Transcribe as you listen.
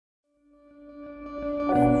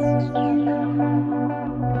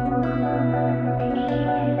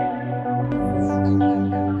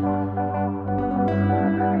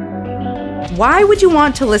Why would you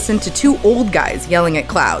want to listen to two old guys yelling at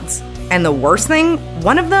clouds? And the worst thing,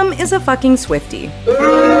 one of them is a fucking Swiftie.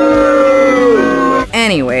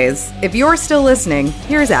 Anyways, if you're still listening,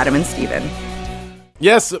 here's Adam and Steven.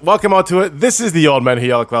 Yes, welcome out to it. This is the Old Men Who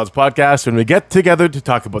Yell at Clouds podcast, when we get together to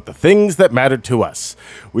talk about the things that matter to us.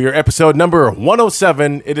 We are episode number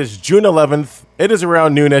 107. It is June 11th. It is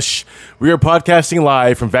around noonish. We are podcasting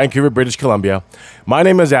live from Vancouver, British Columbia. My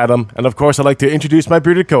name is Adam, and of course, I'd like to introduce my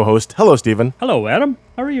bearded co-host. Hello, Stephen. Hello, Adam.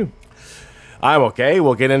 How are you? I'm okay.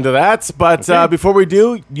 We'll get into that. But before we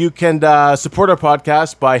do, you can support our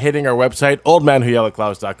podcast by hitting our website,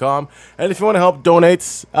 oldmanwhoyellatclouds.com. And if you want to help donate,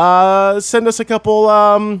 send us a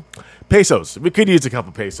couple pesos. We could use a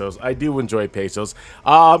couple pesos. I do enjoy pesos.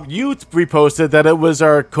 You reposted that it was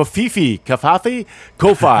our Ko-fi. Coffee.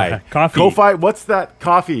 Ko-fi. What's that?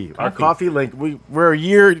 Coffee. Our coffee link. We're a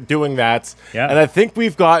year doing that. Yeah. And I think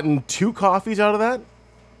we've gotten 2 coffees out of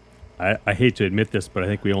that. I hate to admit this, but I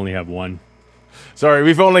think we only have one. Sorry,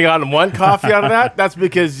 we've only gotten 1 coffee out of that. That's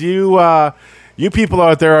because you people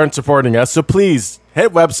out there aren't supporting us. So please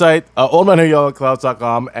hit website,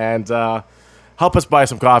 oldmanwhoyellatclouds.com, and help us buy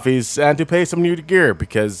some coffees and to pay some new gear,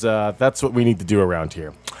 because that's what we need to do around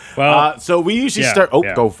here. Well, so we usually start.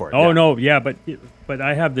 Go for it. But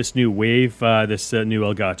I have this new Wave, this new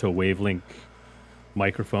Elgato Wavelink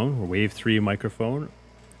microphone, or Wave 3 microphone.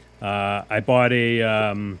 I bought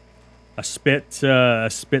a spit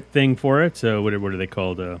thing for it. What are they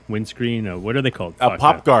called? A windscreen? What are they called? A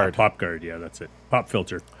pop guard. A pop guard. Yeah, that's it. Pop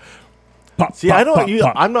filter.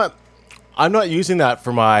 I'm not using that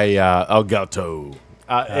for my Elgato.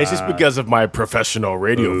 It's just because of my professional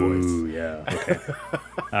radio voice. Ooh, yeah. Okay.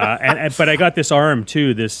 But I got this arm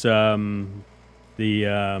too. This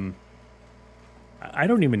I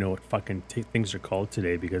don't even know what fucking things are called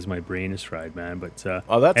today because my brain is fried, man. But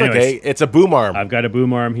that's okay. It's a boom arm. I've got a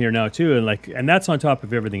boom arm here now too, and that's on top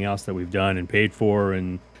of everything else that we've done and paid for,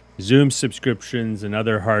 and Zoom subscriptions and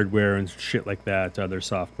other hardware and shit like that, other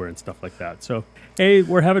software and stuff like that. So hey,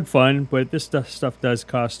 we're having fun, but this stuff does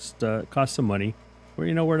cost some money.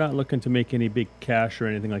 We're not looking to make any big cash or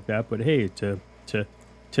anything like that. But hey, to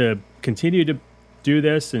continue to do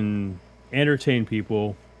this and entertain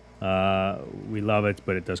people. We love it,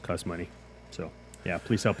 but it does cost money. So, yeah,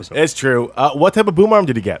 please help us out. It's true. What type of boom arm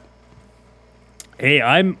did you get? Hey,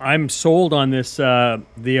 I'm sold on this the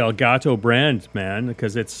Elgato brand, man,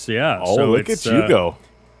 because it's Oh, so look at you go.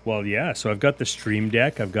 Well, yeah. So I've got the Stream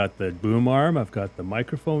Deck, I've got the boom arm, I've got the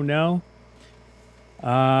microphone now.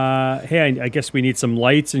 Hey, I guess we need some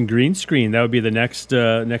lights and green screen. That would be the next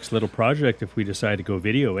little project if we decide to go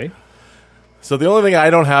video, eh? So the only thing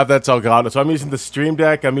I don't have that's Elgato. So I'm using the Stream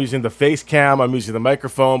Deck, I'm using the face cam, I'm using the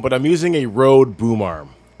microphone, but I'm using a Rode boom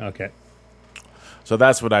arm. Okay. So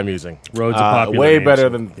that's what I'm using. Rode's a popular way name, better so,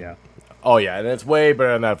 than. Yeah. Oh yeah, and it's way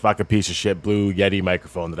better than that fucking piece of shit blue Yeti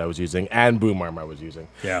microphone that I was using and boom arm I was using.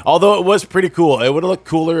 Yeah. Although it was pretty cool. It would have looked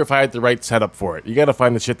cooler if I had the right setup for it. You got to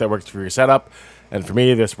find the shit that works for your setup, and for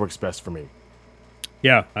me, this works best for me.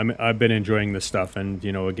 Yeah, I've been enjoying this stuff, and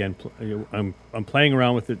again, I'm playing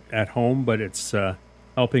around with it at home, but it's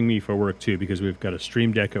helping me for work too because we've got a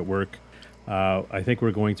Stream Deck at work. I think we're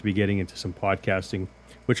going to be getting into some podcasting,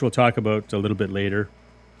 which we'll talk about a little bit later.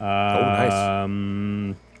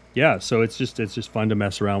 Nice. Yeah, so it's just fun to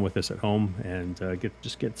mess around with this at home and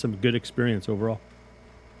get some good experience overall.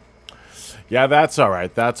 Yeah, that's all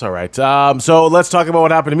right. That's all right. So let's talk about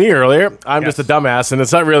what happened to me earlier. I'm just a dumbass, and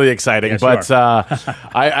it's not really exciting. Yes, but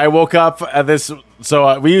I woke up at this.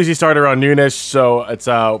 So we usually start around noonish. So it's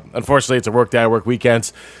unfortunately it's a work day. I work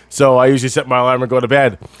weekends. So I usually set my alarm and go to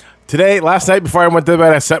bed. Last night before I went to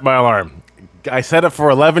bed, I set my alarm. I set it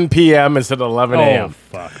for 11 p.m. instead of 11 a.m. Oh,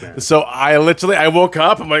 fuck, man. So I woke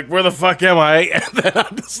up. I'm like, where the fuck am I? And then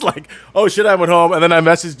I'm just like, oh, shit, I'm at home. And then I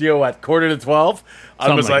messaged you at 11:45.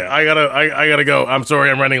 I'm just like I gotta go. I'm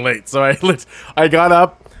sorry, I'm running late. So I got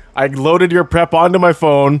up. I loaded your prep onto my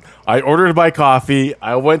phone. I ordered my coffee.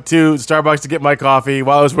 I went to Starbucks to get my coffee.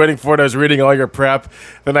 While I was waiting for it, I was reading all your prep.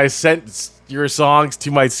 Then I sent your songs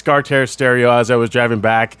to my Scarter stereo as I was driving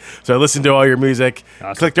back. So I listened to all your music,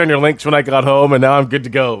 clicked on your links when I got home, and now I'm good to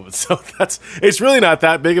go. So it's really not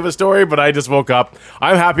that big of a story, but I just woke up.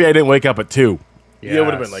 I'm happy I didn't wake up at 2. Yes, You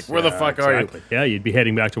would have been like, where the fuck are you? Yeah, you'd be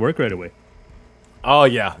heading back to work right away. Oh,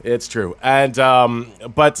 yeah, it's true. And,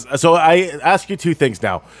 but, so I ask you 2 things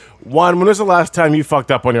now. One, when was the last time you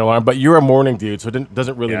fucked up on your alarm? But you're a morning dude, so it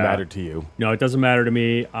doesn't really matter to you. No, it doesn't matter to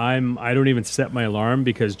me. I don't even set my alarm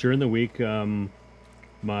because during the week, my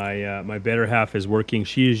better half is working.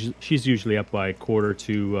 She's usually up by quarter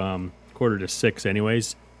to 6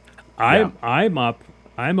 anyways. I'm up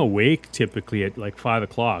I'm awake typically at like 5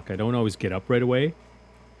 o'clock. I don't always get up right away.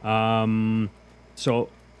 So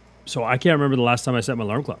I can't remember the last time I set my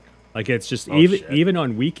alarm clock. Like it's just even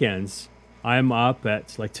on weekends, I'm up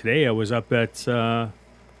at like today. I was up at I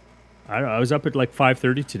was up at like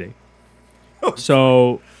 5:30 today.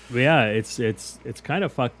 So yeah, it's kind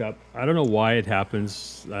of fucked up. I don't know why it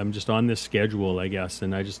happens. I'm just on this schedule, I guess,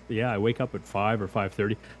 and I wake up at 5 or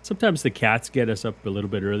 5:30. Sometimes the cats get us up a little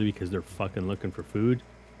bit early because they're fucking looking for food.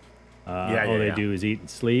 All they do is eat and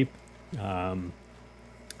sleep.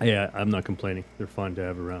 Yeah, I'm not complaining. They're fun to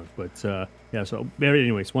have around. But so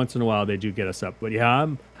anyways, once in a while they do get us up. But yeah,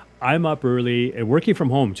 I'm up early and working from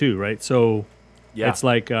home too, right? So it's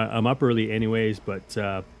like I'm up early anyways, but it's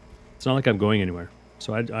not like I'm going anywhere.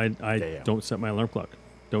 So I don't set my alarm clock.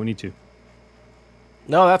 Don't need to.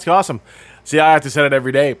 No, that's awesome. See, I have to set it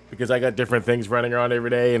every day because I got different things running around every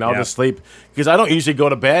day, and I'll just sleep because I don't usually go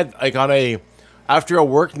to bed like after a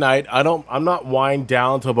work night. I'm not wind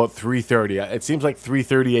down till about 3:30. It seems like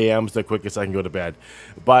 3:30 a.m. is the quickest I can go to bed.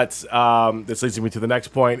 But this leads me to the next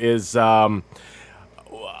point is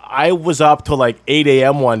I was up till like 8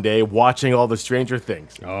 a.m. one day watching all the Stranger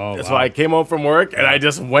Things. Oh, so I came home from work and I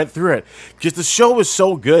just went through it because the show was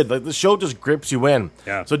so good. Like the show just grips you in.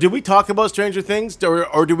 Yeah. So did we talk about Stranger Things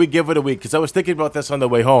or do we give it a week? Because I was thinking about this on the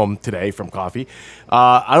way home today from coffee.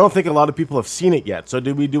 I don't think a lot of people have seen it yet. So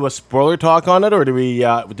did we do a spoiler talk on it or do we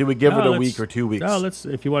give it a week or 2 weeks? No,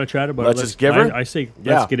 if you want to chat about it, let's just give her. I say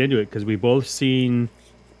let's get into it because we both seen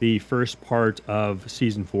the first part of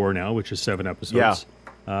season 4 now, which is 7 episodes. Yeah.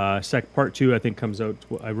 Part 2, I think, comes out.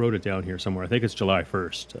 I wrote it down here somewhere. I think it's July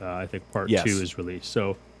 1st. I think part 2 is released.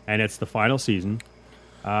 So, and it's the final season.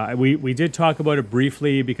 We did talk about it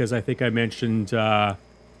briefly because I think I mentioned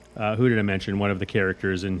who did I mention? One of the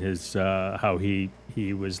characters in his how he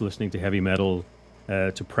was listening to heavy metal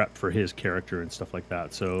to prep for his character and stuff like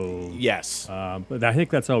that. So yes, but I think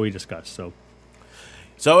that's all we discussed. So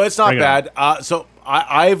it's not bad. So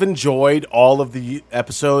I've enjoyed all of the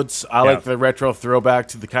episodes. I like the retro throwback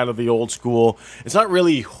to the kind of the old school. It's not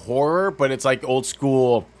really horror, but it's like old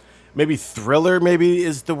school, maybe thriller. Maybe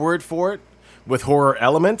is the word for it, with horror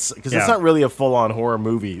elements because it's not really a full on horror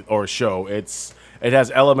movie or show. It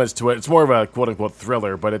has elements to it. It's more of a quote unquote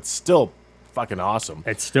thriller, but it's still fucking awesome.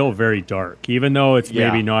 It's still very dark, even though it's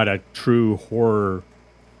maybe not a true horror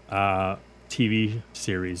TV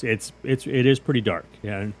series. It is pretty dark,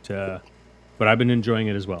 but I've been enjoying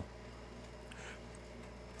it as well.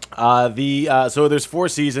 So there's 4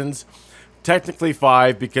 seasons, technically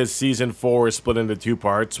 5 because season 4 is split into 2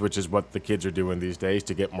 parts, which is what the kids are doing these days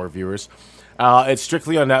to get more viewers. It's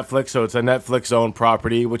strictly on Netflix, so it's a Netflix-owned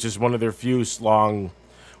property, which is one of their few long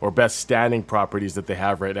or best standing properties that they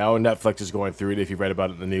have right now, and Netflix is going through it if you read about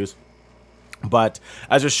it in the news. But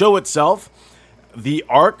as a show itself, the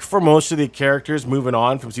arc for most of the characters moving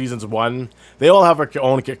on from seasons 1, they all have their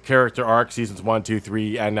own character arc, seasons 1, 2,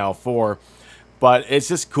 3, and now 4. But it's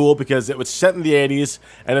just cool because it was set in the 80s,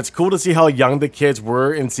 and it's cool to see how young the kids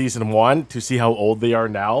were in season 1 to see how old they are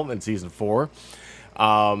now in season 4.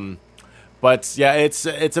 But yeah, it's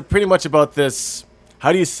pretty much about this.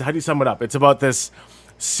 How do you sum it up? It's about this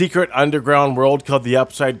secret underground world called the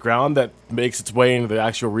Upside Ground that makes its way into the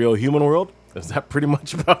actual real human world. Is that pretty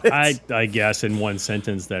much about it? I guess in one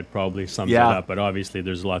sentence that probably sums it up. But obviously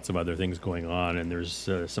there's lots of other things going on, and there's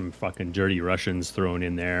some fucking dirty Russians thrown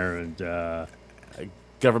in there, and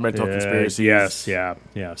governmental conspiracies.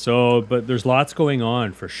 Yeah. So, but there's lots going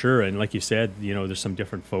on for sure, and like you said, there's some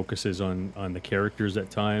different focuses on the characters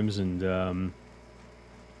at times, and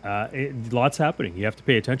lots happening. You have to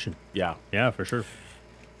pay attention. Yeah, for sure.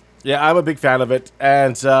 Yeah, I'm a big fan of it,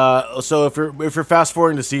 and so if you're fast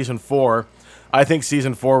forwarding to season 4. I think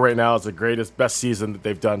season 4 right now is the best season that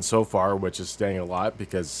they've done so far, which is staying a lot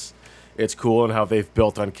because it's cool and how they've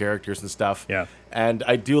built on characters and stuff. Yeah. And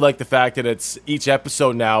I do like the fact that each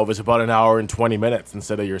episode now is about an hour and 20 minutes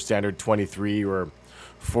instead of your standard 23 or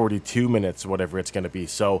 42 minutes, whatever it's going to be.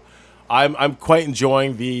 So I'm quite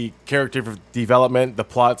enjoying the character development, the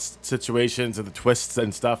plots, situations, and the twists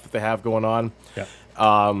and stuff that they have going on. Yeah.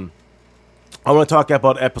 I want to talk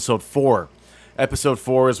about episode 4. Episode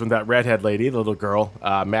 4 is when that redhead lady, the little girl,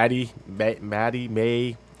 Maddie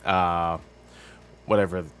May,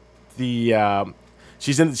 whatever. She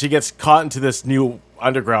gets caught into this new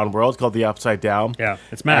underground world called the Upside Down. Yeah,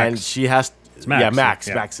 it's Max. And she has. It's Max.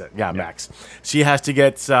 Max. She has to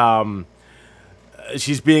get.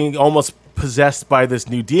 She's being almost possessed by this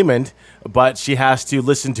new demon, but she has to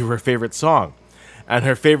listen to her favorite song, and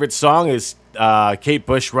her favorite song is Kate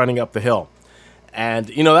Bush, "Running Up the Hill." And,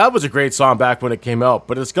 that was a great song back when it came out,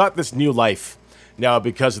 but it's got this new life now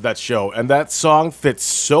because of that show. And that song fits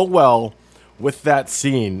so well with that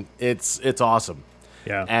scene. It's awesome.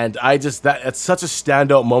 Yeah. And it's such a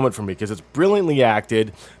standout moment for me because it's brilliantly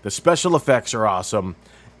acted. The special effects are awesome.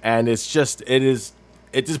 And it just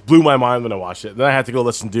blew my mind when I watched it. Then I had to go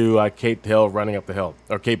listen to Kate Bush running up the hill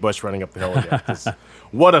again.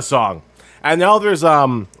 What a song. And now there's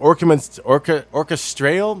orchestra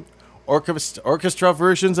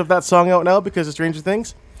versions of that song out now because of Stranger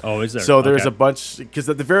Things. Oh, is there? So there's a bunch, because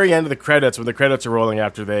at the very end of the credits, when the credits are rolling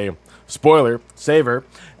after they, spoiler, save her,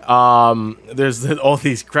 there's all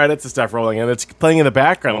these credits and stuff rolling, and it's playing in the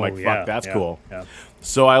background. I'm like, fuck, that's cool. Yeah.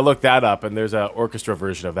 So I looked that up, and there's an orchestra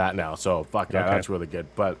version of that now. So fuck yeah, that's really good.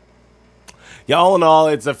 But yeah, all in all,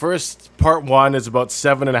 it's the first part one is about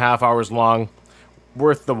 7.5 hours long,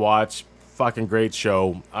 worth the watch. Fucking great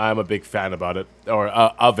show. I'm a big fan of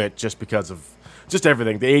it, just because of just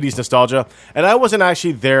everything, the 80s nostalgia. And I wasn't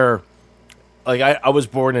actually there. Like I was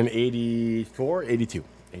born in 82.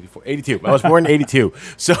 I was born in 82.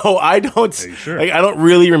 So I don't I don't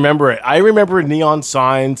really remember it. I remember Neon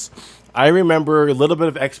Signs. I remember a little bit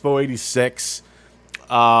of Expo 86.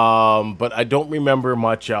 But I don't remember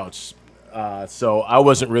much else. So I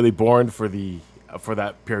wasn't really born for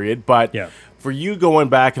that period. But for you going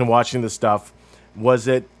back and watching this stuff,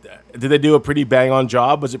 did they do a pretty bang on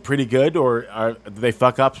job? Was it pretty good, or did they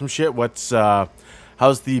fuck up some shit?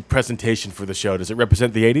 How's the presentation for the show? Does it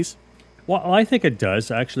represent the 80s? Well, I think it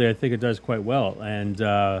does. Actually, I think it does quite well. And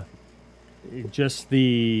just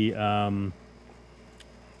the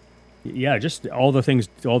just all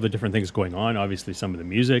the different things going on. Obviously, some of the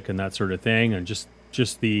music and that sort of thing, and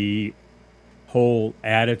just the whole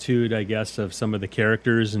attitude, I guess, of some of the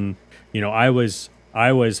characters. And I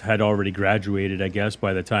had already graduated, I guess,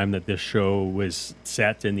 by the time that this show was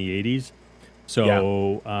set in the 80s.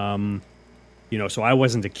 So, so I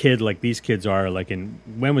wasn't a kid like these kids are. Like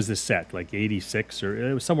when was this set? Like 86 or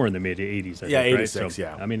it was somewhere in the mid 80s. I think, 86. Right? So,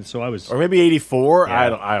 yeah. I mean, so I was, or maybe 84.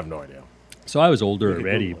 Yeah. I have no idea. So I was older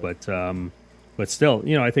already, but still,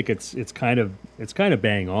 I think it's kind of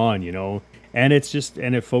bang on, and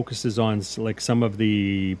it focuses on like some of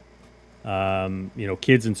the.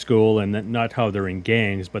 Kids in school, and not how they're in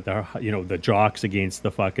gangs, but the jocks against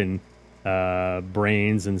the fucking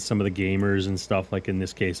brains, and some of the gamers and stuff. Like in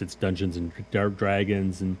this case, it's Dungeons and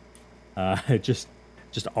Dragons, and just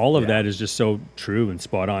all of that is just so true and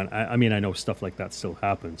spot on. I mean, I know stuff like that still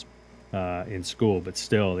happens in school, but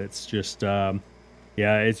still, it's just it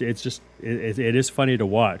is funny to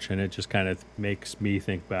watch, and it just kind of makes me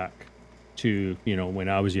think back to when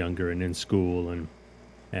I was younger and in school and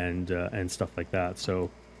stuff like that. So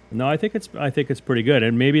no, I think it's pretty good,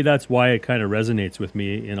 and maybe that's why it kind of resonates with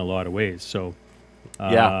me in a lot of ways. So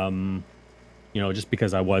just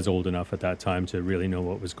because I was old enough at that time to really know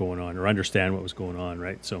what was going on or understand what was going on,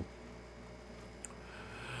 right? So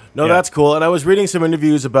that's cool. And I was reading some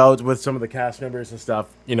interviews with some of the cast members and stuff,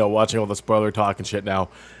 watching all the spoiler talk and shit now,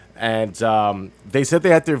 and they said they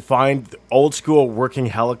had to find old school working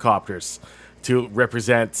helicopters to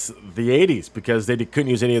represent the 80s because they couldn't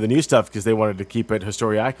use any of the new stuff because they wanted to keep it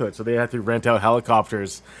historically accurate. So they had to rent out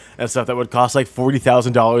helicopters and stuff that would cost like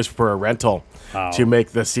 $40,000 for a rental to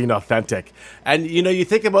make the scene authentic. And, you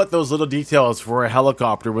think about those little details for a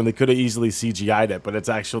helicopter when they could have easily CGI'd it, but it's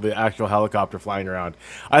actually the actual helicopter flying around.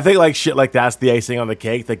 I think like shit like that's the icing on the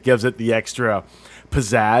cake that gives it the extra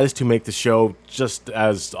pizzazz to make the show just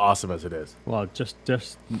as awesome as it is. Well,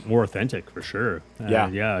 just more authentic for sure.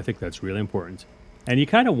 Yeah, I think that's really important. And you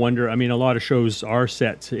kind of wonder. I mean, a lot of shows are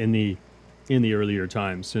set in the earlier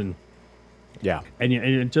times, and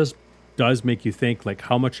it just does make you think like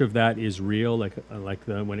how much of that is real,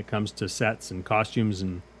 when it comes to sets and costumes,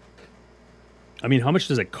 and I mean, how much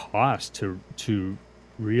does it cost to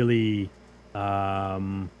really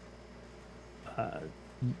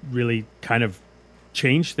really kind of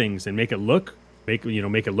change things and make it look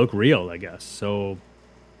real, I guess. So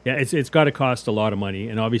yeah, it's got to cost a lot of money,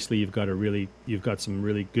 and obviously you've got some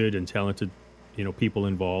really good and talented people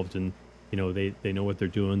involved, and they know what they're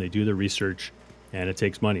doing, they do the research, and it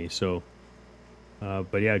takes money. So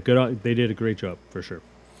but yeah, they did a great job for sure.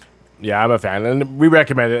 Yeah, I'm a fan, and we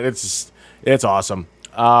recommend it. It's awesome.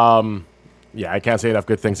 I can't say enough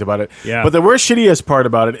good things about it. Yeah. But the worst shittiest part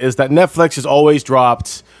about it is that Netflix has always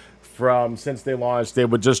dropped since they launched, they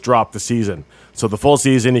would just drop the season. So the full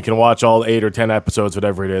season, you can watch all 8 or 10 episodes,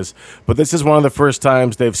 whatever it is. But this is one of the first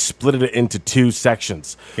times they've split it into 2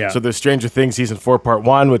 sections. Yeah. So there's Stranger Things Season 4, Part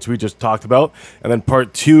 1, which we just talked about. And then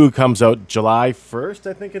Part 2 comes out July 1st,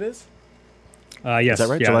 I think it is. Yes. Is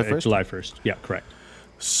that right? Yeah, July 1st? July 1st. Yeah, correct.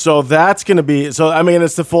 So that's going to be... So, I mean,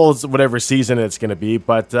 it's the full whatever season it's going to be.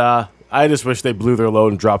 But I just wish they blew their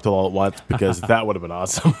load and dropped it all at once, because that would have been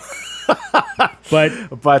awesome.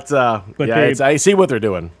 but I see what they're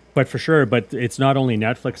doing. But for sure, but it's not only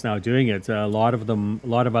Netflix now doing it. A lot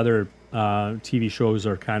of other TV shows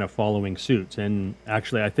are kind of following suit. And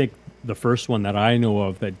actually, I think the first one that I know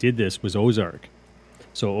of that did this was Ozark.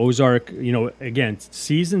 So Ozark, again,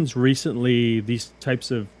 seasons recently, these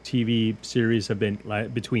types of TV series have been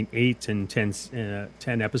between 8 and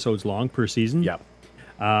 10 episodes long per season. Yeah.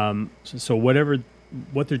 So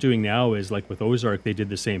what they're doing now is, like with Ozark, they did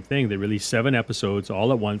the same thing. They released 7 episodes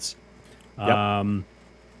all at once. Yep.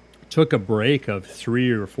 Took a break of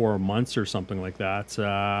 3 or 4 months or something like that.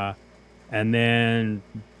 And then,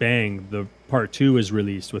 bang, the part 2 is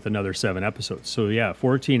released with another 7 episodes. So,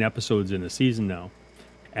 14 episodes in a season now.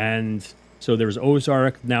 And so there's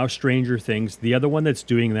Ozark, now Stranger Things. The other one that's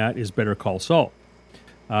doing that is Better Call Saul.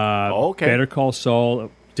 Okay. Better Call Saul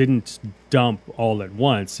didn't dump all at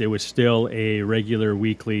once. It was still a regular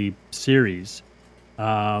weekly series.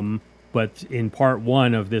 But in part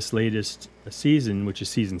 1 of this latest season, which is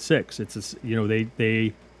season 6,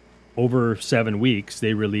 they over 7 weeks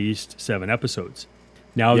they released 7 episodes.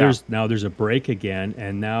 Now there's a break again,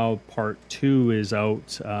 and now part 2 is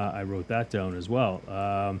out. I wrote that down as well.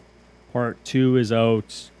 Part 2 is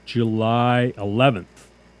out July 11th,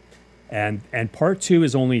 and part 2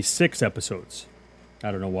 is only 6 episodes.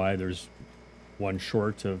 I don't know why there's one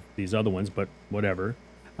short of these other ones, but whatever.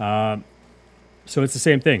 So it's the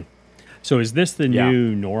same thing. So is this the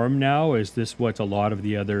new norm now? Is this what a lot of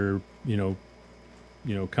the other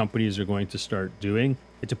companies are going to start doing?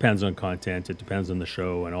 It depends on content. It depends on the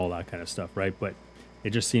show and all that kind of stuff, right? But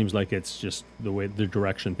it just seems like it's just the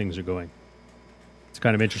direction things are going. It's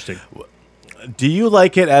kind of interesting. Do you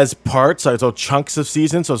like it as parts, so chunks of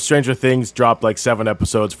seasons? So Stranger Things dropped like 7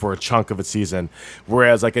 episodes for a chunk of a season,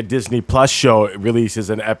 whereas like a Disney Plus show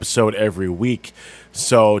releases an episode every week.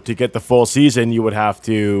 So to get the full season, you would have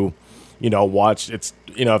to, watch. It's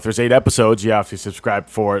if there's 8 episodes, you have to subscribe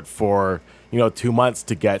for it for 2 months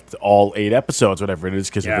to get all 8 episodes, whatever it is,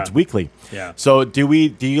 because it's weekly. Yeah. So do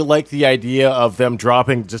you like the idea of them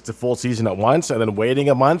dropping just a full season at once and then waiting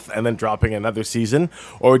a month and then dropping another season?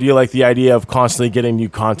 Or do you like the idea of constantly getting new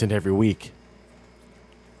content every week?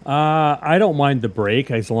 I don't mind the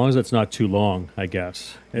break as long as it's not too long, I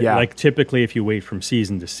guess. Yeah. Like typically if you wait from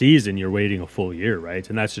season to season, you're waiting a full year, right?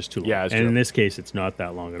 And that's just too long. Yeah, and in this case, it's not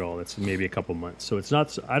that long at all. It's maybe a couple months. So it's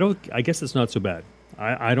not, I guess it's not so bad.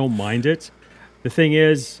 I don't mind it. The thing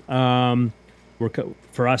is,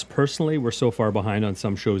 for us personally, we're so far behind on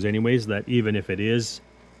some shows anyways that even if it is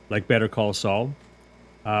like Better Call Saul,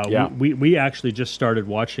 we actually just started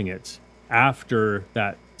watching it after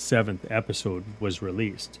that 7th episode was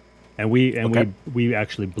released. And we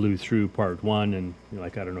actually blew through part 1, and I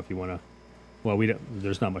don't know if you want to, well,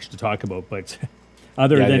 there's not much to talk about, but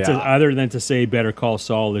other than to say Better Call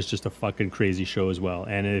Saul is just a fucking crazy show as well.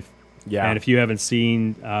 And if you haven't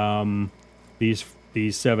seen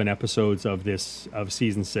these 7 episodes of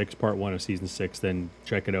season 6, part 1 of season 6, then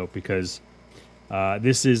check it out, because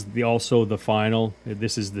this is also the final.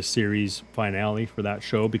 This is the series finale for that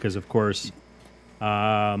show, because of course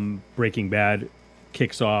Breaking Bad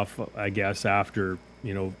kicks off, I guess, after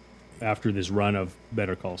this run of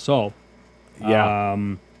Better Call Saul. Yeah.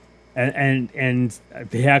 And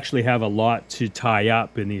they actually have a lot to tie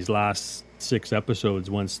up in these last 6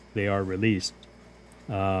 episodes once they are released.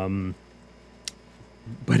 But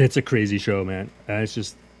it's a crazy show, man. It's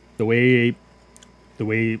just the way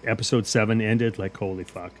episode 7 ended, like, holy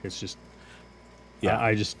fuck. It's just,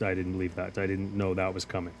 I didn't believe that. I didn't know that was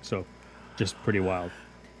coming. So just pretty wild.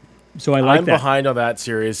 So I'm behind on that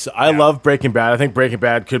series. I love Breaking Bad. I think Breaking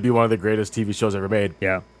Bad could be one of the greatest TV shows ever made.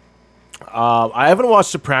 Yeah. I haven't watched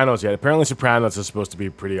Sopranos yet. Apparently Sopranos is supposed to be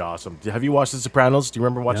pretty awesome. Have you watched The Sopranos? Do you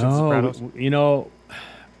remember watching The Sopranos?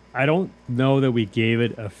 I don't know that we gave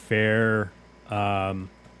it a fair...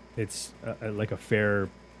 it's like a fair...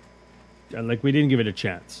 Like, we didn't give it a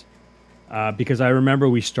chance. Because I remember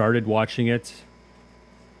we started watching it.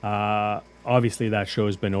 Obviously, that show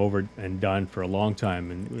has been over and done for a long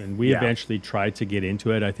time. And we eventually tried to get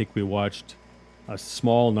into it. I think we watched a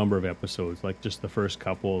small number of episodes, like just the first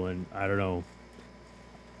couple. And I don't know.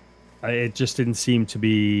 It just didn't seem to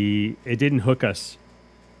be... It didn't hook us.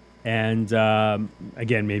 And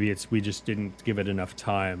again, maybe we just didn't give it enough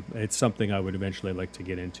time. It's something I would eventually like to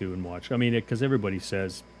get into and watch. I mean, because everybody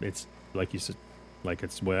says it's, like you said, like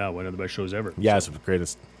it's one of the best shows ever. Yeah, it's the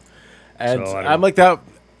greatest. And so, I'm like that.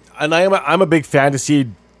 And I'm a big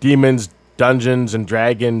fantasy, demons, Dungeons and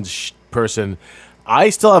Dragons person. I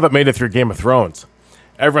still haven't made it through Game of Thrones.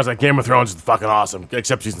 everyone's like, Game of Thrones is fucking awesome,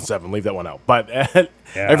 except season 7. Leave that one out. But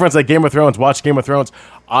everyone's like, Game of Thrones, watch Game of Thrones.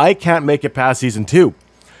 I can't make it past season 2.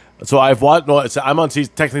 So I've watched. Well, I'm on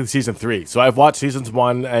technically season 3. So I've watched seasons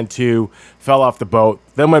 1 and 2. Fell off the boat.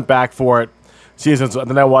 Then went back for it.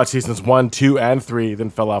 Then I watched seasons 1, 2, and 3. Then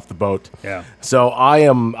fell off the boat. Yeah. So I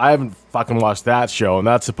haven't fucking watched that show, and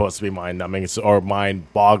that's supposed to be mind-numbing or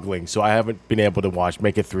mind-boggling. So I haven't been able to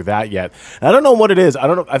make it through that yet. And I don't know what it is. I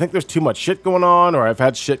don't know. I think there's too much shit going on, or I've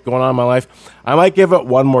had shit going on in my life. I might give it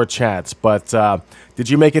one more chance. But did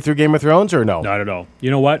you make it through Game of Thrones or no? Not at all. You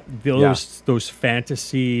know what? Those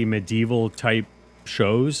fantasy medieval type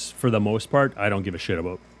shows, for the most part, I don't give a shit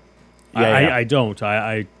about. I don't.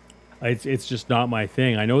 It's just not my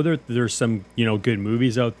thing. I know there's some good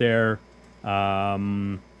movies out there. Look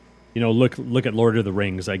at Lord of the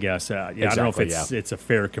Rings. I guess. Exactly, I don't know if it's a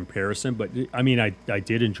fair comparison, but I mean, I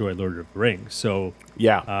did enjoy Lord of the Rings. So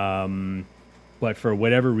yeah. But for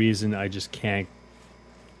whatever reason, I just can't.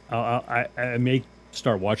 I may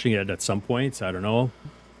start watching it at some points. I don't know,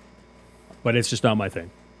 but it's just not my thing.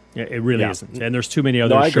 It really isn't. And there's too many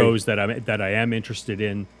other shows that I am interested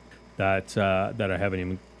in that I haven't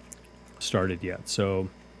even started yet. So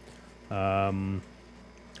who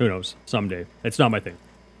knows? Someday. It's not my thing.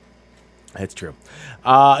 It's true.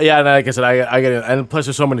 Yeah, and like I said, I get it. And plus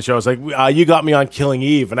there's so many shows. Like you got me on Killing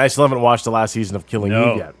Eve, and I still haven't watched the last season of Killing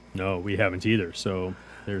Eve yet. No, we haven't either. So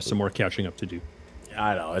there's some more catching up to do.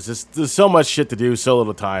 I know. It's just there's so much shit to do, so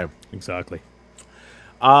little time. Exactly.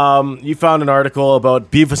 You found an article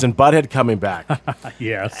about Beavis and Butthead coming back.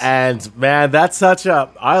 Yes. And man, that's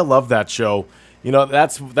I love that show.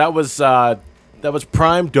 That was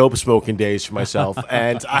prime dope smoking days for myself.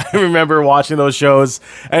 And I remember watching those shows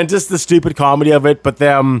and just the stupid comedy of it, but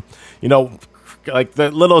them, like the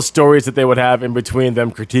little stories that they would have in between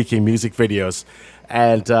them critiquing music videos.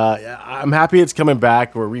 And I'm happy it's coming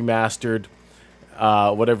back or remastered,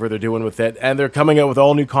 whatever they're doing with it. And they're coming out with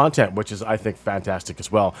all new content, which is, I think, fantastic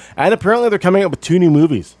as well. And apparently they're coming out with 2 new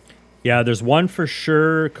movies. Yeah, there's one for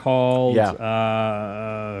sure called Beavis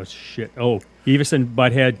and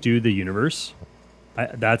Butthead Do the Universe.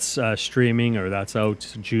 That's streaming, or that's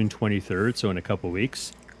out June 23rd, so in a couple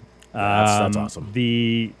weeks. That's awesome.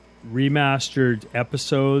 The remastered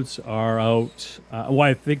episodes are out.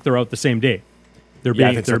 I think they're out the same day. They're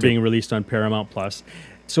being released on Paramount Plus.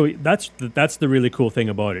 So that's the really cool thing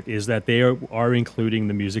about it, is that they are including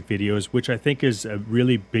the music videos, which I think is a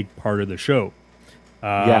really big part of the show.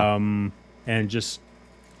 And just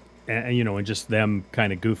them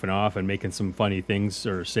kind of goofing off and making some funny things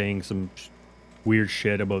or saying some weird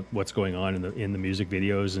shit about what's going on in the music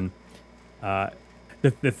videos. And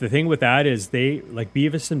the thing with that is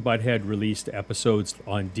Beavis and Butthead released episodes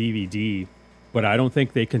on DVD, but I don't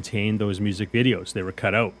think they contained those music videos. They were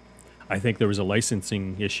cut out. I think there was a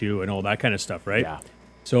licensing issue and all that kind of stuff, right? Yeah.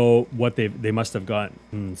 So what they must have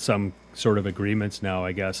gotten some sort of agreements now,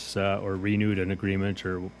 I guess, or renewed an agreement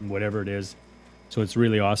or whatever it is. So it's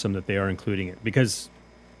really awesome that they are including it because,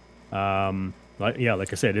 like I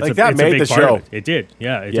said, it's a big part of it. It did,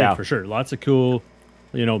 it did for sure. Lots of cool,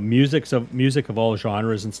 music of all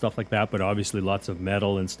genres and stuff like that. But obviously, lots of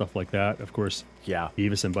metal and stuff like that. Of course,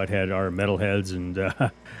 Beavis and Butthead are metalheads, and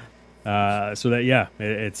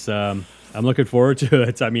it's. I'm looking forward to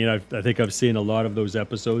it. I mean, I think I've seen a lot of those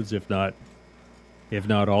episodes, if not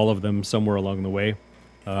all of them, somewhere along the way.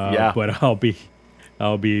 But I'll be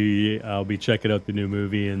checking out the new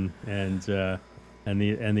movie and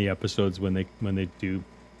the episodes when they do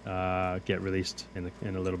get released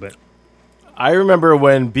in a little bit. I remember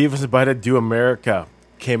when Beavis and Butthead Do America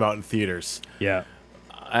came out in theaters. Yeah,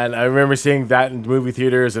 and I remember seeing that in movie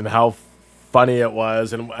theaters and how funny it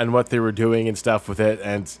was and what they were doing and stuff with it.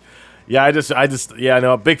 And yeah, I just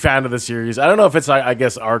a big fan of the series. I don't know if it's I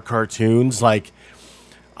guess our cartoons. Like,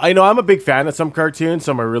 I know I'm a big fan of some cartoons,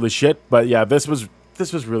 some are really shit, but yeah, this was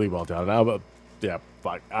really well done.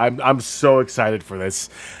 I'm so excited for this,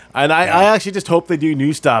 and I actually just hope they do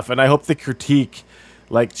new stuff, and I hope they critique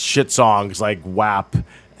like shit songs like WAP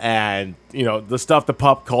and the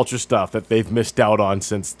pop culture stuff that they've missed out on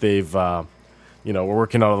since they've we're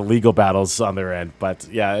working on the legal battles on their end. But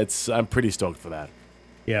yeah, I'm pretty stoked for that.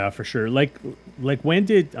 Yeah, for sure. Like when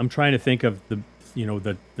did I'm trying to think of the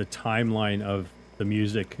timeline of the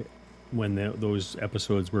music when those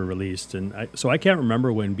episodes were released, and I can't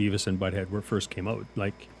remember when Beavis and Butthead first came out.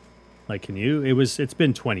 Like, can you? It's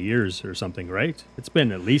been 20 years or something, right? It's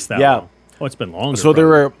been at least that long. Oh, it's been longer. So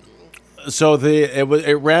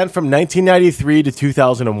it ran from 1993 to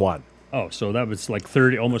 2001. Oh, so that was like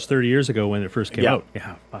almost 30 years ago when it first came out.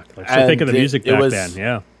 Yeah, fuck. So think of the music back then.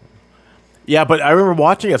 Yeah. Yeah, but I remember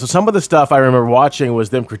watching it. So some of the stuff I remember watching was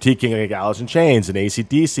them critiquing like Alice in Chains and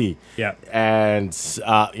AC/DC. Yeah. And,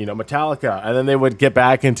 Metallica. And then they would get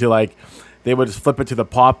back into like, they would flip it to the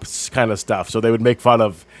pop kind of stuff. So they would make fun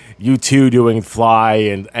of U2 doing Fly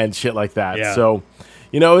and shit like that. Yeah. So,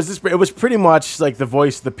 it was pretty much like the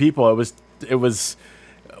voice of the people. It was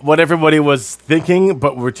what everybody was thinking,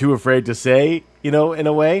 but were too afraid to say, in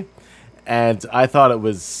a way. And I thought it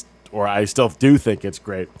was, or I still do think it's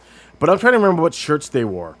great. But I'm trying to remember what shirts they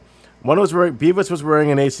wore. Beavis was wearing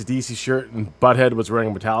an AC/DC shirt, and Butthead was wearing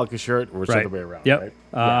a Metallica shirt, or was it the other way around? Yep.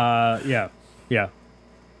 Right? Yeah.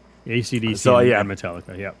 AC/DC and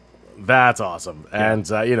Metallica. Yep. That's awesome. Yeah.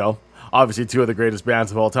 And, obviously two of the greatest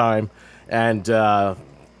bands of all time. And, I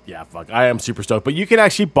am super stoked. But you can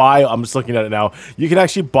actually buy, I'm just looking at it now, you can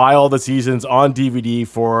actually buy all the seasons on DVD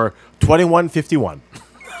for $21.51.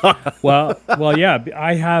 well, yeah.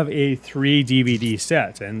 I have a 3 DVD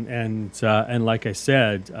set, and like I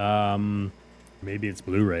said, maybe it's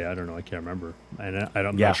Blu-ray. I don't know. I can't remember, and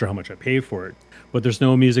I'm not sure how much I paid for it. But there's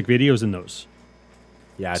no music videos in those.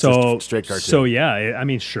 Yeah, it's just straight cartoon. So yeah, I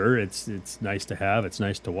mean, sure, it's nice to have, it's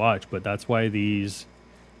nice to watch, but that's why these,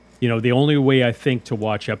 the only way I think to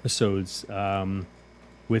watch episodes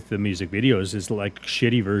with the music videos is like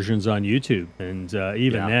shitty versions on YouTube, and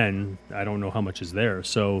even then, I don't know how much is there.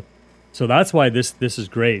 So that's why this is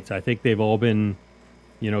great. I think they've all been,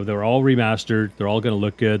 they're all remastered. They're all going to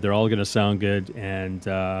look good. They're all going to sound good, and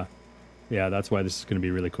that's why this is going to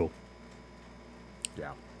be really cool.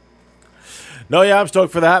 Yeah. No, yeah, I'm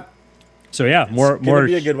stoked for that. So yeah, more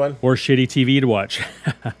be a good one. More shitty TV to watch.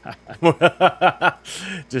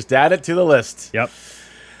 Just add it to the list. Yep.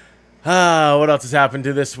 What else has happened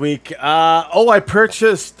to this week? I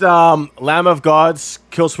purchased Lamb of God's,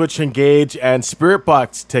 Killswitch Engage, and Spirit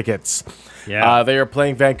Box tickets. Yeah. They are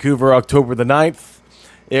playing Vancouver October the 9th.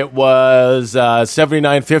 It was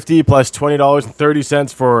 $79.50 plus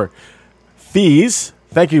 $20.30 for fees.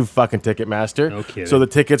 Thank you, fucking Ticketmaster. No kidding. So the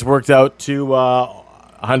tickets worked out to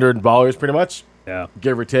 $100 pretty much. Yeah.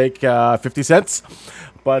 Give or take 50 cents.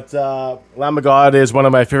 But Lamb of God is one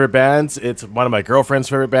of my favorite bands. It's one of my girlfriend's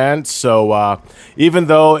favorite bands. So even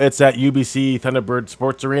though it's at UBC Thunderbird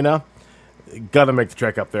Sports Arena, gotta make the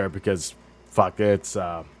trek up there because it's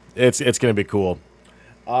going to be cool.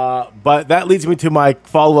 But that leads me to my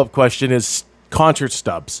follow-up question: is concert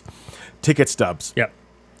stubs, ticket stubs. Yep.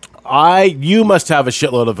 You must have a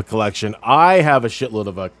shitload of a collection. I have a shitload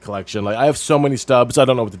of a collection. Like, I have so many stubs I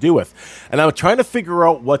don't know what to do with. And I'm trying to figure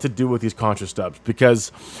out what to do with these concert stubs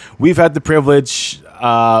because we've had the privilege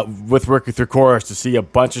with working through Chorus to see a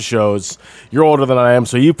bunch of shows. You're older than I am,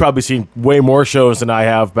 so you've probably seen way more shows than I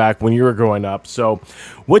have back when you were growing up. So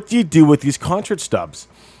what do you do with these concert stubs?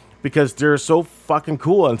 Because they're so fucking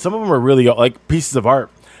cool, and some of them are really like pieces of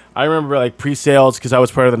art. I remember like pre-sales because I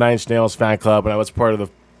was part of the Nine Inch Nails fan club, and I was part of the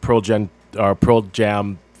Pearl Jam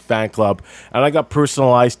fan club, and I got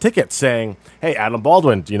personalized tickets saying, "Hey, Adam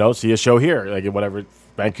Baldwin, see a show here, like whatever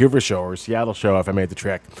Vancouver show or Seattle show if I made the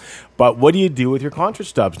trek." But what do you do with your concert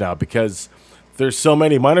stubs now? Because there's so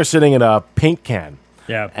many. Mine are sitting in a paint can,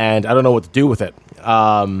 and I don't know what to do with it.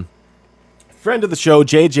 Friend of the show,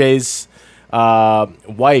 JJ's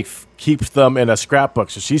wife keeps them in a scrapbook,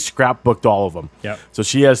 so she scrapbooked all of them. Yep. So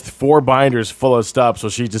she has 4 binders full of stuff. So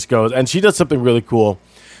she just goes, and she does something really cool.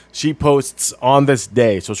 She posts on this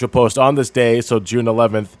day. So she'll post on this day. So June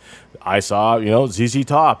 11th, I saw, ZZ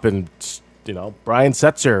Top and, Brian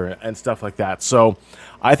Setzer and stuff like that. So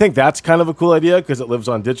I think that's kind of a cool idea because it lives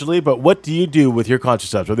on digitally. But what do you do with your concert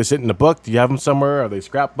stubs? Are they sitting in a book? Do you have them somewhere? Are they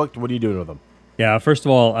scrapbooked? What are you doing with them? Yeah, first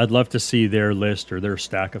of all, I'd love to see their list or their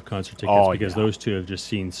stack of concert tickets because those two have just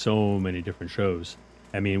seen so many different shows.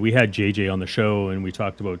 I mean, we had JJ on the show and we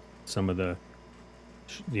talked about some of the,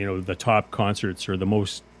 the top concerts or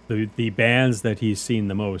the bands that he's seen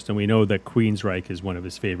the most, and we know that Queensryche is one of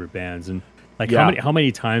his favorite bands. And how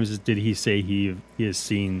many times did he say he has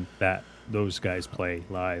seen those guys play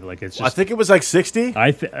live? Like it's just, I think it was like 60.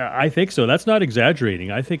 I think so. That's not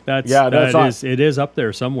exaggerating. I think it is up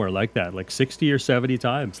there somewhere like that, like 60 or 70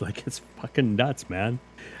 times. Like it's fucking nuts, man.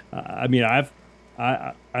 I mean,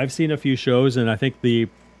 I've seen a few shows, and I think the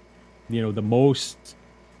most,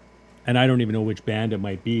 and I don't even know which band it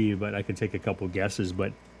might be, but I can take a couple guesses.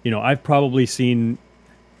 But I've probably seen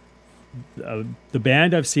the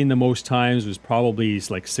band I've seen the most times was probably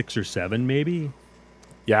like 6 or 7, maybe.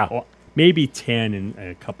 Yeah. Maybe 10 in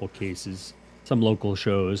a couple cases. Some local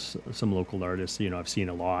shows, some local artists, I've seen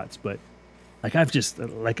a lot. But like I've just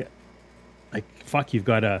like fuck, you've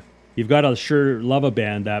got to sure love a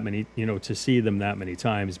band that many, to see them that many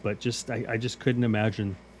times. But just I just couldn't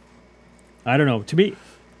imagine. I don't know. To me,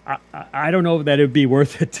 I don't know that it'd be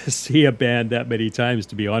worth it to see a band that many times,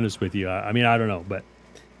 to be honest with you. I mean, I don't know, but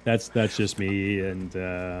that's just me. And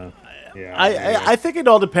I think it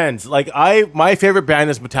all depends. Like my favorite band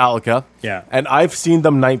is Metallica. Yeah. And I've seen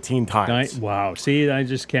them 19 times. Wow. See, I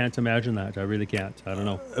just can't imagine that. I really can't. I don't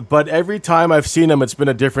know. But every time I've seen them, it's been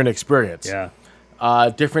a different experience. Yeah.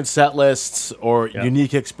 Different set lists or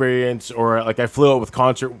unique experience, or like I flew out with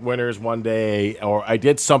concert winners one day, or I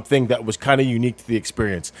did something that was kind of unique to the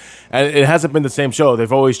experience. And it hasn't been the same show.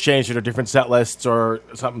 They've always changed it, or different set lists, or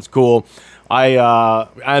something's cool.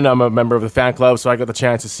 And I'm a member of the fan club, so I got the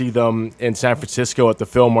chance to see them in San Francisco at the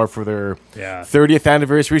Fillmore for their 30th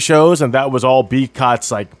anniversary shows, and that was all beat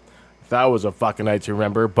cuts. Like, that was a fucking night to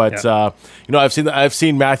remember. But I've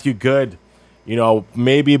seen Matthew Good,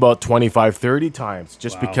 maybe about 25, 30 times,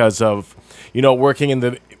 just because of, working in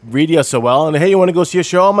the media so well. And hey, you want to go see a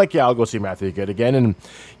show? I'm like, yeah, I'll go see Matthew Good again. And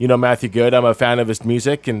Matthew Good, I'm a fan of his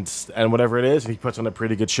music and whatever it is, and he puts on a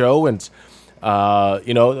pretty good show. And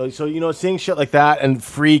seeing shit like that and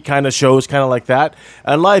free kind of shows kind of like that,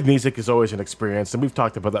 and live music is always an experience, and we've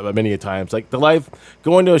talked about that many a times. Like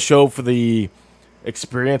going to a show for the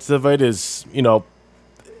experience of it is,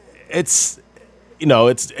 it's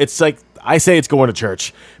like, I say it's going to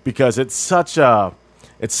church, because it's such an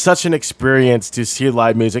experience to see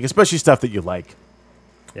live music, especially stuff that you like.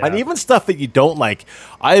 Yeah. And even stuff that you don't like.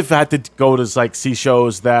 I've had to go to see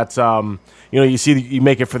shows that you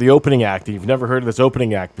make it for the opening act, and you've never heard of this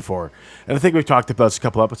opening act before. And I think we've talked about this a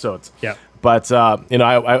couple episodes. Yeah. But I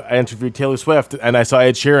interviewed Taylor Swift, and I saw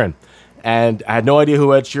Ed Sheeran, and I had no idea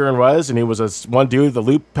who Ed Sheeran was, and he was one dude with a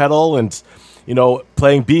loop pedal and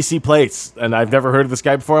playing BC plates, and I've never heard of this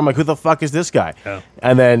guy before. I'm like, who the fuck is this guy? Oh.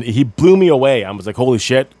 And then he blew me away. I was like, holy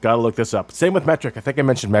shit, gotta look this up. Same with Metric. I think I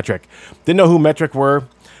mentioned Metric. Didn't know who Metric were,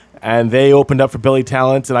 and they opened up for Billy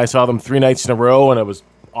Talent, and I saw them 3 nights in a row, and it was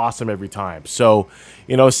awesome every time. So,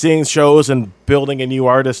 seeing shows and building a new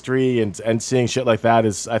artistry and seeing shit like that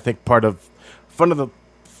is, I think, part of the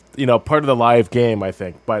live game, I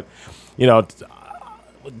think. But, who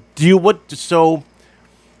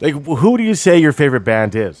do you say your favorite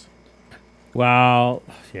band is? Well,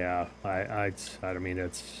 yeah, I mean,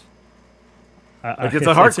 it's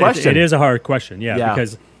a hard question. It is a hard question, yeah.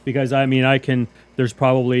 Because I mean, there's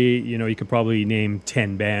probably, you could probably name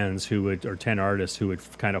 10 bands or 10 artists who would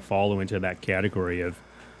kind of fall into that category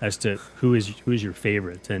as to who is your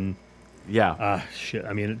favorite. And shit,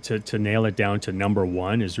 I mean, to nail it down to number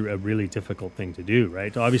one is a really difficult thing to do,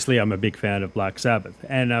 right? Obviously, I'm a big fan of Black Sabbath,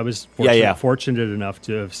 and I was fortunate enough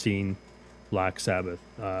to have seen Black Sabbath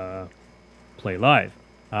play live.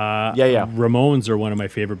 Ramones are one of my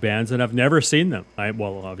favorite bands, and I've never seen them.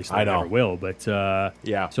 Obviously I never will, but So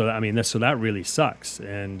I mean, so that really sucks.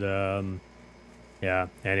 And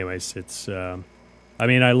anyways, it's. I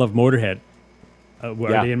mean, I love Motorhead. Are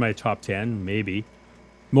they in my top 10? Maybe.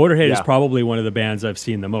 Motorhead is probably one of the bands I've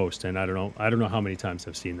seen the most, and I don't know how many times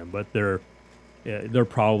I've seen them, but they're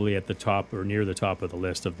probably at the top or near the top of the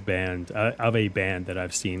list of a band that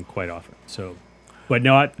I've seen quite often. So. But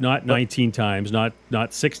not 19 times, not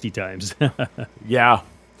 60 times. Yeah.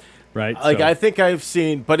 Right? I think I've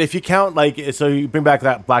seen, but if you count, so you bring back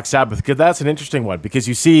that Black Sabbath, because that's an interesting one, because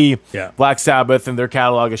you see Black Sabbath and their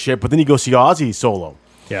catalog of shit, but then you go see Ozzy solo.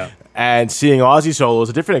 Yeah. And seeing Ozzy solo is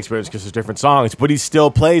a different experience because there's different songs, but he still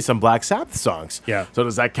plays some Black Sabbath songs. Yeah. So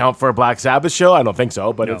does that count for a Black Sabbath show? I don't think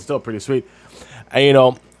so, but it's still pretty sweet.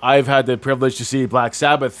 And, I've had the privilege to see Black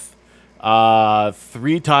Sabbath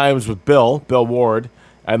 3 times with Bill Ward,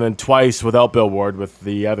 and then twice without Bill Ward with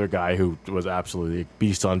the other guy who was absolutely a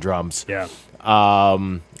beast on drums. Yeah.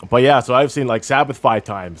 So I've seen Sabbath 5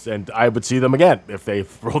 times, and I would see them again if they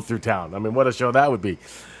rolled through town. I mean, what a show that would be.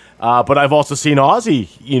 But I've also seen Ozzy,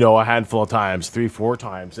 a handful of times, 3-4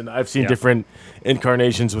 times, and I've seen different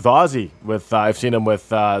incarnations with Ozzy. I've seen him with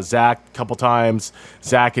Zach a couple times,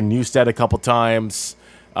 Zach and Newstead a couple times.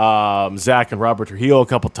 Zach and Robert Trujillo a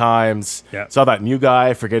couple times. Yeah. Saw that new guy,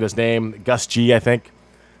 I forget his name, Gus G, I think.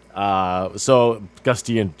 So Gus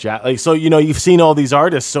G and Jack. You've seen all these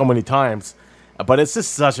artists so many times, but it's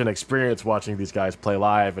just such an experience watching these guys play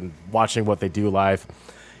live and watching what they do live.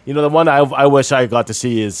 The one I wish I got to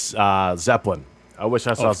see is Zeppelin. I wish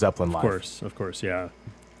I saw Zeppelin live. Of course, yeah.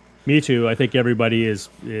 Me too. I think everybody is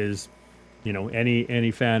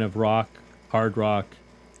any fan of rock, hard rock.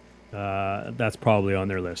 That's probably on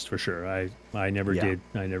their list for sure. I never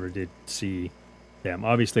did see them.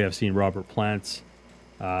 Obviously, I've seen Robert Plant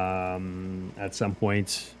at some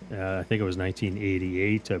point. I think it was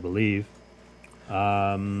 1988, I believe.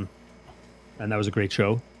 And that was a great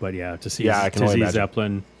show. But to see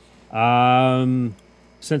Zeppelin.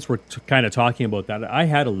 since we're kind of talking about that, I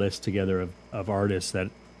had a list together of artists that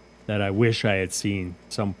I wish I had seen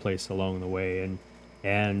someplace along the way,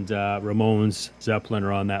 and Ramones, Zeppelin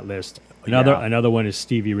are on that list. Another one is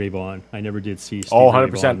Stevie Ray Vaughan. I never did see Stevie Ray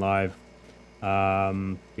Vaughan live.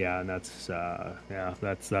 And that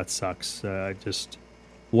sucks. Just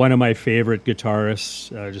one of my favorite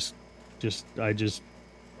guitarists.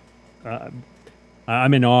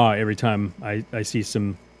 I'm in awe every time I see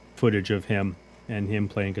some footage of him and him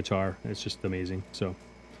playing guitar. It's just amazing. So,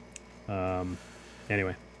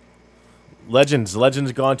 anyway. Legends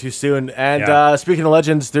gone too soon. And speaking of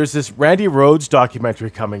legends, there's this Randy Rhoads documentary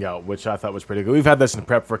coming out, which I thought was pretty good. We've had this in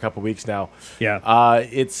prep for a couple weeks now. Yeah.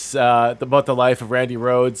 It's about the life of Randy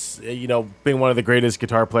Rhoads, being one of the greatest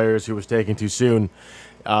guitar players who was taken too soon.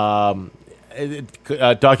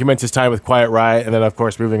 It documents his time with Quiet Riot, and then, of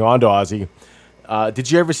course, moving on to Ozzy. Did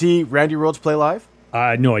you ever see Randy Rhoads play live?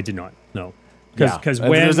 No, I did not. No. Because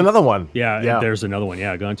there's another one. Yeah, there's another one.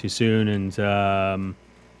 Yeah, Gone Too Soon,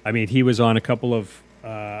 and he was on a couple of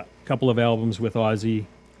albums with Ozzy,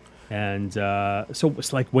 and so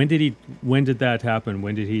it's like, when did that happen?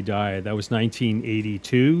 When did he die? That was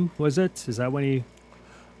 1982, was it? Is that when he?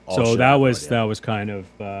 That was kind of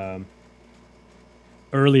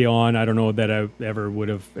early on. I don't know that I ever would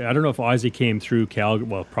have. I don't know if Ozzy came through Calgary.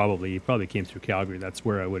 Well, he probably came through Calgary. That's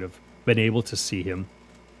where I would have been able to see him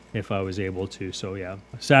if I was able to. So yeah,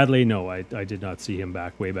 sadly, no, I did not see him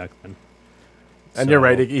way back then. And you're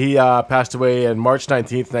right. He passed away on March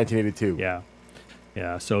 19th, 1982.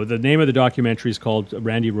 Yeah. So the name of the documentary is called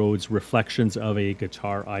Randy Rhoads: Reflections of a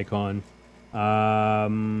Guitar Icon.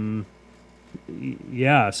 So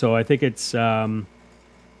I think it's I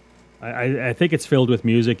think it's filled with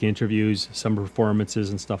music, interviews, some performances,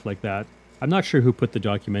 and stuff like that. I'm not sure who put the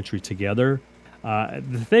documentary together.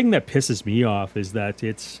 The thing that pisses me off is that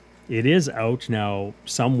it is out now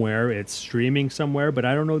somewhere. It's streaming somewhere, but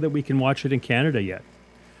I don't know that we can watch it in Canada yet.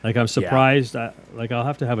 Like, I'm surprised. I'll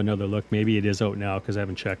have to have another look. Maybe it is out now because I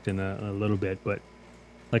haven't checked in a little bit. But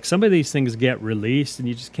like, some of these things get released and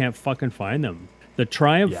you just can't fucking find them. The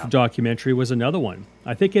Triumph documentary was another one.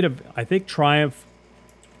 I think Triumph.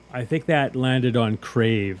 I think that landed on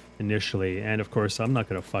Crave initially, and of course, I'm not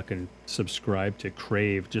going to fucking subscribe to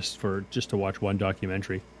Crave just to watch one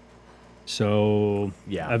documentary. So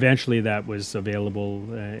eventually that was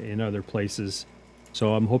available in other places.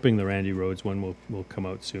 So I'm hoping the Randy Rhoads one will come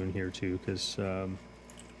out soon here too, because I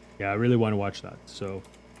really want to watch that. So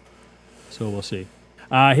we'll see.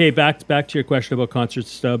 Hey, back to your question about concert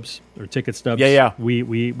stubs or ticket stubs. Yeah.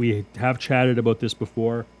 We have chatted about this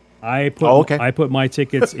before. I put my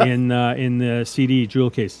tickets in the CD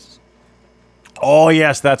jewel cases. Oh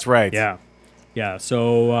yes, that's right. Yeah.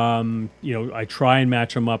 So I try and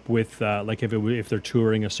match them up with like if they're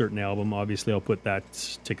touring a certain album, obviously I'll put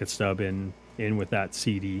that ticket stub in with that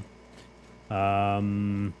CD. But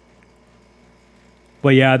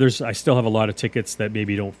yeah, I still have a lot of tickets that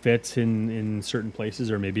maybe don't fit in certain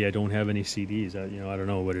places, or maybe I don't have any CDs. I don't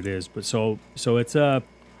know what it is, but so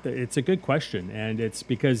it's a good question, and it's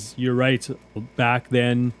because you're right. Back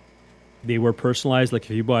then, they were personalized. Like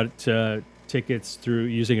if you bought tickets through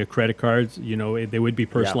using a credit card, they would be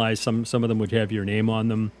personalized. Yeah. Some of them would have your name on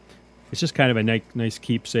them. It's just kind of a nice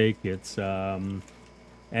keepsake. It's and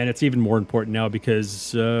it's even more important now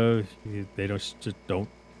because they don't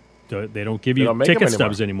give you ticket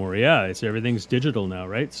stubs anymore. Yeah, everything's digital now,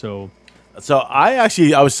 right? So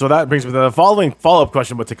that brings me to the following follow-up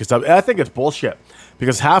question about ticket stubs. I think it's bullshit.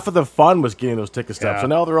 Because half of the fun was getting those ticket stubs, so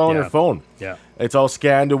now they're all on your phone. Yeah, it's all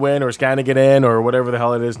scan to win or scan to get in or whatever the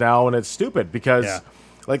hell it is now, and it's stupid because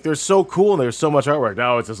like they're so cool and there's so much artwork.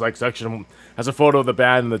 Now it's just like section has a photo of the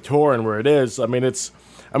band and the tour and where it is.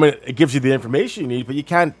 It gives you the information you need, but you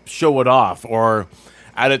can't show it off or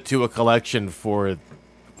add it to a collection for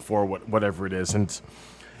whatever it is. And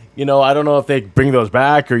I don't know if they bring those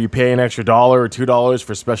back or you pay an extra $1 or $2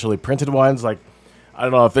 for specially printed ones. Like, I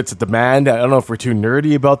don't know if it's a demand. I don't know if we're too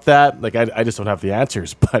nerdy about that. Like, I just don't have the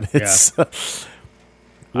answers, but it's...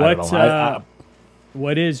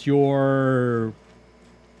 What is your...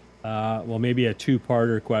 maybe a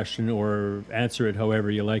two-parter question, or answer it however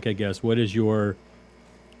you like, I guess. What is your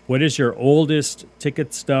oldest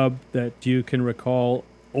ticket stub that you can recall?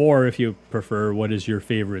 Or if you prefer, what is your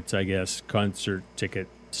favorite, I guess, concert ticket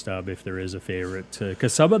stub, if there is a favorite?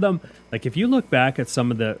 Because some of them, like if you look back at some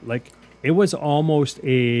of the... like. It was almost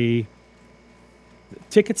a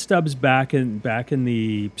ticket stubs back in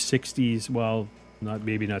the 60s. Well, not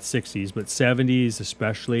 60s, but 70s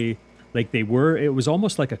especially. Like it was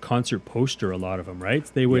almost like a concert poster. A lot of them, right?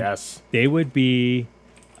 They would be.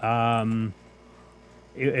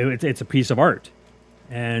 It's a piece of art,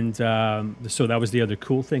 And so that was the other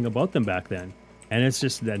cool thing about them back then. And it's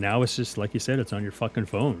just that now it's just, like you said, it's on your fucking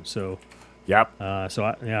phone. So, Yep. I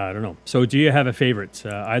don't know. So do you have a favorite,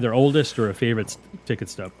 either oldest or a favorite ticket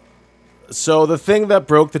stub? So the thing that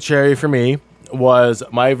broke the cherry for me was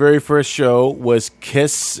my very first show was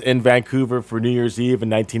Kiss in Vancouver for New Year's Eve in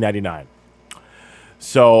 1999.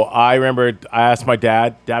 So I remember I asked my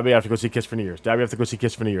dad, "Dad, we have to go see Kiss for New Year's. Dad, we have to go see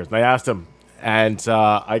Kiss for New Year's." And I asked him, and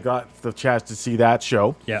I got the chance to see that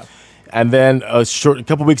show. Yeah. And then a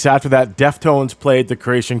couple weeks after that, Deftones played the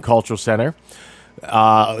Croatian Cultural Center,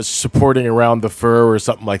 supporting Around the Fur or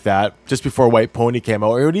something like that, just before White Pony came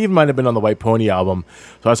out. Or it even might have been on the White Pony album.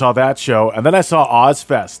 So I saw that show. And then I saw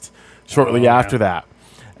Ozfest shortly after that.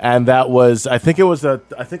 And that was, I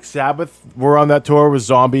think Sabbath were on that tour with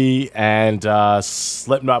Zombie, and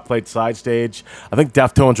Slipknot played Side Stage. I think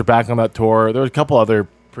Deftones were back on that tour. There were a couple other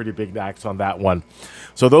pretty big acts on that one.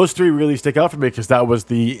 So those three really stick out for me because that was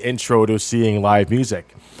the intro to seeing live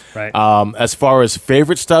music. Right. As far as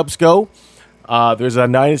favorite stubs go, there's a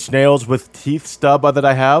Nine Inch Nails with Teeth stub that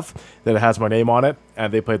I have that has my name on it,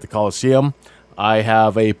 and they played the Coliseum. I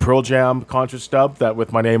have a Pearl Jam concert stub that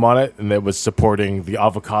with my name on it, and it was supporting the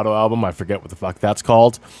Avocado album. I forget what the fuck that's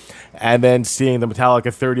called. And then seeing the Metallica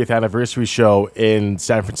 30th anniversary show in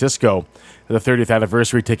San Francisco, the 30th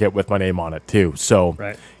anniversary ticket with my name on it too. So,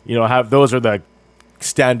 Right. Those are the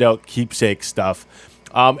standout keepsake stuff.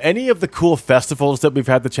 Any of the cool festivals that we've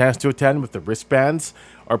had the chance to attend with the wristbands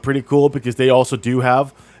are pretty cool because they also do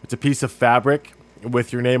have, it's a piece of fabric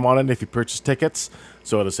with your name on it if you purchase tickets.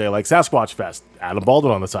 So it'll say like Sasquatch Fest, Adam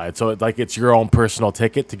Baldwin on the side. So it's your own personal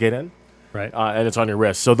ticket to get in. Right. And it's on your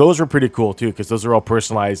wrist. So those are pretty cool too because those are all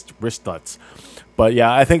personalized wristlets. But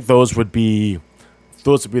yeah, I think those would be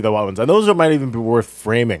the ones. And those might even be worth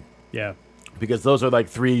framing. Yeah. Because those are like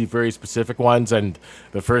three very specific ones, and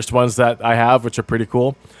the first ones that I have, which are pretty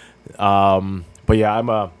cool. But yeah,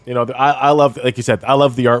 I love, like you said, I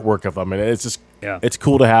love the artwork of them, and it's just, it's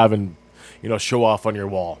cool to have and, show off on your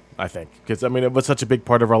wall, I think. Because, it was such a big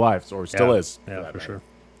part of our lives, or still is. Yeah, for sure.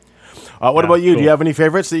 What about you? Cool. Do you have any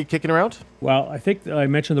favorites that you're kicking around? Well, I think I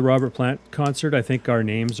mentioned the Robert Plant concert. I think our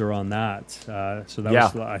names are on that. So that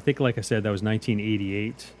was, I think, like I said, that was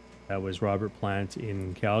 1988. That was Robert Plant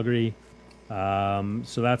in Calgary.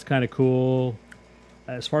 So that's kind of cool.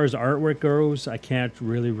 As far as artwork goes, I can't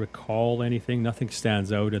really recall anything. Nothing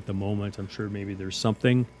stands out at the moment. I'm sure maybe there's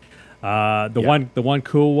something. The one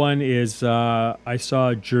cool one is I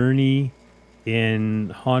saw Journey in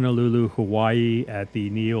Honolulu, Hawaii at the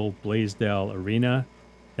Neil Blaisdell Arena.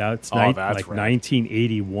 That's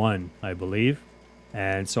 1981, I believe.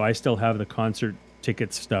 And so I still have the concert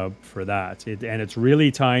ticket stub for that. And it's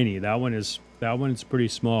really tiny. That one is pretty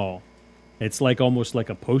small. It's like almost like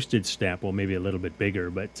a postage stamp, well, maybe a little bit bigger,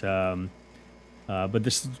 but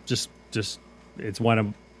this is just it's one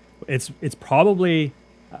of it's probably.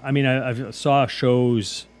 I saw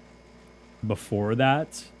shows before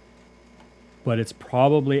that, but it's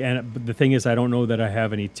probably, but the thing is, I don't know that I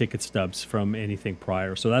have any ticket stubs from anything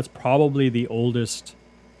prior, so that's probably the oldest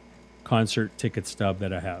concert ticket stub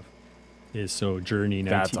that I have. Is Journey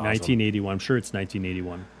 1981. I'm sure it's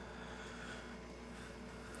 1981.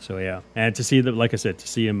 So yeah, and to see like I said, to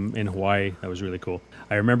see him in Hawaii, that was really cool.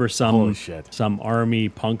 I remember some army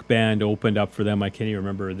punk band opened up for them. I can't even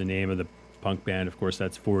remember the name of the punk band. Of course,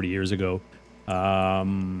 that's 40 years ago.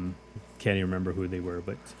 Can't even remember who they were,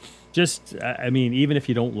 but just even if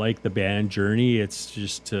you don't like the band Journey, it's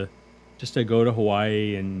just to go to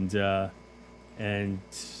Hawaii and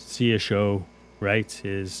see a show, right?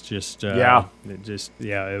 Is just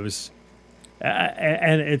it was.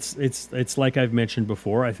 And it's like I've mentioned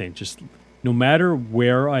before. I think just no matter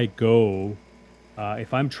where I go,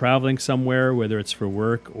 if I'm traveling somewhere, whether it's for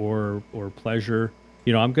work or pleasure,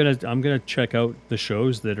 I'm gonna check out the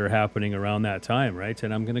shows that are happening around that time, right?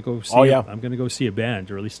 And I'm gonna go see. I'm gonna go see a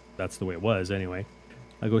band, or at least that's the way it was anyway.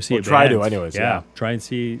 I go see a band. Try to, anyways. Yeah. Try and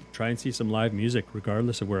see some live music,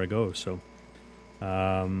 regardless of where I go. So,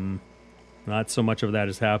 not so much of that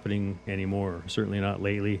is happening anymore. Certainly not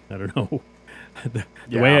lately. I don't know.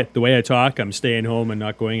 The way I talk, I'm staying home and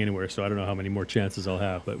not going anywhere, so I don't know how many more chances I'll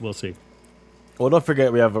have, but we'll see. Well, don't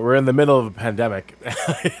forget we're in the middle of a pandemic.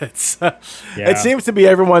 It seems to be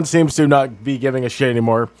everyone seems to not be giving a shit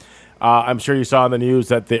anymore. I'm sure you saw in the news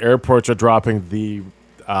that the airports are dropping the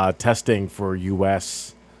testing for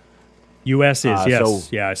U.S. U.S.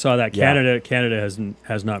 is yes, I saw that. Canada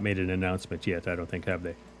has not made an announcement yet. I don't think, have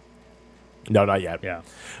they? No, not yet. Yeah.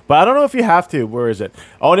 But I don't know if you have to. Where is it?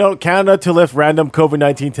 Oh, no, Canada to lift random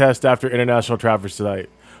COVID-19 test after international travelers tonight.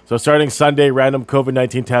 So starting Sunday, random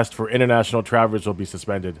COVID-19 test for international travelers will be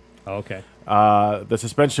suspended. Oh, okay. The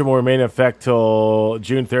suspension will remain in effect till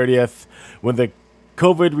June 30th, when the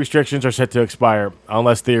COVID restrictions are set to expire,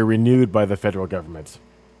 unless they are renewed by the federal government.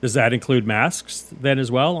 Does that include masks then as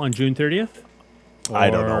well on June 30th? I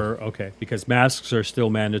don't know. Okay, because masks are still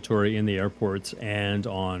mandatory in the airports and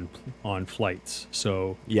on flights.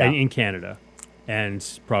 So in Canada,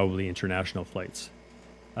 and probably international flights.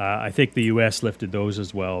 I think the U.S. lifted those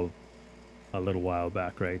as well a little while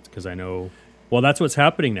back, right? Because I know. Well, that's what's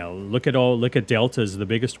happening now. Look at Delta is the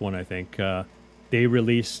biggest one. I think they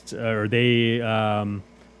released or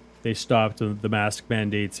they stopped the mask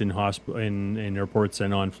mandates in in airports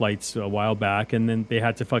and on flights a while back, and then they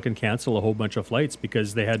had to fucking cancel a whole bunch of flights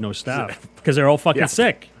because they had no staff because they're all fucking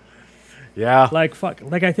sick. Yeah, like fuck.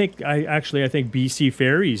 Like I think BC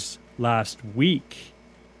Ferries last week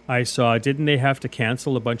I saw, didn't they have to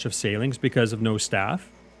cancel a bunch of sailings because of no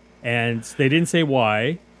staff? And they didn't say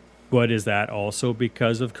why, but is that also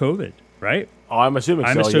because of COVID? Right? Oh, I'm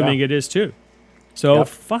assuming it is too. So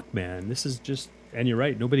fuck, man, this is just. And you're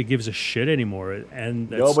right. Nobody gives a shit anymore,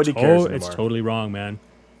 and nobody cares anymore. It's totally wrong, man.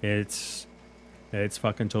 It's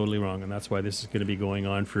fucking totally wrong, and that's why this is going to be going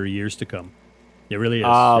on for years to come. It really is.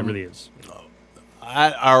 It really is.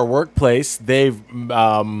 At our workplace, they've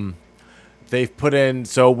put in,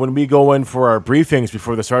 so when we go in for our briefings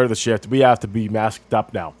before the start of the shift, we have to be masked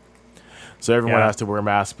up now. So everyone has to wear a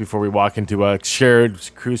mask before we walk into a shared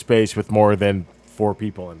crew space with more than 4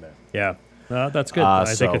 people in there. Yeah. That's good.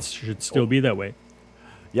 I think it should still be that way.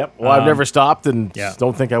 Yep. Well, I've never stopped and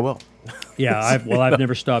don't think I will. Yeah. I've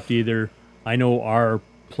never stopped either. I know our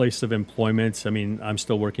place of employment. I mean, I'm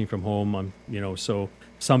still working from home. So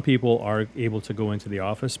some people are able to go into the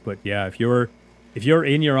office, but yeah, if you're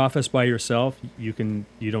in your office by yourself, you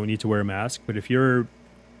don't need to wear a mask. But if you're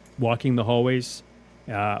walking the hallways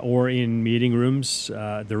or in meeting rooms,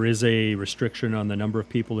 there is a restriction on the number of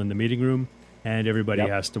people in the meeting room. And everybody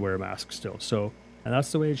has to wear a mask still. So, and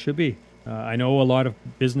that's the way it should be. I know a lot of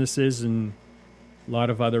businesses and a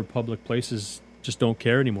lot of other public places just don't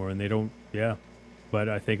care anymore, and they don't. Yeah, but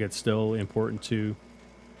I think it's still important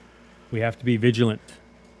we have to be vigilant.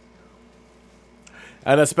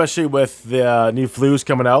 And especially with the new flus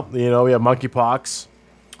coming out, we have monkeypox.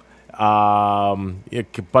 A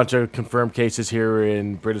bunch of confirmed cases here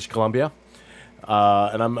in British Columbia.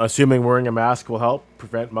 And I'm assuming wearing a mask will help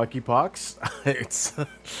prevent monkeypox. It's,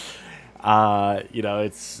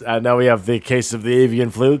 now we have the case of the avian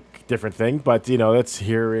flu, different thing, but it's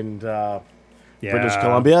here in British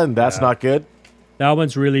Columbia, and that's not good. That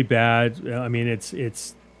one's really bad. I mean,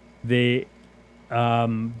 that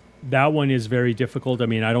one is very difficult. I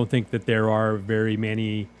mean, I don't think that there are very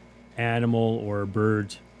many animal or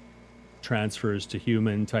bird transfers to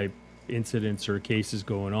human type incidents or cases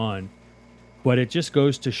going on. But it just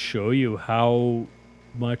goes to show you how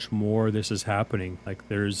much more this is happening. Like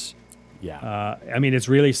there's, I mean, it's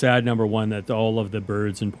really sad, number one, that all of the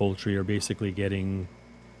birds and poultry are basically getting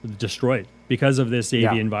destroyed because of this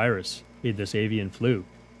avian virus, this avian flu.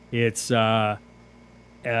 It's, and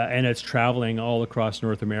it's traveling all across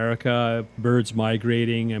North America, birds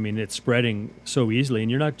migrating. I mean, it's spreading so easily,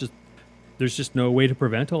 and there's just no way to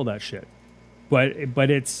prevent all that shit. But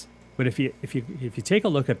if you take a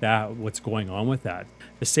look at that, what's going on with that,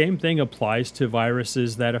 the same thing applies to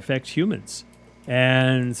viruses that affect humans,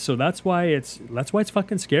 and so that's why it's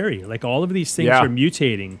fucking scary. Like all of these things are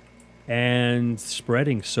mutating and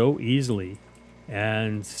spreading so easily,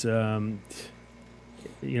 and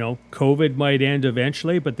COVID might end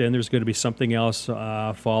eventually, but then there's going to be something else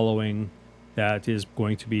following that is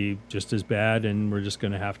going to be just as bad, and we're just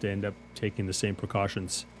going to have to end up taking the same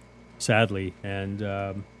precautions, sadly,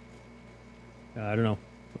 and. I don't know.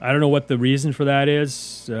 I don't know what the reason for that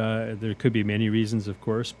is. There could be many reasons, of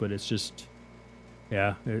course, but it's just,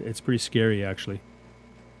 it's pretty scary, actually.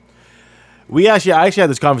 I actually had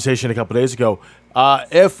this conversation a couple of days ago. I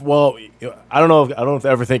don't know if I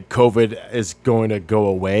ever think COVID is going to go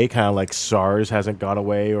away, kind of like SARS hasn't gone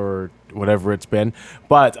away or whatever it's been.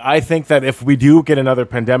 But I think that if we do get another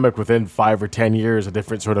pandemic within 5 or 10 years, a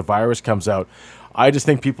different sort of virus comes out, I just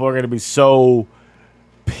think people are going to be so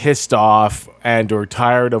pissed off and or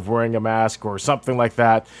tired of wearing a mask or something like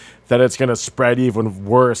that it's going to spread even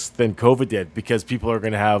worse than COVID did, because people are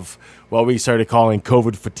going to have what we started calling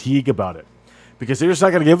COVID fatigue about it, because they're just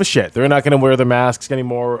not going to give a shit. They're not going to wear the masks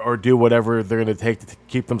anymore or do whatever they're going to take to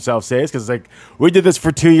keep themselves safe, because it's like, we did this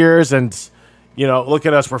for 2 years and look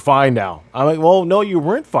at us, we're fine now. I'm like, well, no, you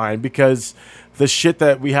weren't fine, because the shit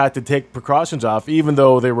that we had to take precautions off, even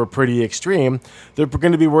though they were pretty extreme, they're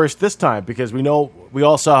going to be worse this time, because we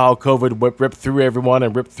all saw how COVID ripped through everyone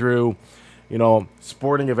and ripped through,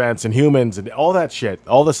 sporting events and humans and all that shit,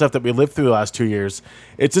 all the stuff that we lived through the last 2 years,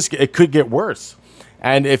 it could get worse.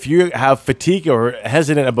 And if you have fatigue or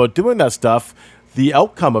hesitant about doing that stuff, the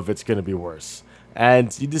outcome of it's going to be worse.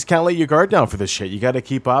 And you just can't let your guard down for this shit. You got to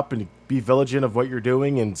keep up and be vigilant of what you're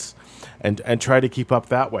doing and try to keep up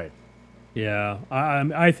that way. Yeah,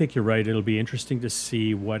 I think you're right. It'll be interesting to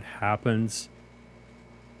see what happens.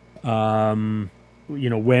 When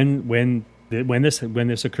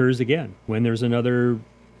this occurs again, when there's another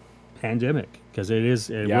pandemic, because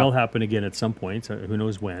it will happen again at some point. Who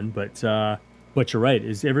knows when? But you're right.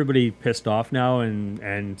 Is everybody pissed off now,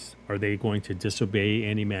 and are they going to disobey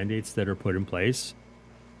any mandates that are put in place?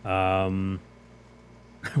 We're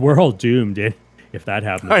all doomed if that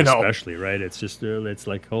happens, especially, right? It's just it's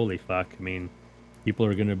like, holy fuck. I mean, people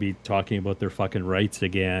are going to be talking about their fucking rights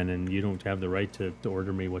again, and you don't have the right to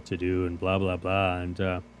order me what to do, and blah blah blah,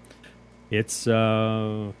 and it's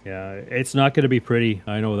not going to be pretty.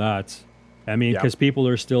 I know that. I mean, because people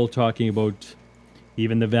are still talking about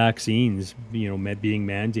even the vaccines, being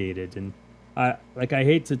mandated, and I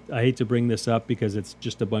hate to bring this up because it's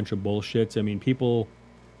just a bunch of bullshit. I mean,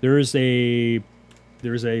 there's a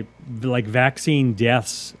vaccine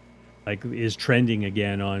deaths is trending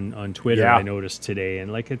again on Twitter. I noticed today,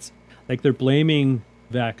 and it's like they're blaming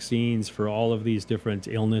vaccines for all of these different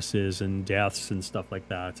illnesses and deaths and stuff like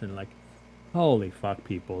that, and holy fuck,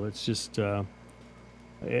 people! It's just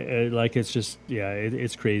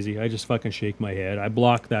it's crazy. I just fucking shake my head. I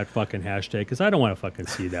block that fucking hashtag because I don't want to fucking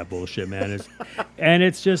see that bullshit, man.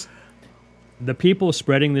 It's just the people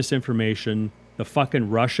spreading this information, the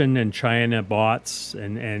fucking Russian and China bots,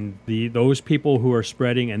 and those people who are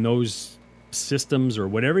spreading, and those systems or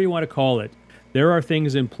whatever you want to call it. There are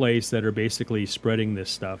things in place that are basically spreading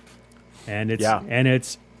this stuff, and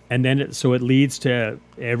so it leads to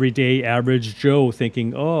everyday average Joe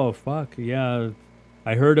thinking, oh fuck yeah,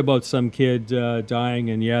 I heard about some kid dying,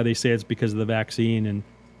 and they say it's because of the vaccine, and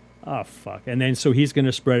oh fuck, and then so he's going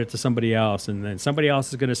to spread it to somebody else, and then somebody else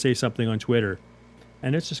is going to say something on Twitter,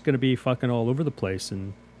 and it's just going to be fucking all over the place,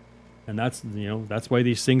 and that's that's why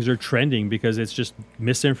these things are trending, because it's just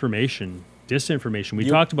misinformation, disinformation. We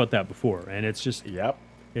talked about that before, and it's just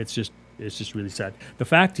it's just really sad. The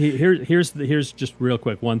fact here's just real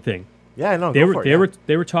quick one thing. Yeah, no, they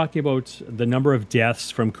were talking about the number of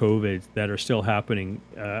deaths from COVID that are still happening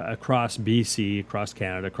across BC, across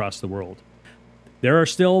Canada, across the world. There are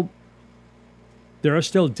still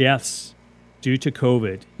deaths due to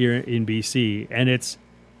COVID here in BC,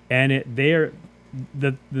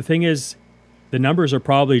 the thing is, the numbers are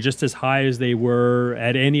probably just as high as they were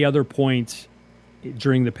at any other point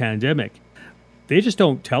during the pandemic. They just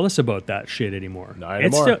don't tell us about that shit anymore. Not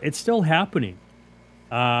anymore. It's still happening.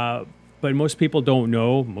 But most people don't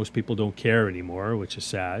know. Most people don't care anymore, which is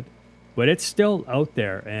sad. But it's still out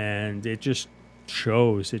there, and it just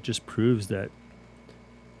shows, it just proves that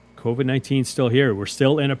COVID-19 is still here. We're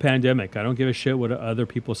still in a pandemic. I don't give a shit what other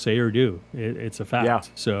people say or do. It's a fact. Yeah.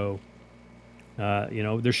 So,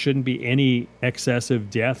 there shouldn't be any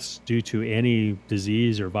excessive deaths due to any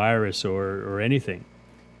disease or virus or anything.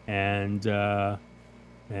 And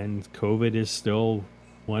COVID is still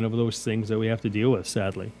one of those things that we have to deal with,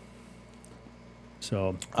 sadly.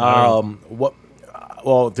 So, well,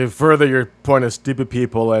 to further your point of stupid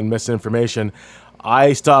people and misinformation,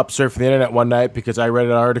 I stopped surfing the internet one night because I read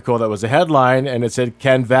an article that was a headline, and it said,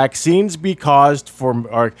 "Can vaccines be the cause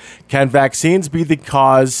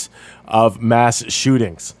of mass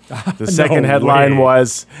shootings?" The second headline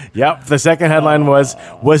was, the second headline was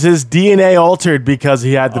his DNA altered because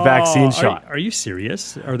he had the vaccine shot? Are you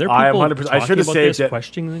serious? Are there people talking I should have about saved this,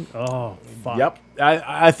 questioning? Oh, fuck. Yep.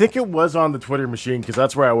 I think it was on the Twitter machine, because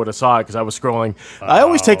that's where I would have saw it, because I was scrolling. I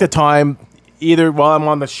always take the time, either while I'm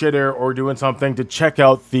on the shitter or doing something, to check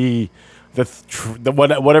out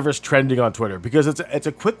whatever's trending on Twitter, because it's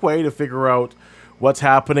a quick way to figure out what's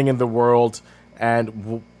happening in the world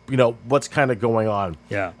and what's kind of going on.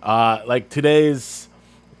 Yeah. Like today's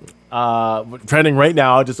trending right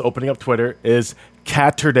now, just opening up Twitter, is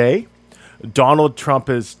Catterday. Donald Trump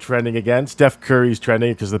is trending again. Steph Curry's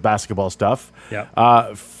trending because of the basketball stuff.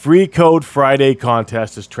 Yeah. Free Code Friday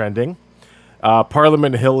contest is trending.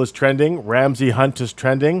 Parliament Hill is trending. Ramsey Hunt is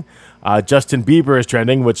trending. Justin Bieber is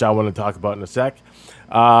trending, which I want to talk about in a sec.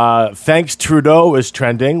 Thanks Trudeau is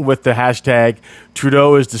trending with the hashtag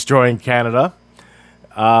Trudeau is destroying Canada.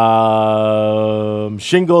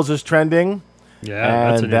 Shingles is trending.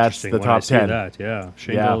 Yeah, and that's the top 10. That, yeah,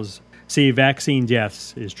 Shingles. Yeah. See, vaccine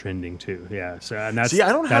deaths is trending too. Yeah, so and that's I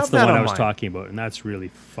don't that's have the that one on I was mine. talking about, and that's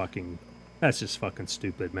just fucking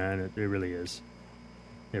stupid, man. It really is.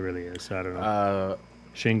 It really is. I don't know.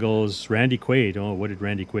 Shingles, Randy Quaid. Oh, what did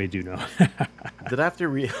Randy Quaid do now? Did I have to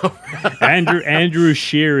read? Andrew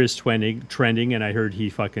Scheer is trending, and I heard he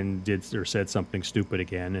fucking did or said something stupid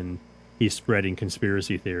again, and he's spreading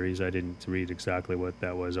conspiracy theories. I didn't read exactly what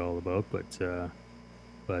that was all about, but yeah.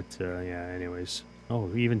 Anyways,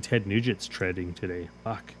 even Ted Nugent's trending today.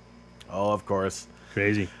 Fuck. Oh, of course.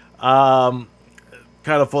 Crazy. Kind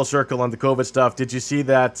of full circle on the COVID stuff. Did you see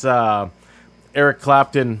that Eric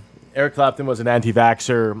Clapton was an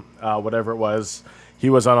anti-vaxxer, whatever it was. He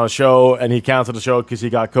was on a show, and he canceled the show because he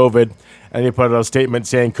got COVID, and he put out a statement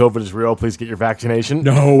saying COVID is real, please get your vaccination.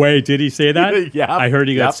 No way, did he say that? Yeah. I heard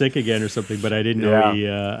he got sick again or something, but I didn't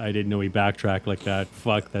know he backtracked like that.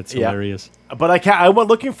 Fuck, that's hilarious. But I went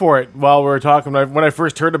looking for it while we were talking, when I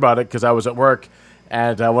first heard about it, because I was at work,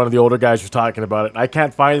 and one of the older guys was talking about it. I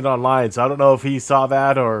can't find it online, so I don't know if he saw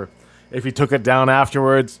that or if he took it down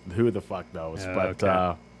afterwards. Who the fuck knows?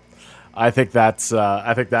 Okay. I think that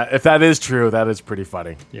if that is true, that is pretty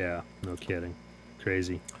funny. Yeah, no kidding.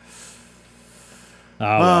 Crazy.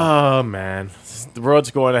 Oh, man. The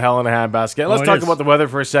road's going to hell in a handbasket. Let's talk about the weather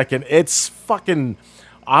for a second. It's fucking...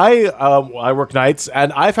 I work nights,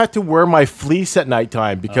 and I've had to wear my fleece at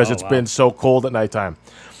nighttime because it's been so cold at nighttime.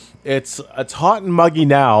 It's hot and muggy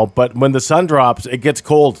now, but when the sun drops, it gets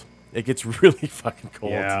cold. It gets really fucking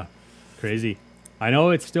cold. Yeah, crazy. I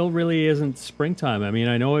know it still really isn't springtime. I mean,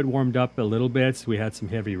 I know it warmed up a little bit. We had some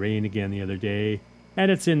heavy rain again the other day,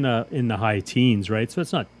 and it's in the high teens, right? So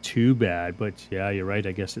it's not too bad. But yeah, you're right.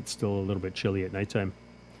 I guess it's still a little bit chilly at nighttime.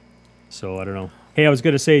 So I don't know. Hey, I was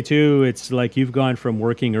going to say too, it's like you've gone from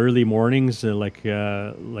working early mornings, like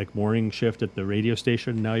morning shift at the radio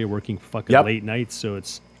station. Now you're working fucking late nights. So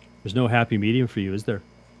there's no happy medium for you, is there?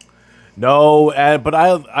 No, but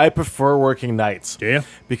I prefer working nights. Yeah.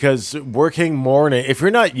 Because working morning, if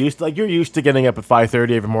you're not used you're used to getting up at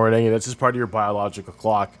 5:30 every morning, and that's just part of your biological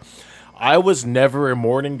clock. I was never a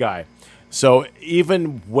morning guy. So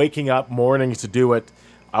even waking up mornings to do it,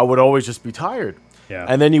 I would always just be tired. Yeah.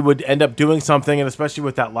 And then you would end up doing something, and especially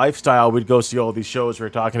with that lifestyle, we'd go see all these shows we were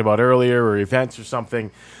talking about earlier or events or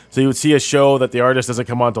something. So you would see a show that the artist doesn't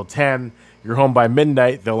come on until 10. You're home by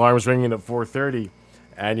midnight. The alarm's ringing at 4:30.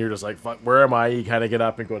 And you're just like, fuck, where am I? You kind of get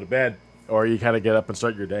up and go to bed, or you kind of get up and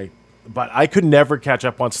start your day. But I could never catch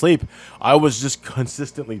up on sleep. I was just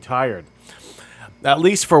consistently tired. At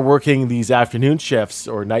least for working these afternoon shifts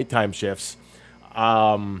or nighttime shifts,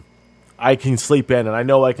 I can sleep in, and I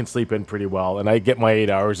know I can sleep in pretty well, and I get my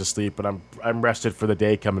 8 hours of sleep, and I'm rested for the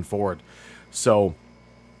day coming forward. So,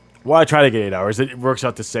 I try to get 8 hours. It works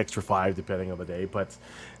out to 6 or 5, depending on the day, but...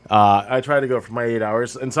 I try to go for my 8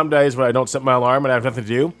 hours. And some days when I don't set my alarm and I have nothing to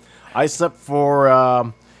do, I slept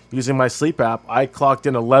for, using my sleep app, I clocked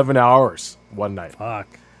in 11 hours one night. Fuck.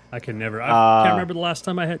 I can never. I can't remember the last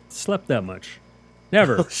time I had slept that much.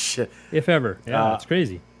 Never. Oh, shit. If ever. Yeah, it's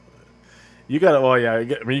crazy. You got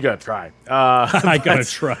to, you got to try. I got to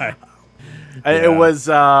try. It was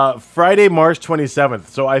Friday, March 27th.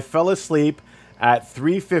 So I fell asleep at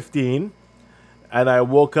 3:15 and I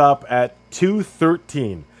woke up at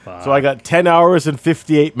 2:13. So I got 10 hours and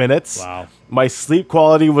 58 minutes. Wow. My sleep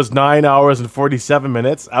quality was 9 hours and 47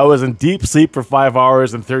 minutes. I was in deep sleep for 5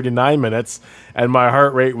 hours and 39 minutes, and my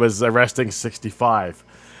heart rate was resting 65.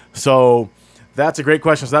 So that's a great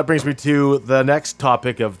question. So that brings me to the next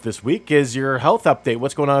topic of this week is your health update.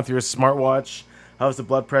 What's going on with your smartwatch? How's the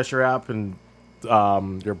blood pressure app and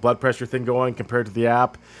your blood pressure thing going compared to the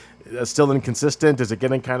app? Still inconsistent? Is it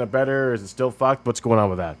getting kind of better? Is it still fucked? What's going on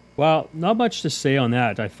with that? Well, not much to say on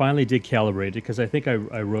that. I finally did calibrate it because I think I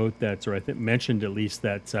wrote that, or I think mentioned at least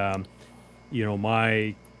that,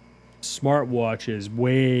 my smartwatch is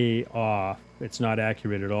way off. It's not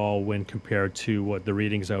accurate at all when compared to what the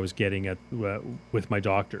readings I was getting at with my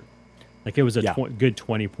doctor. Like it was a good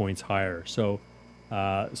 20 points higher. So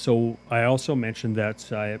I also mentioned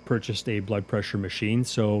that I purchased a blood pressure machine.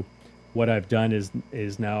 So what I've done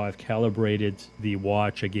is now I've calibrated the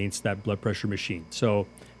watch against that blood pressure machine. So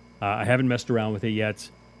I haven't messed around with it yet.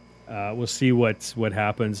 We'll see what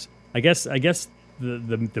happens. I guess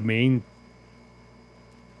the main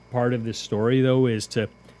part of this story though is to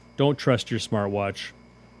don't trust your smartwatch.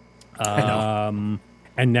 And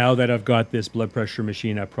now that I've got this blood pressure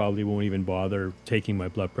machine, I probably won't even bother taking my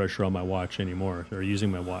blood pressure on my watch anymore or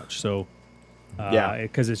using my watch. So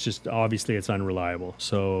because it's just obviously it's unreliable.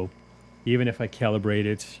 So even if I calibrate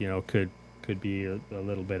it, could be a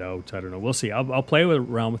little bit out. I don't know. We'll see. I'll play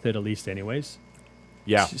around with it at least anyways.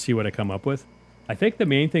 Yeah. See what I come up with. I think the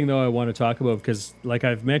main thing, though, I want to talk about, because like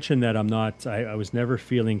I've mentioned that I was never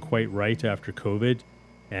feeling quite right after COVID.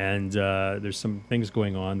 And there's some things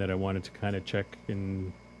going on that I wanted to kind of check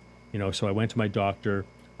and So I went to my doctor.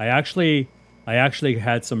 I actually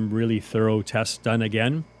had some really thorough tests done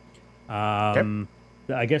again.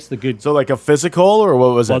 I guess the good. So like a physical, or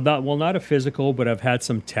what was it? Not a physical, but I've had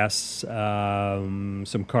some tests,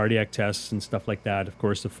 some cardiac tests and stuff like that. Of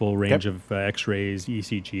course, the full range of X-rays,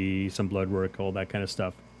 ECG, some blood work, all that kind of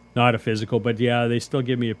stuff. Not a physical, but yeah, they still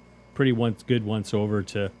give me a pretty good once over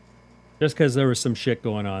to, just because there was some shit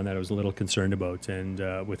going on that I was a little concerned about, and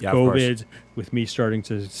with COVID, with me starting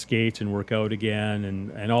to skate and work out again,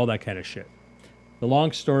 and all that kind of shit. The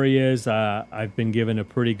long story is I've been given a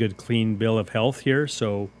pretty good clean bill of health here,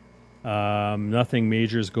 so nothing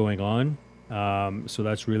major is going on. So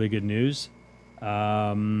that's really good news.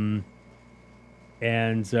 I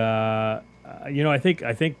think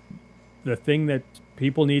the thing that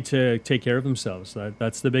people need to take care of themselves.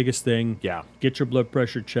 That's the biggest thing. Yeah. Get your blood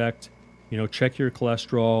pressure checked. Check your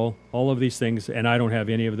cholesterol. All of these things, and I don't have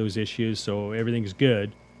any of those issues, so everything's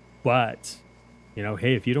good. But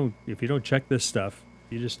hey, if you don't check this stuff,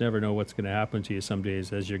 you just never know what's going to happen to you some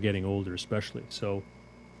days as you're getting older, especially. So,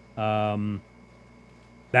 that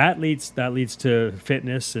leads to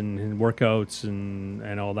fitness and workouts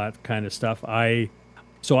and all that kind of stuff. I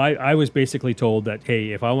was basically told that,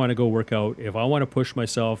 hey, if I want to go work out, if I want to push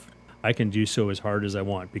myself, I can do so as hard as I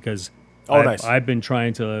want, because I've been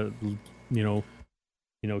trying to,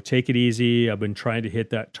 take it easy. I've been trying to hit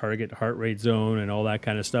that target heart rate zone and all that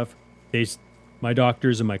kind of stuff. My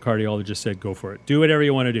doctors and my cardiologist said, go for it. Do whatever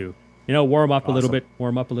you want to do. Warm up a little bit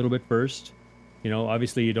first.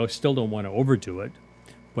 Obviously you still don't want to overdo it,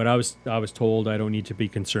 but I was told I don't need to be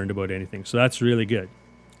concerned about anything. So that's really good.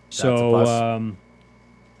 So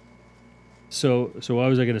what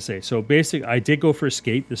was I going to say? So basically I did go for a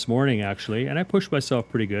skate this morning actually, and I pushed myself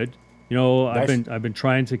pretty good. Nice. I've been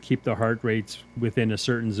trying to keep the heart rates within a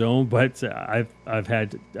certain zone, but I've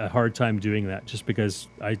had a hard time doing that, just because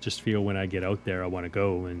I just feel when I get out there I want to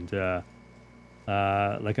go. And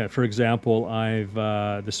for example, I've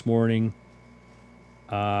this morning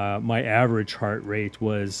my average heart rate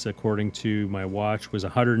was, according to my watch, was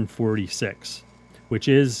 146, which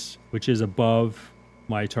is above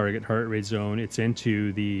my target heart rate zone. It's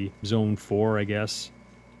into the zone 4, I guess.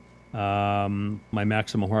 My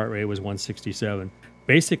maximum heart rate was 167.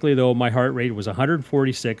 Basically, though, my heart rate was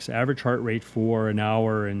 146, average heart rate for an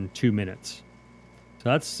hour and 2 minutes. So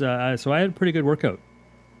that's so I had a pretty good workout.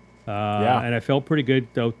 And I felt pretty good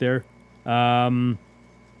out there. And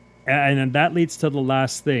that leads to the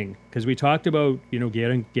last thing, because we talked about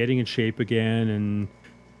getting in shape again, and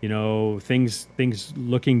things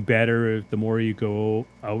looking better the more you go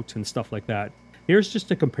out and stuff like that. Here's just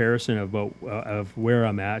a comparison of where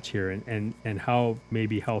I'm at here, and how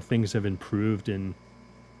things have improved in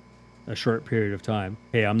a short period of time.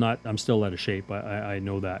 Hey, I'm still out of shape. I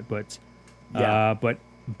know that, but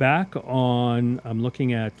back on, I'm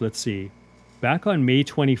looking at, let's see, back on May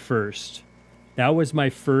 21st, that was my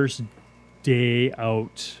first day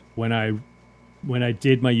out when I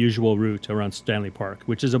did my usual route around Stanley Park,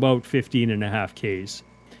 which is about 15.5 Ks.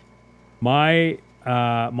 My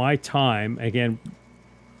time, again,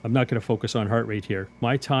 I'm not going to focus on heart rate here.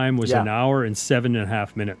 My time was an hour and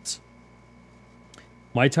 7.5 minutes.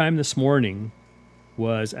 My time this morning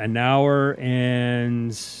was an hour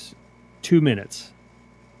and 2 minutes.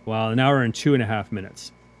 Well, an hour and 2.5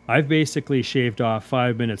 minutes. I've basically shaved off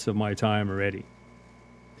 5 minutes of my time already.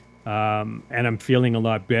 And I'm feeling a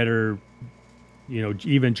lot better,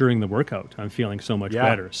 even during the workout. I'm feeling so much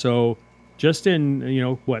better. So just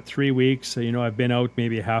in, 3 weeks, I've been out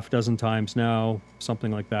maybe a half dozen times now,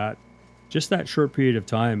 something like that. Just that short period of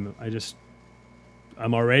time,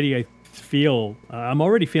 I'm already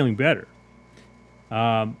feeling better.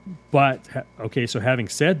 But, okay, so having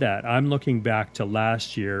said that, I'm looking back to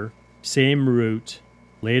last year, same route,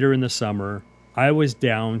 later in the summer. I was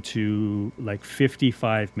down to like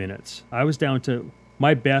 55 minutes. I was down to,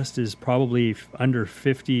 my best is probably under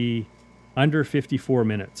 54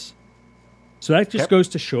 minutes. So that just goes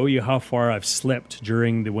to show you how far I've slipped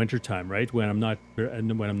during the wintertime, right? When I'm not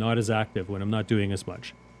as active, when I'm not doing as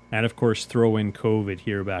much. And of course, throw in COVID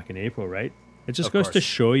here back in April, right? It just goes to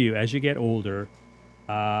show you, as you get older,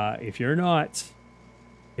 if you're not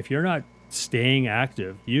staying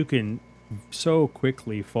active, you can so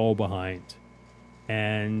quickly fall behind.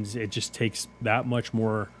 And it just takes that much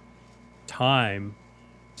more time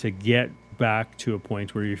to get back to a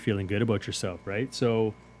point where you're feeling good about yourself, right?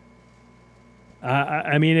 So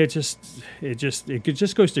it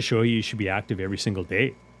just goes to show you should be active every single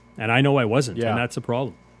day. And I know I wasn't, and that's a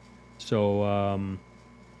problem. So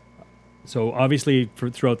obviously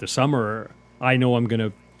throughout the summer, I know I'm going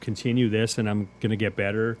to continue this, and I'm going to get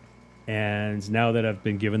better. And now that I've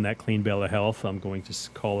been given that clean bill of health, I'm going to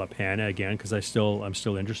call up Hannah again because I'm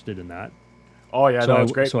still interested in that. Oh yeah, so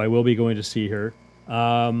it's great. So I will be going to see her.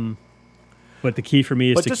 But the key for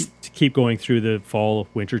me is to keep going through the fall,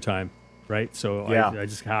 winter time, right? So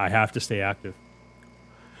I have to stay active.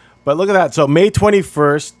 But look at that. So May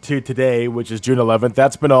 21st to today, which is June 11th,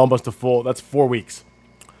 that's been almost that's 4 weeks.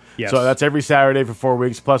 Yes. So that's every Saturday for 4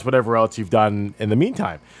 weeks, plus whatever else you've done in the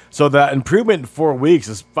meantime. So that improvement in 4 weeks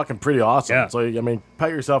is fucking pretty awesome. Yeah. So, I mean,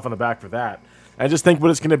 pat yourself on the back for that. And just think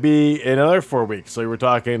what it's going to be in another 4 weeks. So we're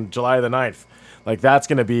talking July the 9th. Like that's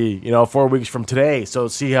going to be, 4 weeks from today. So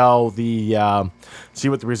see how see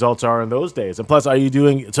what the results are in those days. And plus, are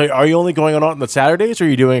you only going on the Saturdays, or are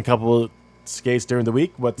you doing a couple of skates during the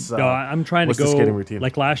week? No, I'm trying to go. The skating routine?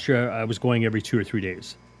 Like last year, I was going every 2 or 3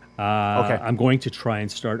 days. Okay. I'm going to try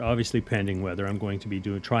and start, obviously pending weather. I'm going to be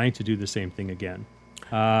trying to do the same thing again.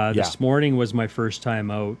 This morning was my first time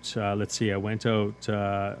out. Let's see, I went out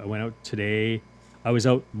today. I was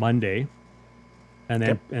out Monday.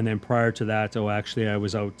 And then prior to that, I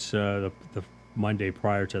was out the Monday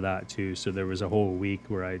prior to that too. So there was a whole week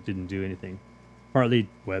where I didn't do anything. Partly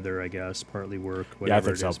weather, I guess, partly work,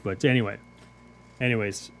 whatever it is. But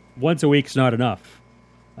anyways, once a week's not enough.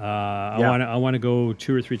 I want to go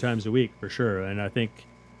 2 or 3 times a week for sure. And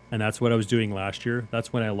that's what I was doing last year.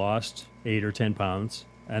 That's when I lost 8 or 10 pounds,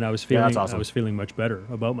 and I was feeling much better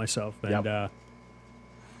about myself. And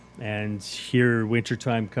and here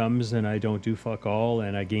wintertime comes and I don't do fuck all,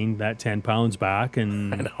 and I gained that 10 pounds back,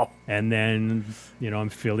 and then I'm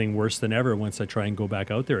feeling worse than ever once I try and go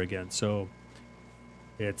back out there again. So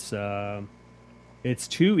it's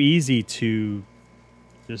too easy to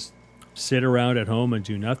just sit around at home and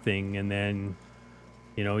do nothing, and then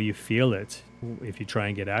you feel it if you try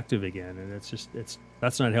and get active again, and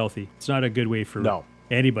that's not healthy. It's not a good way for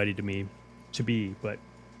anybody to be. But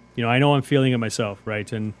I know I'm feeling it myself,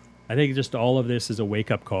 right? And I think just all of this is a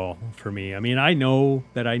wake-up call for me. I mean, I know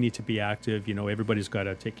that I need to be active. Everybody's got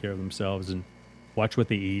to take care of themselves and watch what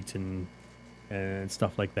they eat and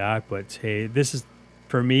stuff like that. But hey, this is,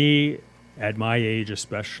 for me, at my age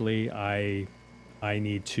especially, I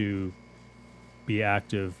need to be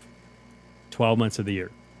active 12 months of the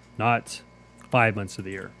year, not 5 months of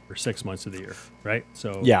the year or 6 months of the year, right?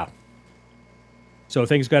 So So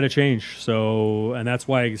things got to change. So, and that's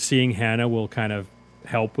why seeing Hannah will kind of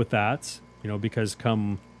help with that, because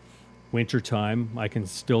come winter time, I can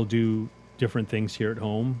still do different things here at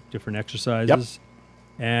home, different exercises.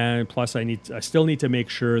 Yep. And plus I still need to make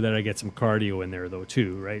sure that I get some cardio in there though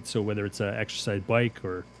too, right? So whether it's an exercise bike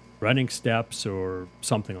or running steps or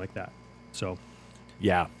something like that. So,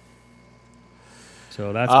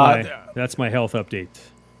 So that's my health update.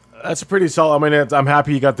 That's a pretty solid. I mean, I'm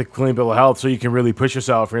happy you got the clean bill of health, so you can really push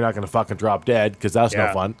yourself. You're not going to fucking drop dead, because that's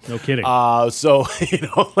no fun. No kidding. So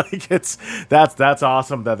that's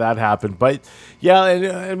awesome that happened. But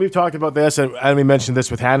and we've talked about this, and we mentioned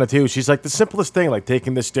this with Hannah too. She's like, the simplest thing, like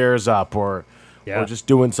taking the stairs up or just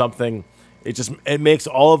doing something. It makes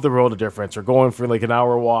all of the world a difference. Or going for like an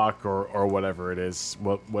hour walk or whatever it is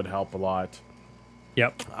would help a lot.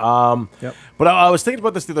 Yep. But I was thinking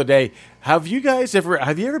about this the other day. Have you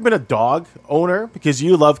ever been a dog owner? Because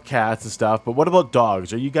you love cats and stuff. But what about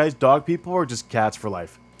dogs? Are you guys dog people or just cats for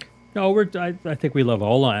life? No, I think we love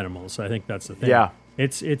all animals. I think that's the thing. Yeah.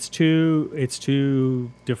 It's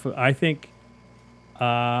too different. I think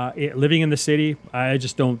living in the city, I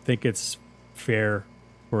just don't think it's fair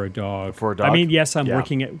for a dog. I mean, yes, I'm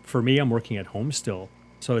working at home still,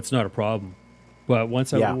 so it's not a problem. But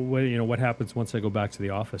once what happens once I go back to the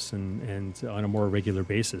office and on a more regular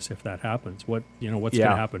basis, if that happens, what's going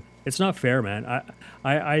to happen? It's not fair, man.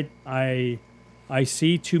 I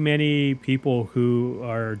see too many people who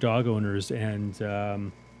are dog owners, and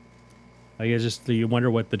I guess just you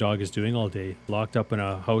wonder what the dog is doing all day, locked up in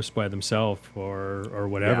a house by themselves or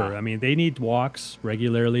whatever. Yeah. I mean, they need walks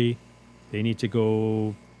regularly. They need to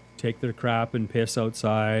go take their crap and piss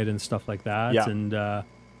outside and stuff like that. Yeah.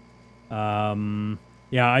 And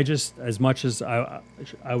I just, as much as I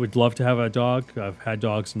would love to have a dog, I've had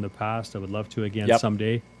dogs in the past. I would love to again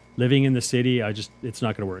someday. Living in the city, it's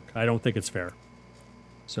not going to work. I don't think it's fair.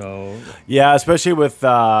 So especially with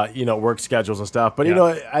work schedules and stuff. But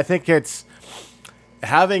I think it's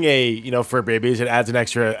having a fur babies. It adds an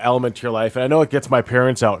extra element to your life, and I know it gets my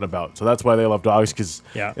parents out and about. So that's why they love dogs, because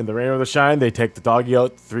in the rain or the shine, they take the doggy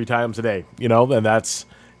out 3 times a day. And that's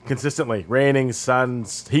consistently raining,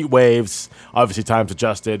 suns, heat waves. Obviously, times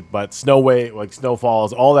adjusted, but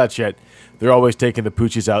snowfalls, all that shit. They're always taking the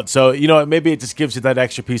poochies out. So maybe it just gives you that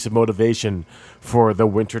extra piece of motivation for the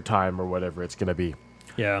winter time or whatever it's going to be.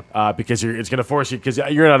 Yeah. Because it's going to force you, because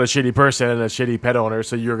you're not a shitty person and a shitty pet owner,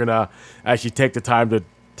 so you're going to actually take the time to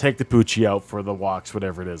take the Poochie out for the walks,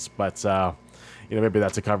 whatever it is. But, maybe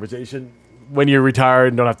that's a conversation when you're retired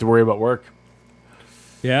and don't have to worry about work.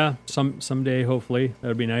 Yeah, someday, hopefully. That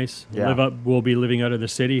would be nice. Yeah. We'll be living out of the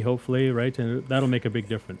city, hopefully, right? And that'll make a big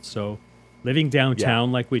difference. So living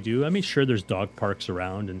downtown like we do, I mean, sure, there's dog parks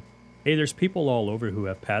around. And, hey, there's people all over who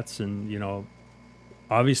have pets. And,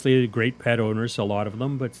 obviously great pet owners, a lot of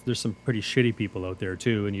them. But there's some pretty shitty people out there,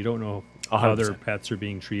 too. And you don't know how 100%. their pets are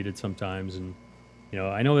being treated sometimes. And,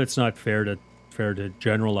 I know it's not fair to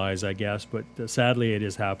generalize, I guess. But sadly, it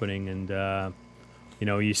is happening. And,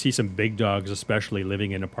 you see some big dogs, especially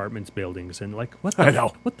living in apartments buildings, and like, what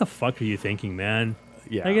the fuck are you thinking, man?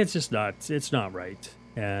 Yeah. Like, it's just not, it's not right.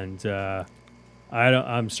 And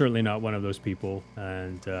I'm certainly not one of those people.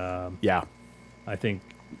 And I think,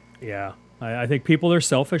 I think people are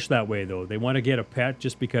selfish that way, though. They want to get a pet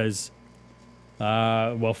just because,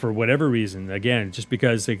 for whatever reason. Again, just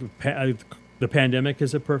because the pandemic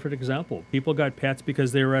is a perfect example. People got pets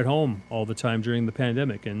because they were at home all the time during the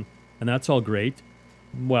pandemic, and that's all great.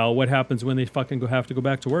 Well, what happens when they fucking have to go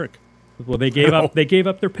back to work? Well, they gave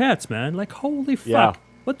up their pets, man. Like, holy fuck. Yeah.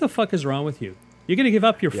 What the fuck is wrong with you? You're going to give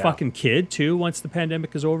up your fucking kid too once the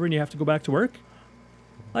pandemic is over and you have to go back to work?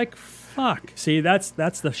 Like, fuck. See, that's the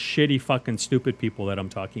shitty fucking stupid people that I'm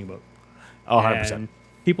talking about. Oh, 100%. And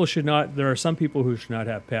people should not, there are some people who should not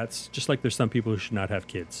have pets, just like there's some people who should not have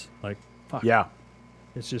kids. Like, fuck. Yeah.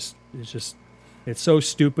 It's so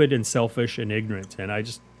stupid and selfish and ignorant, and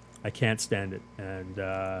I can't stand it. And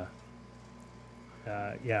I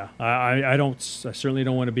certainly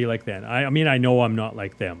don't want to be like that. I mean, I know I'm not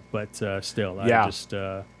like them, but still,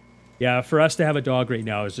 for us to have a dog right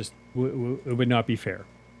now is just, it would not be fair.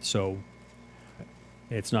 So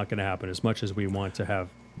it's not going to happen as much as we want to have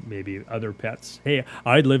maybe other pets. Hey,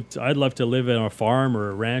 I'd love to live in a farm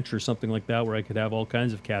or a ranch or something like that where I could have all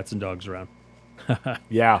kinds of cats and dogs around.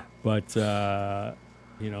 Yeah. But,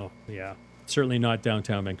 certainly not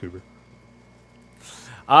downtown Vancouver.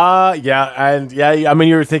 I mean,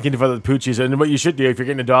 you're thinking about the Poochies, and what you should do if you're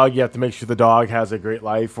getting a dog, you have to make sure the dog has a great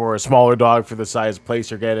life, or a smaller dog for the size place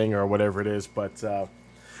you're getting, or whatever it is. But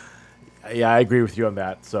I agree with you on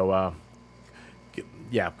that. So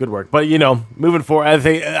good work. But moving forward, I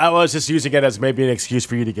think I was just using it as maybe an excuse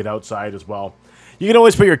for you to get outside as well. You can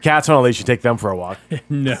always put your cats on a leash and take them for a walk.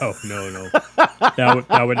 No.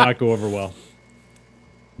 That would not go over well.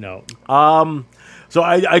 No. So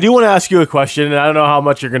I do want to ask you a question, and I don't know how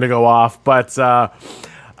much you're going to go off, but I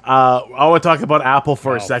want to talk about Apple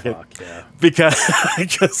for a second. Fuck, yeah. Because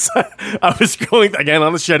I was going again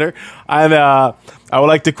on the shitter, and I would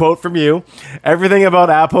like to quote from you: "Everything about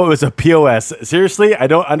Apple is a POS. Seriously, I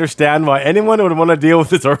don't understand why anyone would want to deal with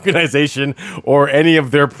this organization or any of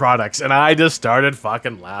their products." And I just started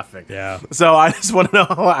fucking laughing. Yeah. So I just want to know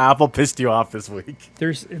how Apple pissed you off this week.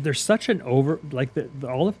 There's such an all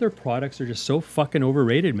of their products are just so fucking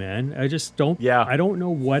overrated, man. I just don't. Yeah. I don't know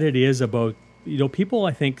what it is about. People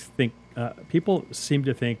I think people seem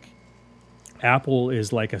to think Apple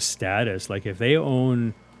is like a status. Like if they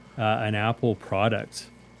own an Apple product,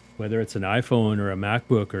 whether it's an iPhone or a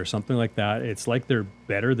MacBook or something like that, it's like they're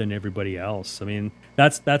better than everybody else. I mean,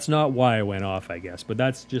 that's not why I went off, I guess, but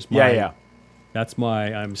that's just my that's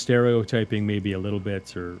my, I'm stereotyping maybe a little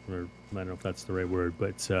bit, or I don't know if that's the right word,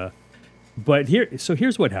 but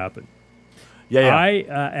here's what happened.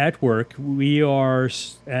 At work, we are,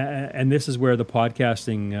 and this is where the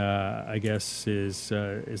podcasting, I guess, is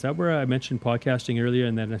that where I mentioned podcasting earlier,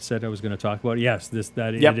 and then I said I was going to talk about it? Yes, this.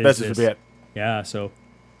 Yep, this is it. Yeah, so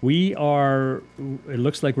we are, it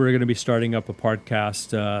looks like we're going to be starting up a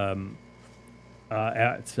podcast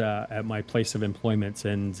at my place of employment,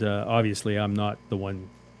 and obviously I'm not the one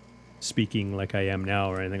speaking like I am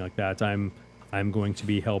now or anything like that. I'm going to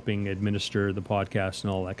be helping administer the podcast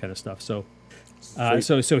and all that kind of stuff. So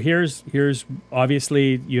here's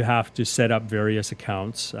obviously you have to set up various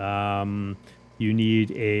accounts. You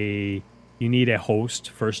need a host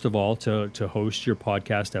first of all to host your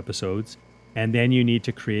podcast episodes, and then you need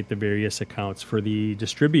to create the various accounts for the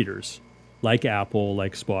distributors like Apple,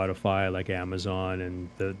 like Spotify, like Amazon, and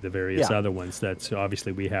the various other ones. That's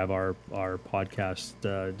obviously we have our podcast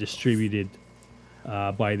distributed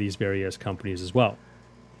by these various companies as well.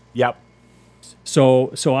 Yep.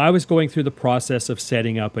 So I was going through the process of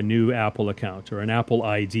setting up a new Apple account, or an Apple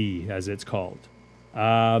ID, as it's called.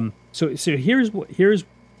 So here's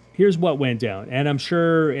what went down, and I'm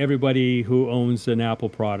sure everybody who owns an Apple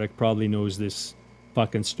product probably knows this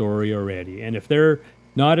fucking story already. And if they're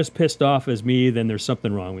not as pissed off as me, then there's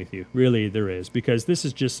something wrong with you. Really, there is, because this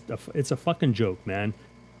is just it's a fucking joke, man.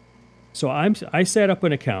 So I set up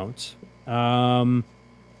an account. The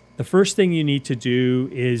first thing you need to do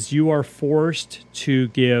is you are forced to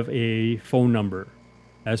give a phone number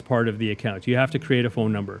as part of the account. You have to create a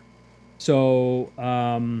phone number. So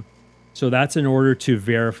so that's in order to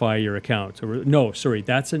verify your account. Or, no, sorry,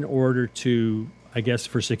 that's in order to, I guess,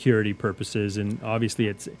 for security purposes, and obviously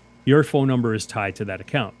it's your phone number is tied to that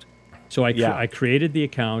account. So I created the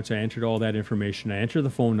account, I entered all that information, I entered the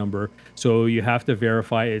phone number, so you have to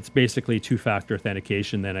verify. It's basically two-factor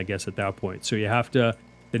authentication then, I guess, at that point. So you have to,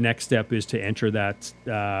 the next step is to enter that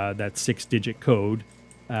 6-digit code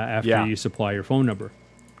after you supply your phone number.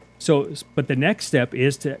 So, but the next step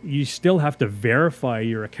is you still have to verify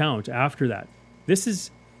your account after that. This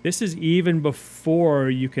is even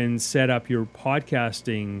before you can set up your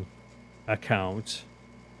podcasting account.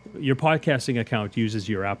 Your podcasting account uses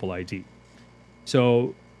your Apple ID.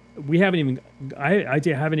 So we haven't even, I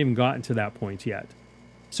haven't even gotten to that point yet.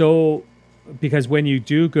 So, because when you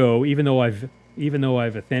do go, even though I've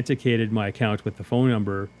authenticated my account with the phone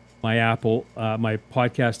number, my my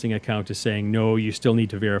podcasting account is saying, no, you still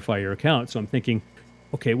need to verify your account. So I'm thinking,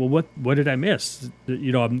 okay, well, what did I miss?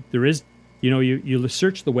 There is, you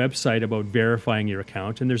search the website about verifying your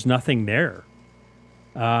account and there's nothing there.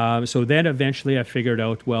 So then eventually I figured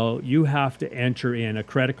out, well, you have to enter in a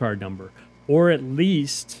credit card number, or at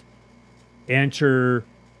least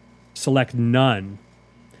select none,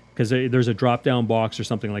 because there's a drop-down box or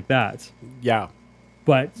something like that. Yeah.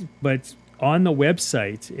 But on the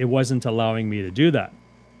website, it wasn't allowing me to do that.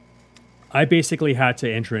 I basically had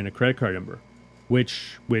to enter in a credit card number,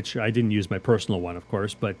 which I didn't use my personal one, of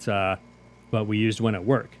course, but we used one at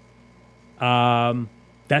work.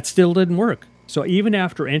 That still didn't work. So even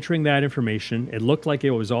after entering that information, it looked like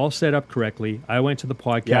it was all set up correctly. I went to the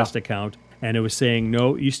podcast account, and it was saying,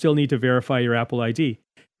 no, you still need to verify your Apple ID.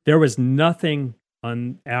 There was nothing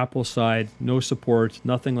on Apple's side, no support,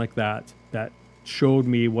 nothing like that showed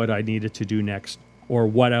me what I needed to do next or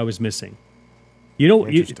what I was missing.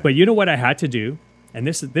 But you know what I had to do? And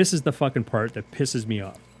this is the fucking part that pisses me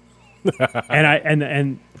off.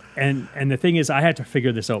 and the thing is, I had to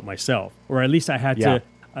figure this out myself, or at least I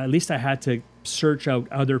had to search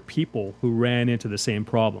out other people who ran into the same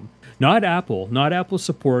problem. Not Apple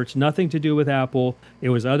support, nothing to do with Apple. It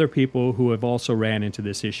was other people who have also ran into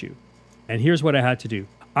this issue. And here's what I had to do.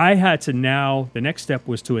 The next step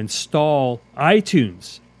was to install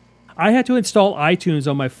iTunes. I had to install iTunes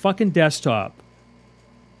on my fucking desktop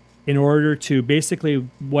in order to, basically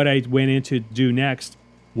what I went in to do next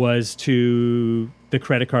was to the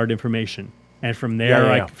credit card information. And from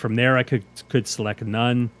there, I could select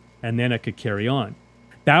none, and then I could carry on.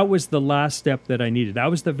 That was the last step that I needed. That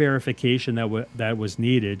was the verification that was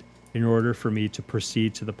needed in order for me to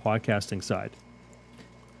proceed to the podcasting side.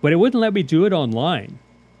 But it wouldn't let me do it online.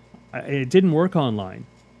 It didn't work online.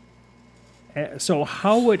 So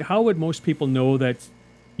how would most people know that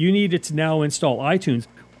you needed to now install iTunes?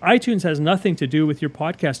 iTunes has nothing to do with your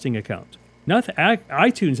podcasting account.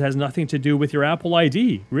 iTunes has nothing to do with your Apple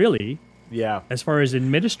ID, really. Yeah. As far as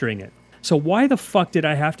administering it. So why the fuck did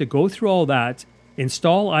I have to go through all that,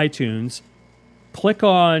 install iTunes, click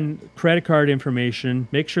on credit card information,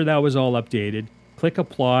 make sure that was all updated, click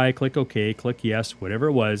apply, click OK, click yes, whatever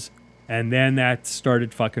it was, and then that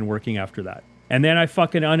started fucking working after that. And then I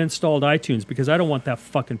fucking uninstalled iTunes because I don't want that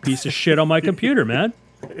fucking piece of shit on my computer, man.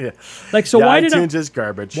 Yeah. iTunes is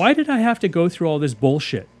garbage. Why did I have to go through all this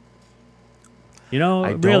bullshit?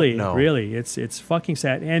 Really, it's fucking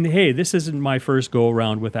sad. And hey, this isn't my first go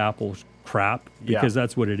around with Apple crap, because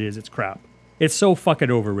that's what it is. It's crap. It's so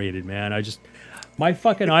fucking overrated, man. My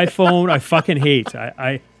fucking iPhone, I fucking hate.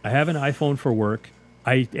 I have an iPhone for work.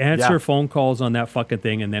 I answer phone calls on that fucking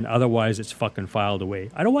thing, and then otherwise it's fucking filed away.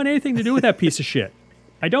 I don't want anything to do with that piece of shit.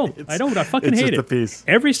 I don't. I fucking hate it.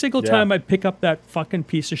 Every single time I pick up that fucking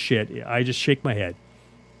piece of shit, I just shake my head.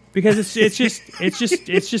 Because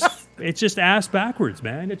it's just ass backwards,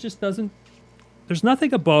 man. It just doesn't. There's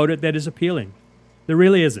nothing about it that is appealing. There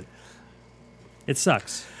really isn't. It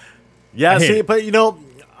sucks. Yeah, but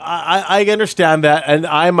I understand that, and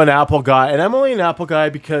I'm an Apple guy, and I'm only an Apple guy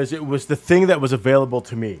because it was the thing that was available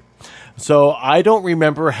to me. So I don't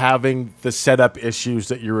remember having the setup issues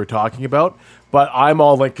that you were talking about, but I'm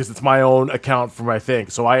all linked because it's my own account for my thing.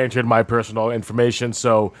 So I entered my personal information,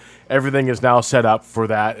 so everything is now set up for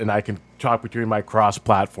that, and I can talk between my cross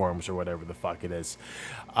platforms or whatever the fuck it is.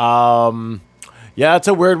 Yeah, it's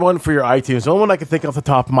a weird one for your iTunes. The only one I can think off the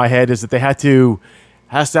top of my head is that they had to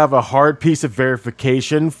has to have a hard piece of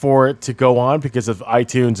verification for it to go on because of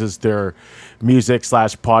iTunes is their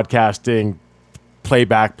music/podcasting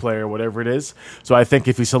playback player, whatever it is. So I think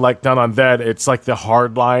if you select done on that, it's like the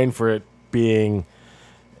hard line for it being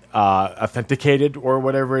authenticated or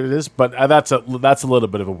whatever it is. But that's a little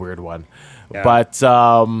bit of a weird one. Yeah. But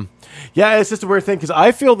yeah, it's just a weird thing because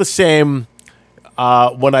I feel the same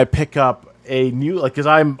when I pick up a new, like, because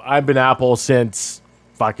I've been Apple since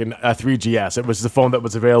fucking a 3GS. It was the phone that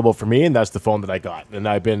was available for me, and that's the phone that I got. And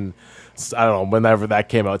I've been, I don't know, whenever that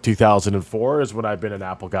came out, 2004 is when I've been an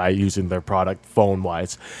Apple guy using their product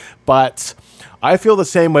phone-wise. But I feel the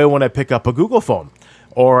same way when I pick up a Google phone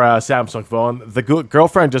or a Samsung phone. The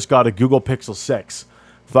girlfriend just got a Google Pixel 6.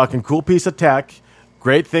 Fucking cool piece of tech.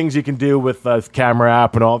 Great things you can do with the camera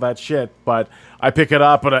app and all that shit, but I pick it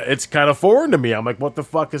up and it's kind of foreign to me. I'm like, what the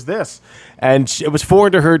fuck is this? And it was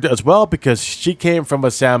foreign to her as well because she came from a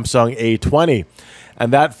Samsung A20,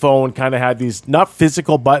 and that phone kind of had these, not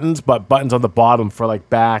physical buttons, but buttons on the bottom for like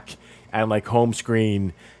back and like home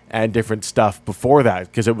screen and different stuff before that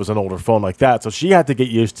because it was an older phone like that. So she had to get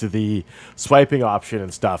used to the swiping option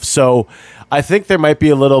and stuff. So I think there might be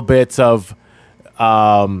a little bit of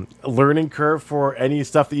learning curve for any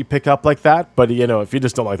stuff that you pick up like that, but you know, if you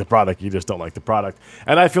just don't like the product, you just don't like the product.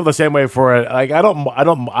 And I feel the same way for it. Like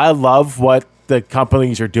I love what the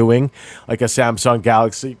companies are doing, like a Samsung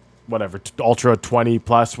Galaxy, whatever, Ultra 20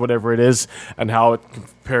 Plus, whatever it is, and how it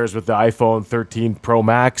compares with the iPhone 13 Pro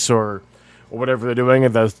Max or whatever they're doing,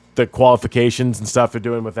 and the qualifications and stuff they're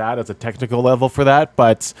doing with that as a technical level for that.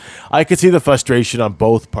 But I could see the frustration on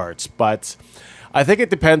both parts, but I think it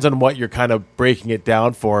depends on what you're kind of breaking it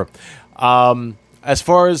down for. As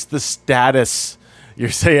far as the status, you're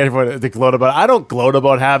saying everyone to gloat about it. I don't gloat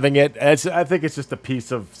about having it. I think it's just a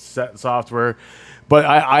piece of software, but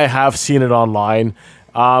I have seen it online.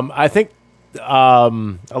 I think a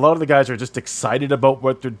lot of the guys are just excited about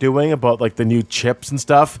what they're doing, about like the new chips and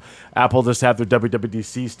stuff. Apple just had their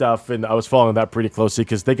WWDC stuff, and I was following that pretty closely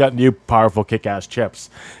because they got new powerful kick-ass chips.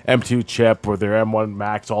 M2 chip or their M1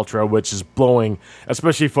 Max Ultra, which is blowing,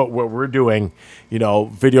 especially for what we're doing, you know,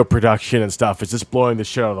 video production and stuff. It's just blowing the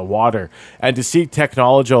shit out of the water. And to see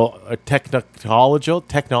technology upgrades,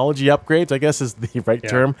 I guess is the right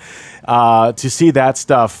term, to see that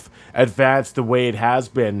stuff advanced the way it has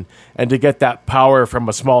been, and to get that power from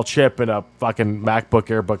a small chip in a fucking MacBook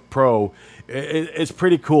Airbook Pro, it's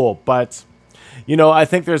pretty cool. But you know, I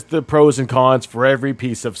think there's the pros and cons for every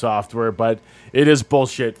piece of software, but it is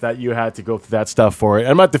bullshit that you had to go through that stuff for it.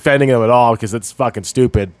 I'm not defending them at all because it's fucking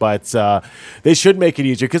stupid, but they should make it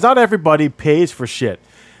easier because not everybody pays for shit.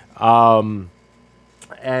 And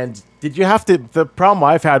did you have to, the problem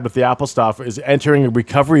I've had with the Apple stuff is entering a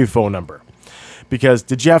recovery phone number. Because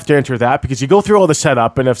did you have to enter that? Because you go through all the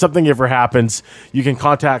setup, and if something ever happens, you can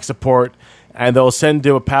contact support, and they'll send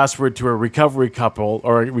you a password to a recovery couple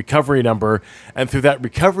or a recovery number, and through that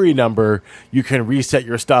recovery number, you can reset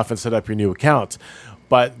your stuff and set up your new account.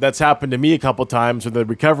 But that's happened to me a couple times with the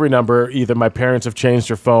recovery number. Either my parents have changed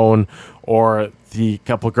their phone, or the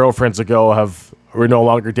couple girlfriends ago we're no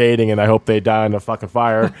longer dating, and I hope they die in a fucking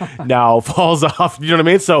fire, now falls off. You know what I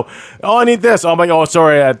mean? So, I need this. I'm like,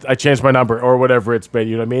 sorry, I changed my number or whatever it's been.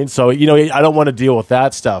 You know what I mean? So, you know, I don't want to deal with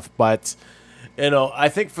that stuff. But, you know, I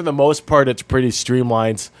think for the most part, it's pretty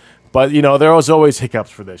streamlined. But, you know, there was always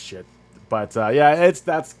hiccups for this shit. But, yeah,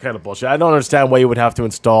 that's kind of bullshit. I don't understand why you would have to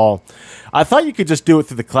install. I thought you could just do it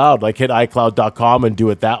through the cloud, like hit iCloud.com and do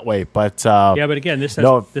it that way. But yeah, but again, this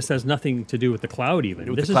has nothing to do with the cloud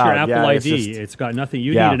even. This is your Apple ID. It's got nothing.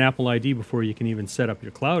 You need an Apple ID before you can even set up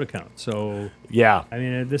your cloud account. So, yeah. I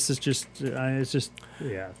mean, this is just, there's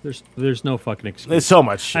no fucking excuse. There's so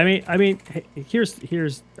much shit. I mean,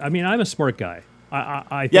 here's, I'm a smart guy.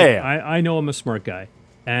 I know I'm a smart guy.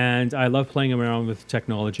 And I love playing around with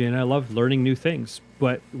technology, and I love learning new things.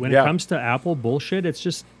 But when it comes to Apple bullshit, and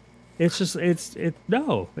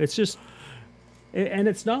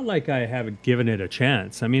it's not like I haven't given it a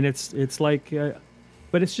chance. I mean, it's like,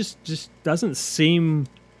 but it's just doesn't seem.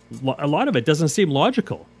 A lot of it doesn't seem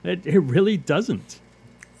logical. It really doesn't.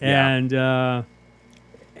 Yeah.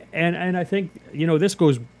 And I think, you know, this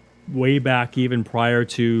goes way back even prior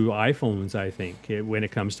to iPhones. I think when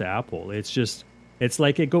it comes to Apple, it's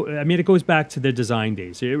like it goes back to the design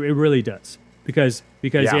days. It really does. Because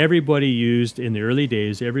everybody used, in the early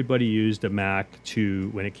days, everybody used a Mac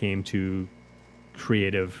when it came to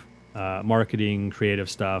creative marketing,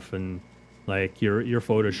 creative stuff, and like your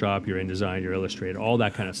Photoshop, your InDesign, your Illustrator, all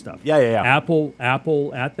that kind of stuff. Yeah.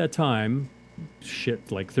 Apple at that time,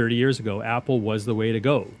 like 30 years ago, Apple was the way to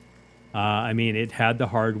go. I mean, it had the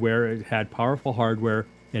hardware, it had powerful hardware,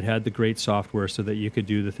 It had the great software so that you could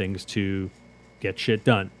do the things to get shit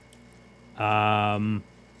done.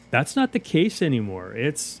 That's not the case anymore.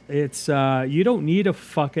 It's you don't need a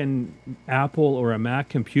fucking Apple or a Mac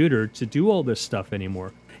computer to do all this stuff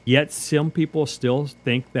anymore. Yet some people still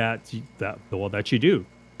think that you do.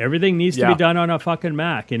 Everything needs to be done on a fucking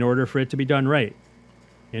Mac in order for it to be done right.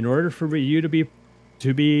 In order for you to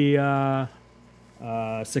be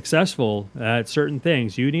successful at certain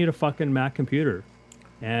things, you need a fucking Mac computer.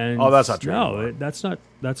 And that's not true. No, that's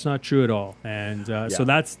not true at all. And so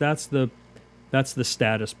that's the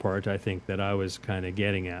status part, I think, that I was kind of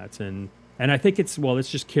getting at, and I think it's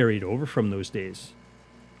just carried over from those days.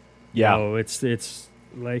 Yeah, so it's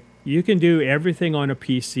like you can do everything on a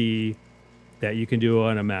PC that you can do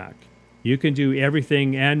on a Mac. You can do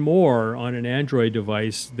everything and more on an Android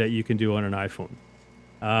device that you can do on an iPhone.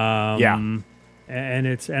 And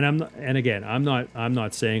I'm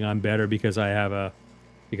not saying I'm better because I have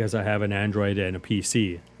an Android and a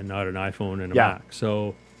PC and not an iPhone and a Mac.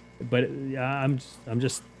 So, but I'm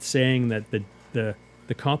just saying that the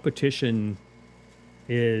competition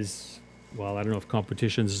is, well, I don't know if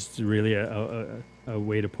competition is really a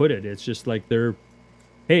way to put it. It's just like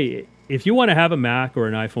hey, if you want to have a Mac or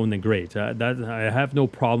an iPhone, then great. I have no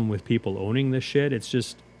problem with people owning this shit. It's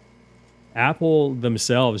just Apple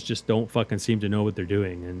themselves just don't fucking seem to know what they're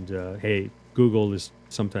doing. And hey, Google is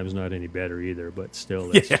sometimes not any better either, but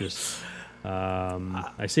still, it's just...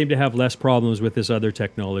 I seem to have less problems with this other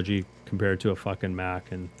technology compared to a fucking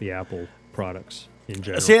Mac and the Apple products in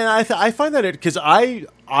general. See, and I find that because not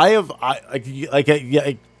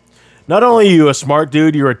only are you a smart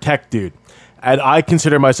dude, you're a tech dude. And I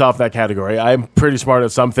consider myself that category. I'm pretty smart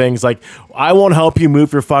at some things. Like, I won't help you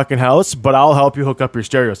move your fucking house, but I'll help you hook up your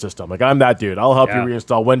stereo system. Like, I'm that dude. I'll help you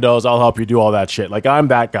reinstall Windows. I'll help you do all that shit. Like, I'm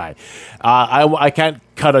that guy. I can't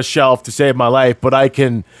cut a shelf to save my life, but I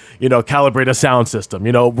can, calibrate a sound system.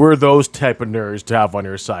 We're those type of nerds to have on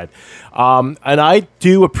your side. And I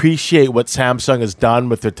do appreciate what Samsung has done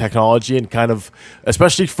with their technology and kind of,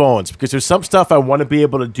 especially phones, because there's some stuff I want to be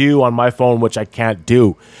able to do on my phone, which I can't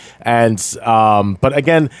do. And, but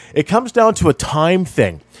again, it comes down to a time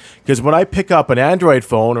thing. Because when I pick up an Android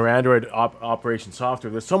phone or Android operation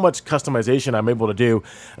software, there's so much customization I'm able to do.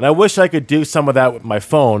 And I wish I could do some of that with my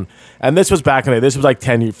phone. And this was back in the day. This was like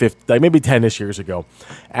 10-ish years ago.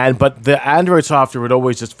 But the Android software would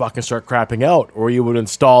always just fucking start crapping out. Or you would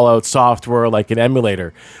install out software like an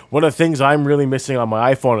emulator. One of the things I'm really missing on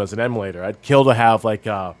my iPhone is an emulator. I'd kill to have like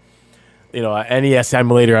an NES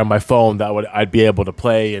emulator on my phone that I'd be able to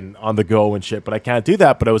play and on the go and shit, but I can't do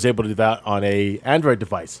that. But I was able to do that on a Android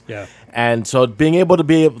device. Yeah. And so being able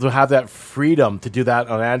to have that freedom to do that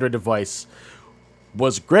on an Android device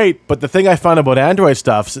was great. But the thing I found about Android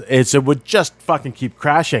stuff is it would just fucking keep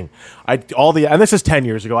crashing. And this is 10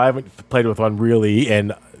 years ago. I haven't played with one really,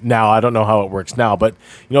 and now I don't know how it works now. But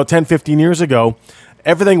 10, 15 years ago,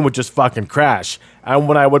 everything would just fucking crash. And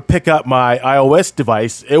when I would pick up my iOS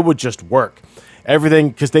device, it would just work. Everything,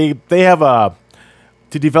 because they have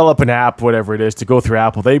to develop an app, whatever it is, to go through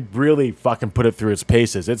Apple, they really fucking put it through its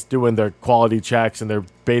paces. It's doing their quality checks and they're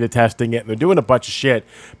beta testing it and they're doing a bunch of shit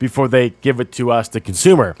before they give it to us, the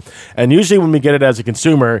consumer. And usually when we get it as a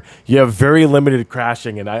consumer, you have very limited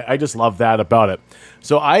crashing, and I just love that about it.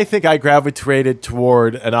 So I think I gravitated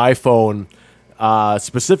toward an iPhone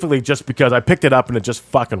specifically just because I picked it up and it just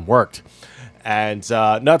fucking worked. And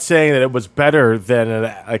not saying that it was better than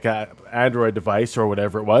an Android device or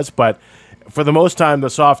whatever it was, but for the most time, the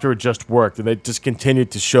software just worked, and they just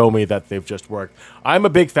continued to show me that they've just worked. I'm a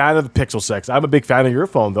big fan of the Pixel 6. I'm a big fan of your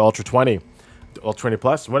phone, the Ultra 20, the Ultra 20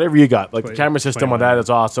 Plus, whatever you got. Like, the camera system on that is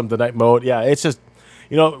awesome. The night mode, yeah, it's just,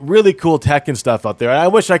 really cool tech and stuff out there. And I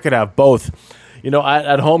wish I could have both.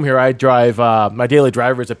 At home here, I drive, my daily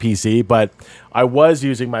driver is a PC, but I was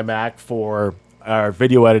using my Mac for our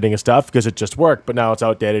video editing and stuff because it just worked, but now it's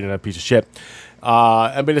outdated and a piece of shit.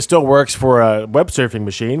 It still works for a web surfing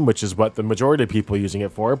machine, which is what the majority of people are using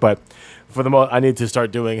it for. But for the most, I need to start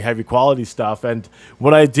doing heavy quality stuff. And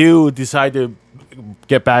when I do decide to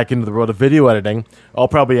get back into the world of video editing, I'll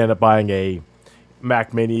probably end up buying a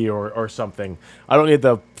Mac Mini or something. I don't need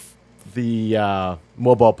the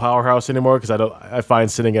mobile powerhouse anymore because I find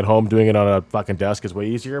sitting at home doing it on a fucking desk is way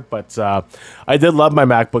easier. But I did love my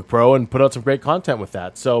MacBook Pro and put out some great content with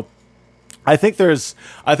that. So I think there's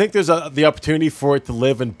the opportunity for it to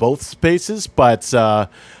live in both spaces, but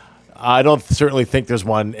I don't certainly think there's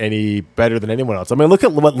one any better than anyone else. I mean, look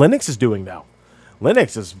at what Linux is doing now.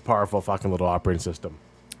 Linux is a powerful fucking little operating system.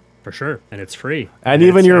 For sure, and it's free. And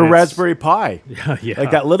even your Raspberry Pi, yeah,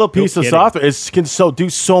 like that little piece of software, can do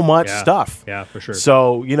so much stuff. Yeah, for sure.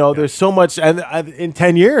 So there's so much, and in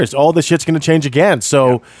 10 years, all this shit's going to change again.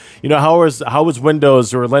 So, how is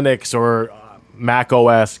Windows or Linux or Mac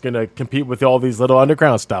OS going to compete with all these little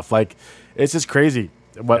underground stuff? Like, it's just crazy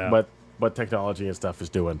what technology and stuff is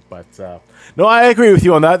doing. But no, I agree with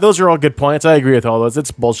you on that. Those are all good points. I agree with all those.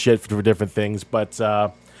 It's bullshit for different things, but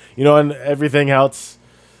and everything else.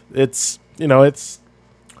 It's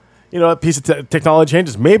a piece of technology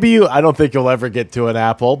changes. Maybe I don't think you'll ever get to an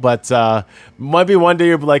Apple, but maybe one day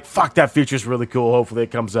you'll be like, fuck, that feature's really cool. Hopefully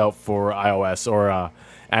it comes out for iOS or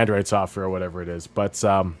Android software or whatever it is. But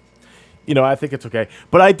I think it's okay.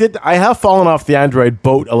 But I have fallen off the Android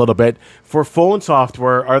boat a little bit. For phone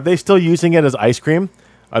software, are they still using it as ice cream?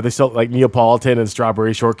 Are they still like Neapolitan and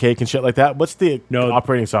strawberry shortcake and shit like that? What's the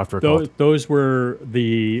operating software called? Those were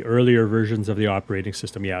the earlier versions of the operating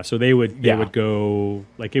system. Yeah, so they would go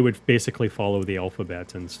like it would basically follow the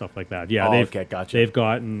alphabet and stuff like that. Yeah, okay, gotcha. They've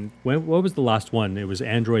gotten what was the last one? It was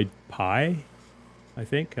Android Pie, I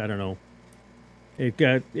think. I don't know. It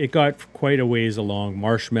got quite a ways along.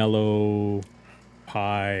 Marshmallow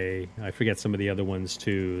Pie. I forget some of the other ones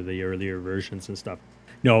too. The earlier versions and stuff.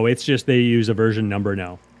 No, it's just they use a version number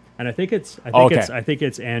now, and I think it's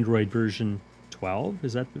Android version 12.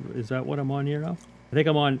 Is that what I'm on here now? I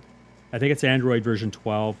think it's Android version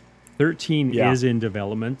 12. 13 is in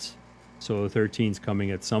development, so 13's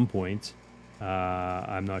coming at some point.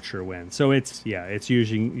 I'm not sure when. So it's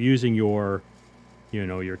using your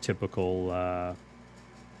typical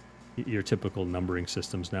numbering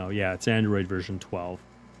systems now. Yeah, it's Android version 12.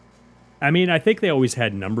 I mean, I think they always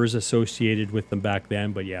had numbers associated with them back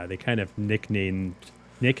then, but yeah, they kind of nicknamed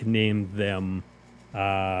them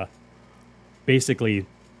basically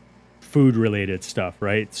food-related stuff,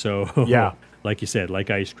 right? So, like you said,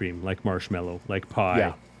 like ice cream, like marshmallow, like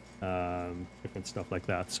pie, different stuff like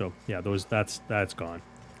that. So, yeah, that's gone.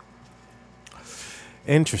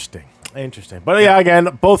 Interesting. But yeah,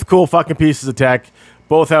 again, both cool fucking pieces of tech.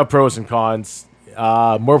 Both have pros and cons.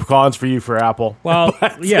 More cons for you for Apple. Well,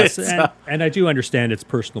 yes, and I do understand it's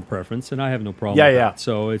personal preference, and I have no problem with that.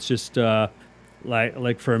 So it's just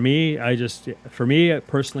like for me,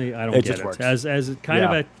 personally, I don't get it. Works. As kind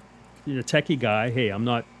of a techie guy, hey,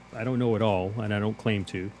 I don't know it all, and I don't claim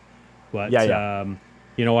to, but I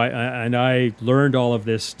learned all of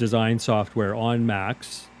this design software on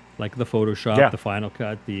Macs, like the Photoshop, the Final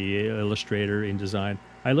Cut, the Illustrator, InDesign.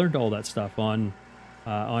 I learned all that stuff on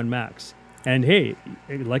Macs. And hey,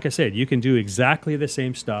 like I said, you can do exactly the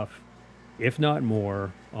same stuff, if not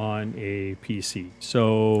more, on a PC.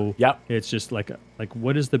 So it's just like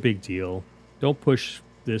what is the big deal? Don't push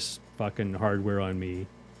this fucking hardware on me.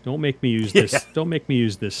 Don't make me use this. Don't make me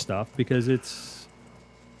use this stuff because it's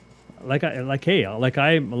like I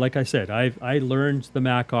said, I learned the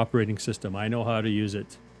Mac operating system. I know how to use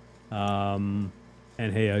it. And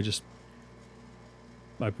hey,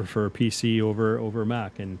 I prefer PC over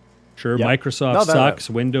Mac. And sure, Microsoft sucks.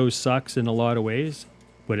 Windows sucks in a lot of ways,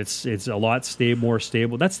 but it's a lot more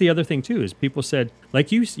stable. That's the other thing too. Is people said,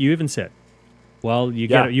 like you even said, well,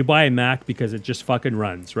 you buy a Mac because it just fucking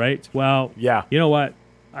runs, right? Well, you know what?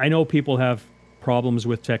 I know people have problems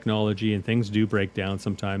with technology and things do break down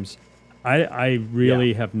sometimes. I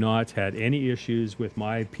really have not had any issues with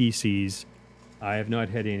my PCs. I have not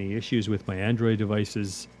had any issues with my Android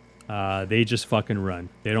devices. They just fucking run.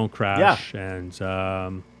 They don't crash, and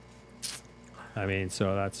I mean,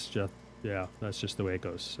 so that's just the way it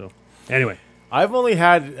goes. So anyway, I've only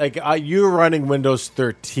had you're running Windows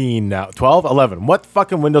 13 now, 12, 11. What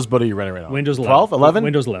fucking Windows boot are you running right now? Windows 11. 12, 11?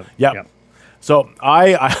 Windows 11. Yep. So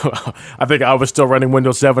I think I was still running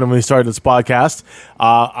Windows 7 when we started this podcast.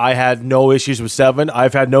 I had no issues with 7.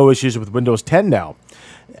 I've had no issues with Windows 10 now.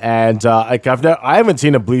 And I haven't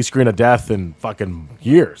seen a blue screen of death in fucking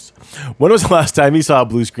years. When was the last time you saw a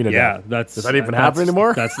blue screen of death? Does that even happen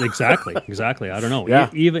anymore? That's exactly. I don't know.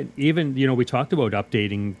 Yeah. Even we talked about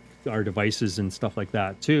updating our devices and stuff like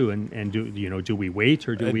that too. And do we wait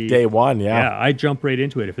or do we day one? Yeah, I jump right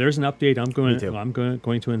into it. If there's an update, I'm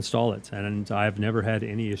going to install it, and I've never had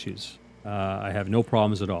any issues. I have no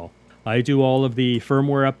problems at all. I do all of the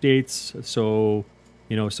firmware updates, so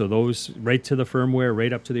those right to the firmware,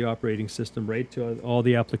 right up to the operating system, right to all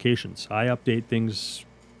the applications. I update things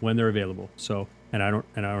when they're available. So, and I don't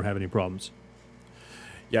have any problems.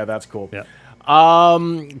 Yeah, that's cool. Yeah.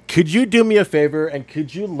 Could you do me a favor and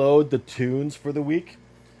could you load the tunes for the week?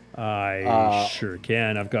 I sure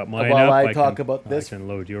can. I've got mine while up. I talk about this. I can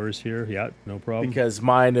load yours here. Yeah, no problem. Because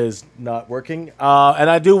mine is not working. And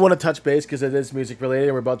I do want to touch base because it is music related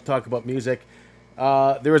and we're about to talk about music.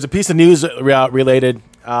 There was a piece of news related.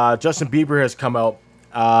 Justin Bieber has come out,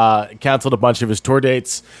 canceled a bunch of his tour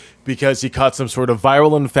dates because he caught some sort of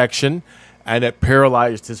viral infection and it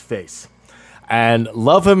paralyzed his face. And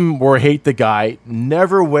love him or hate the guy,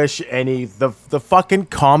 never wish any the fucking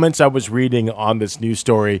comments I was reading on this news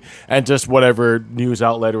story and just whatever news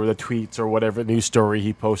outlet or the tweets or whatever news story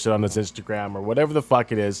he posted on his Instagram or whatever the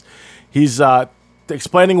fuck it is. He's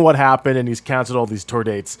explaining what happened and he's canceled all these tour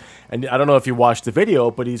dates. And I don't know if you watched the video,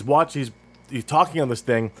 but he's talking on this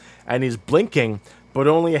thing and he's blinking, but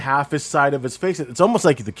only half his side of his face. It's almost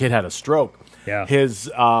like the kid had a stroke. Yeah. His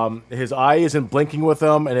eye isn't blinking with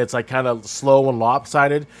him, and it's like kind of slow and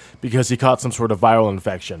lopsided because he caught some sort of viral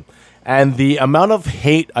infection. And the amount of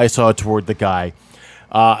hate I saw toward the guy,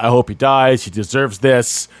 I hope he dies. He deserves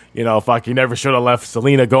this. You know, fuck, he never should have left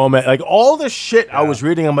Selena Gomez. Like all the shit I was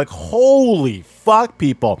reading, I'm like, holy fuck,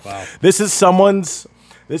 people. Wow. This is someone's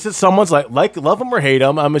like love him or hate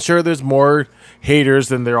him. I'm sure there's more haters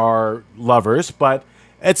than there are lovers, but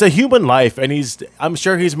it's a human life, and I'm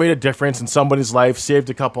sure he's made a difference in somebody's life, saved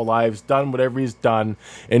a couple lives, done whatever he's done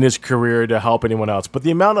in his career to help anyone else. But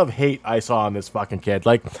the amount of hate I saw on this fucking kid,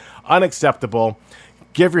 like, unacceptable.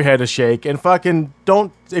 Give your head a shake, and fucking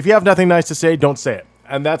don't. If you have nothing nice to say, don't say it.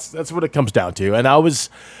 And that's what it comes down to. And I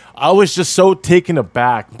was just so taken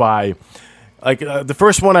aback by. Like the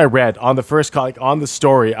first one I read on the first on the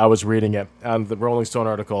story I was reading it on the Rolling Stone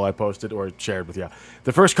article I posted or shared with you.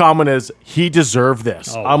 The first comment is he deserved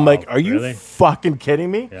this. I'm like, are you fucking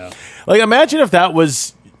kidding me? Yeah. Like imagine if that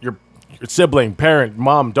was your sibling, parent,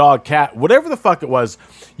 mom, dog, cat, whatever the fuck it was,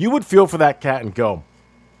 you would feel for that cat and go.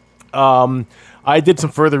 I did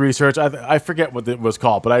some further research. I forget what it was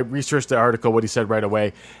called, but I researched the article, what he said right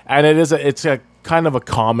away. And it's a kind of a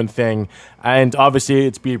common thing. And obviously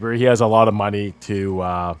it's Bieber. He has a lot of money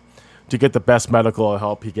to get the best medical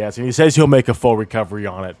help he gets. And he says he'll make a full recovery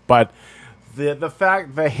on it. But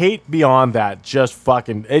the hate beyond that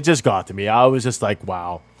it just got to me. I was just like,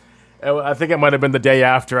 wow. I think it might have been the day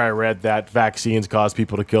after I read that vaccines cause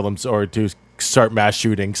people to kill them or to start mass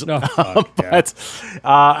shootings. Oh, fuck, but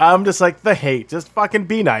I'm just like the hate. Just fucking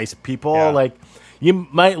be nice, people. Yeah. Like you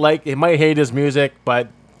might hate his music, but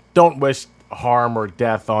don't wish harm or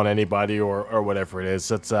death on anybody or whatever it is.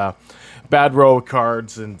 It's bad row of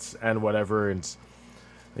cards and whatever. And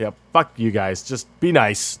yeah, fuck you guys. Just be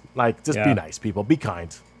nice. Like just be nice, people. Be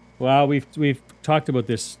kind. Well, we've talked about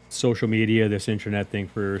this social media, this internet thing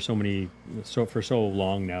for so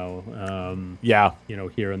long now. You know,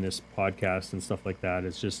 here on this podcast and stuff like that.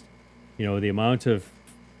 It's just, you know, the amount of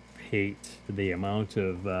hate, the amount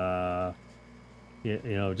of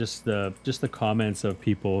just the comments of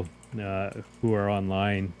people who are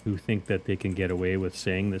online who think that they can get away with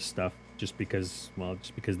saying this stuff just because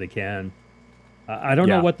they can. I don't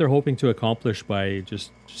know what they're hoping to accomplish by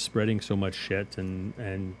just spreading so much shit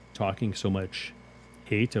and talking so much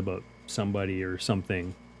hate about somebody or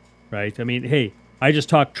something, right? I mean, hey, I just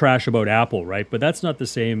talk trash about Apple, right? But that's not the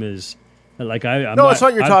same as like I'm no, it's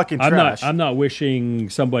not you're talking trash. I'm not wishing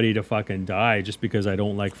somebody to fucking die just because I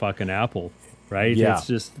don't like fucking Apple, right? Yeah. It's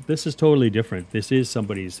just this is totally different. This is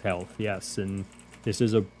somebody's health, yes, and this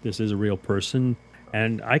is a real person.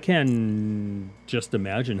 And I can just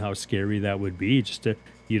imagine how scary that would be.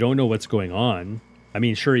 You don't know what's going on. I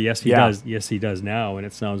mean, sure, yes, he does. Yes, he does now. And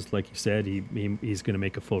it sounds like you said he's going to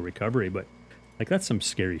make a full recovery. But like that's some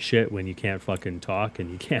scary shit when you can't fucking talk and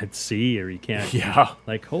you can't see or you can't. Yeah.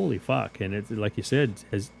 Like holy fuck! And it's like you said,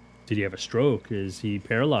 did he have a stroke? Is he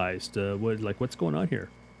paralyzed? What's going on here?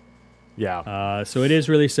 Yeah. So it is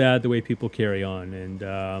really sad the way people carry on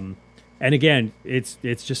and again, it's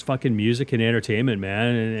just fucking music and entertainment,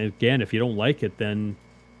 man. And again, if you don't like it, then,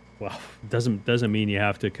 well, doesn't mean you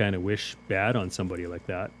have to kind of wish bad on somebody like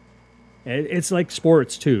that. It's like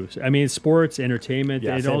sports too. I mean, sports, entertainment,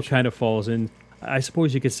 it all kind of falls in. I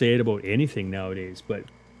suppose you could say it about anything nowadays, but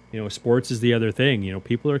you know, sports is the other thing. You know,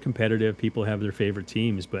 people are competitive. People have their favorite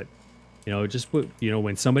teams, but you know,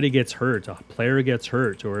 when somebody gets hurt, a player gets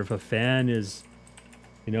hurt, or if a fan is,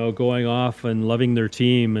 you know, going off and loving their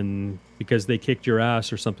team and because they kicked your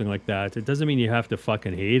ass or something like that, it doesn't mean you have to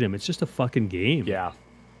fucking hate him. It's just a fucking game. Yeah.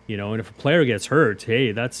 You know, and if a player gets hurt,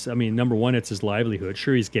 hey, number one, it's his livelihood.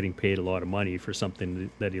 Sure, he's getting paid a lot of money for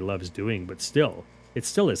something that he loves doing, but still, it's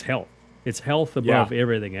still his health. It's health above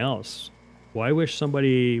everything else. Why wish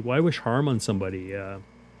harm on somebody? You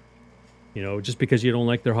know, just because you don't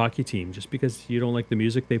like their hockey team, just because you don't like the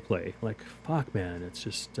music they play. Like, fuck, man, it's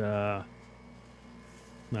just...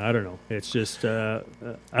 I don't know. It's just, I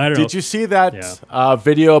don't know. Did you see that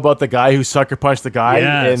video about the guy who sucker punched the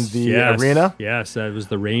guy in the arena? Yes, that was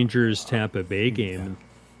the Rangers-Tampa Bay game.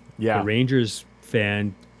 Yeah. The Rangers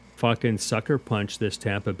fan fucking sucker punched this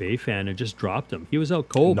Tampa Bay fan and just dropped him. He was out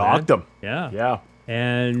cold, Knocked him. Yeah.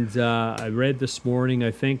 And I read this morning,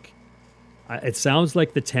 I think, it sounds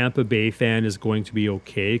like the Tampa Bay fan is going to be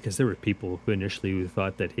okay, because there were people who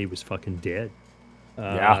thought that he was fucking dead.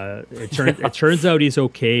 It turns out he's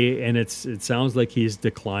okay, and it sounds like he's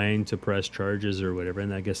declined to press charges or whatever,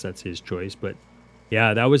 and I guess that's his choice. But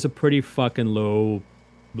yeah, that was a pretty fucking low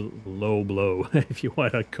blow, if you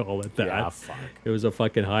want to call it that. Yeah, fuck. It was a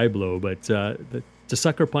fucking high blow, but to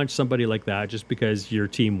sucker punch somebody like that just because your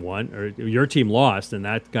team won or your team lost and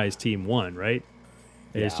that guy's team won, right?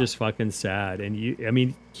 It's just fucking sad. And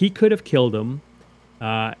he could have killed him,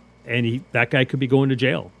 and that guy could be going to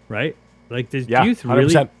jail, right? Like, do you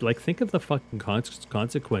really 100%. Think of the fucking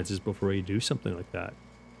consequences before you do something like that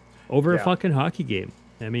over a fucking hockey game?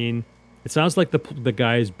 I mean, it sounds like the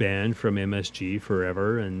guy's banned from MSG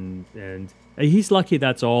forever, and he's lucky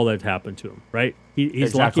that's all that happened to him, right?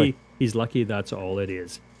 He's lucky. He's lucky that's all it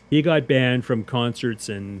is. He got banned from concerts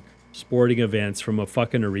and sporting events from a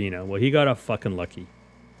fucking arena. Well, he got a fucking lucky.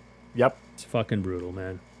 Yep. It's fucking brutal,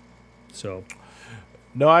 man. So.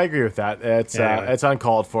 No, I agree with that. It's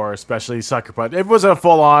uncalled for, especially sucker punch. If it was a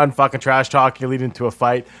full-on fucking trash talking leading to a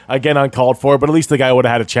fight, again, uncalled for, but at least the guy would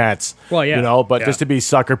have had a chance. Well, yeah. But just to be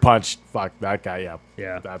sucker punched, fuck, that guy,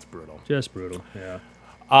 yeah. That's brutal. Just brutal, yeah.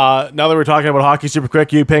 Now that we're talking about hockey super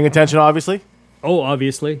quick, you paying attention, obviously? Oh,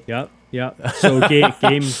 obviously, yeah. So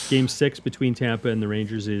game 6 between Tampa and the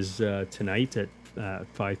Rangers is tonight at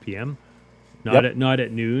 5 p.m., Not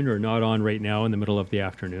at noon, or not on right now in the middle of the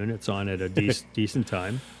afternoon. It's on at a decent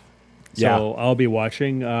time. So I'll be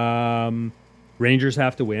watching. Rangers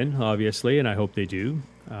have to win, obviously, and I hope they do.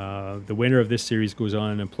 The winner of this series goes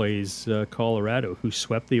on and plays Colorado, who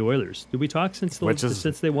swept the Oilers. Did we talk since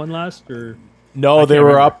they won last? Or no, they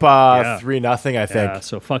were up 3-0, I think. Yeah,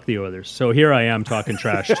 so fuck the Oilers. So here I am talking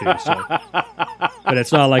trash too. So. But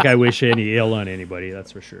it's not like I wish any ill on anybody,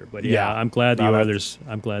 that's for sure. But yeah, I'm glad the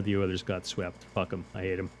Oilers got swept. Fuck them. I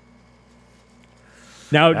hate them.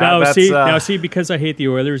 Now see, because I hate the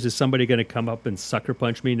Oilers, is somebody going to come up and sucker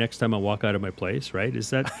punch me next time I walk out of my place? Right?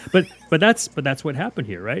 Is that? But that's what happened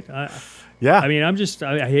here, right? I mean,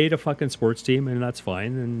 I hate a fucking sports team, and that's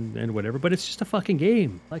fine, and whatever. But it's just a fucking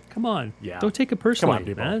game. Like, come on, don't take it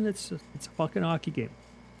personally, man. It's a fucking hockey game.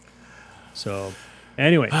 So.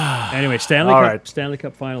 Anyway, Stanley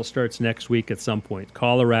Cup final starts next week at some point.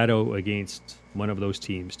 Colorado against one of those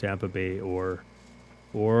teams, Tampa Bay or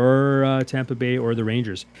the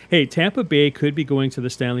Rangers. Hey, Tampa Bay could be going to the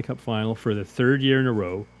Stanley Cup final for the third year in a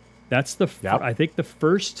row. That's I think the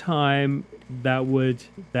first time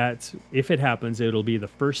that if it happens, it'll be the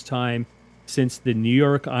first time since the New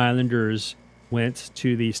York Islanders went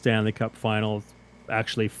to the Stanley Cup final.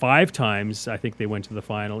 Actually, 5 times I think they went to the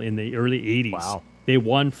final in the early 80s. Wow. They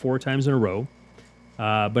won 4 times in a row,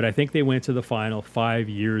 but I think they went to the final 5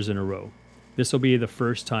 years in a row. This will be the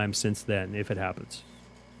first time since then, if it happens.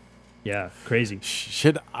 Yeah, crazy.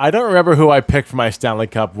 I don't remember who I picked for my Stanley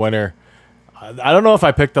Cup winner. I don't know if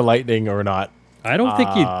I picked the Lightning or not. I don't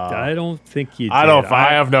think you. I don't think you. I don't.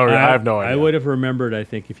 I have no idea. I would have remembered. I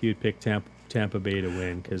think if you'd picked Tampa Bay to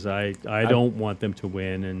win, because I don't want them to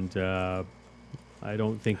win, and I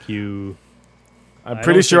don't think you. I'm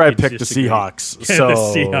pretty sure I picked the Seahawks. So the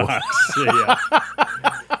Seahawks.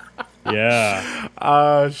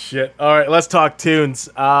 Yeah. Shit. All right, let's talk tunes.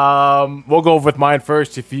 We'll go with mine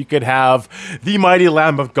first. If you could have the mighty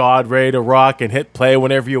Lamb of God ready to rock and hit play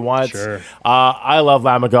whenever you want. Sure. I love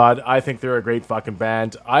Lamb of God. I think they're a great fucking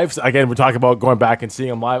band. We're talking about going back and seeing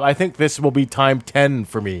them live. I think this will be time 10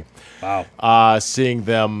 for me. Wow. Seeing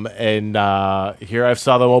them in here. I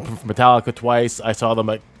saw them open for Metallica twice. I saw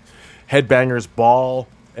them at Headbangers Ball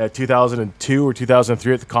 2002 or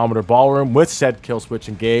 2003 at the Commodore Ballroom with said Killswitch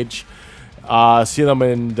Engage. See them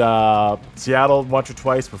in Seattle once or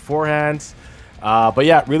twice beforehand. But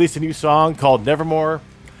yeah, released a new song called Nevermore.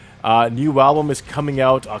 New album is coming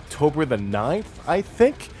out October the 9th, I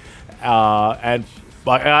think. And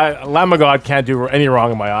Lamb of God can't do any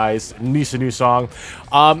wrong in my eyes. Released a new song.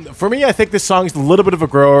 For me, I think this song is a little bit of a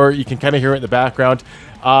grower. You can kind of hear it in the background.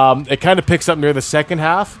 It kind of picks up near the second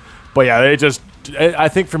half. But yeah, I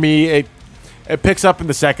think for me, it picks up in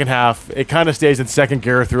the second half. It kind of stays in second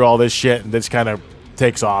gear through all this shit and just kind of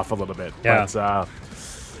takes off a little bit. Yeah.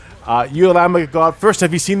 But, you, Lamb of God, first,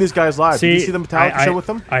 have you seen these guys live? Did you see the Metallica show with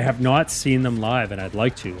them? I have not seen them live, and I'd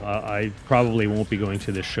like to. I probably won't be going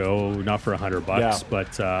to the show, not for $100,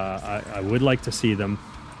 but I would like to see them.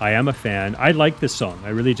 I am a fan. I like this song.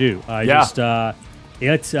 I really do.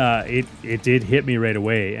 It did hit me right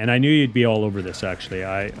away, and I knew you'd be all over this. Actually,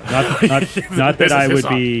 not that I would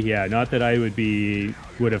be not that I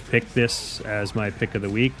would have picked this as my pick of the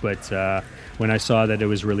week, but when I saw that it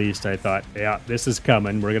was released, I thought, yeah, this is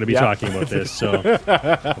coming. We're going to be talking about this. So,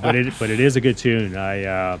 but it is a good tune.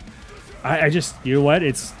 I just, you know what,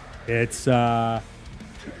 it's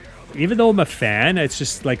even though I'm a fan, it's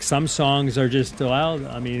just like some songs are just, well,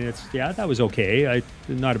 I mean, that was okay.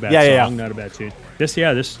 Not a bad song, not a bad tune.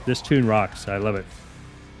 This tune rocks. I love it.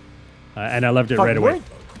 And I loved it right away.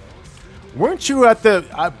 Weren't you at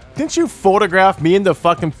didn't you photograph me in the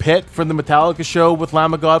fucking pit for the Metallica show with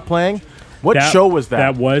Lamb of God playing? What show was that?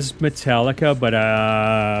 That was Metallica, but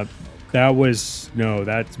that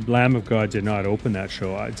Lamb of God did not open that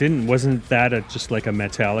show. Wasn't that just like a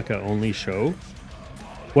Metallica only show?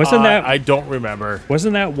 Wasn't that? I don't remember.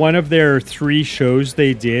 Wasn't that one of their 3 shows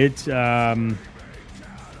they did? They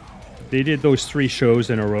did those 3 shows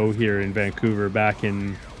in a row here in Vancouver back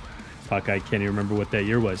in. Fuck, I can't even remember what that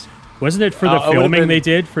year was. Wasn't it for the filming they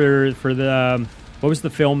did for the? What was the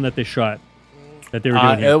film that they shot? That they were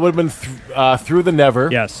doing. It would have been Through the Never.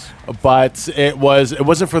 Yes, but it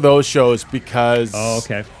wasn't for those shows because. Oh,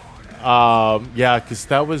 okay. Because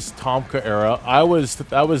that was Tomka era.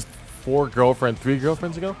 That was 3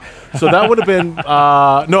 girlfriends ago. So that would have been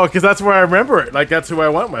no, because that's where I remember it. Like that's who I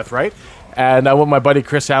went with, right? And I went with my buddy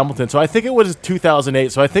Chris Hamilton. So I think it was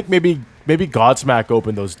 2008. So I think maybe Godsmack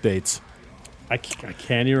opened those dates. I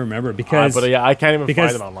can't even remember because. But I can't even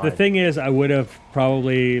find it online. The thing is, I would have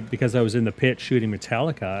probably, because I was in the pit shooting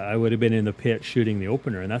Metallica, I would have been in the pit shooting the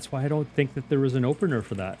opener, and that's why I don't think that there was an opener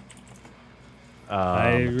for that.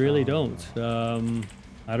 I really don't.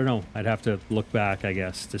 I don't know. I'd have to look back, I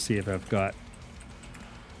guess, to see if I've got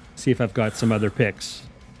some other picks.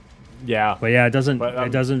 Yeah, but yeah, it doesn't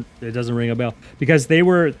ring a bell because they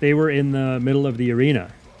were in the middle of the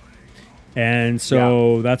arena, and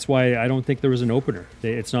so that's why I don't think there was an opener.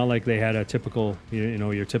 It's not like they had a typical,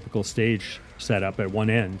 your typical stage setup at one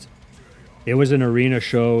end. It was an arena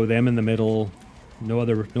show, them in the middle, no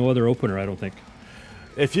other opener. I don't think.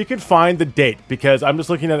 If you could find the date, because I'm just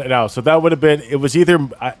looking at it now. So that would have been, it would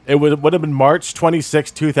have been March 26,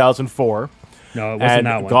 2004. No, it wasn't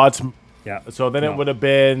that one. So then it would have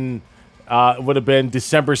been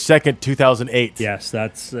December 2nd, 2008. Yes,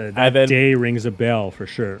 that day rings a bell for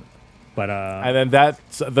sure. But and then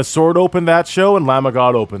the Sword opened that show and Lamb of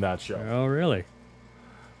God opened that show. Oh, really?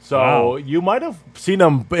 So you might have seen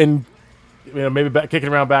them in, maybe kicking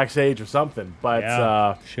around backstage or something.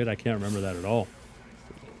 But shit, I can't remember that at all.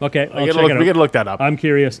 Okay, we gotta look that up. I'm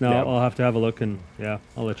curious now. Yeah. I'll have to have a look, and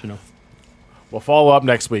I'll let you know. We'll follow up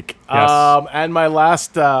next week. Yes. And my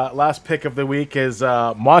last pick of the week is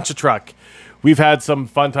Monster Truck. We've had some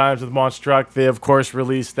fun times with Monster Truck. They, of course,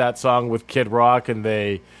 released that song with Kid Rock, and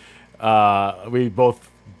we both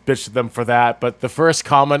bitched them for that. But the first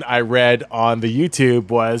comment I read on the YouTube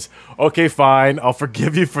was, "Okay, fine, I'll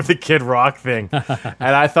forgive you for the Kid Rock thing," and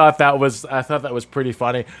I thought that was pretty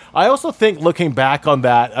funny. I also think, looking back on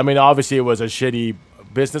that, I mean, obviously it was a shitty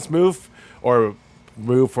business move or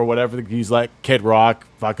move for whatever. He's like Kid Rock,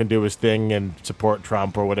 fucking do his thing and support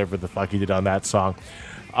Trump or whatever the fuck he did on that song.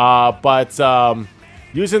 But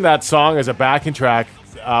using that song as a backing track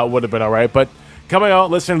would have been all right. But coming out,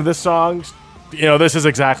 listening to this song, this is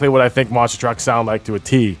exactly what I think Monster Truck sound like to a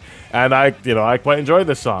T. And I quite enjoyed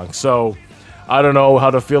this song. So I don't know how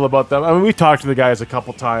to feel about them. I mean, we talked to the guys a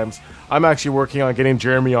couple times. I'm actually working on getting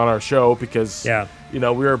Jeremy on our show because, we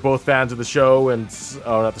are both fans of the show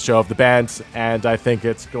not the show, of the band. And I think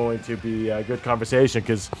it's going to be a good conversation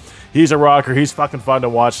because he's a rocker. He's fucking fun to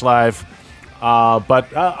watch live.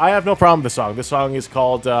 But I have no problem with the song. This song is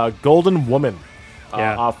called Golden Woman.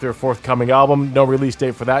 Off their forthcoming album. No release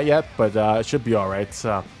date for that yet, but it should be all right.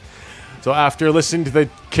 So after listening to the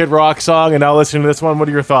Kid Rock song and now listening to this one, what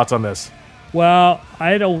are your thoughts on this? Well,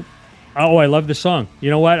 I love the song. You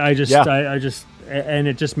know what? I just, and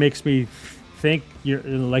it just makes me think,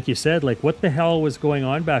 like you said, like what the hell was going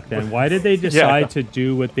on back then? Why did they decide to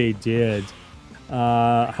do what they did?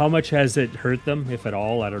 How much has it hurt them, if at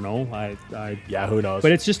all? I don't know. Who knows?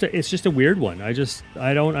 But it's just a weird one.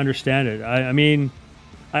 I don't understand it. I mean,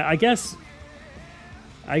 I guess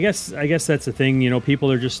that's the thing.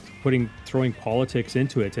 People are just throwing politics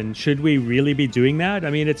into it. And should we really be doing that?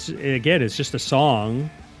 I mean, it's just a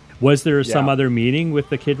song. Was there some other meaning with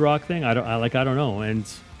the Kid Rock thing? I don't know. And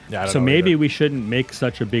so maybe we shouldn't make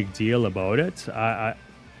such a big deal about it.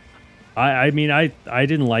 I mean, I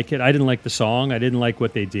didn't like it. I didn't like the song. I didn't like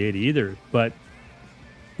what they did either. But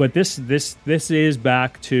this is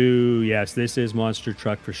back to, yes, this is Monster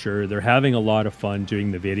Truck for sure. They're having a lot of fun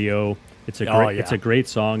doing the video. It's a great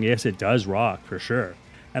song. Yes, it does rock for sure.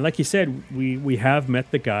 And like you said, we have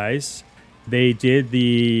met the guys. They did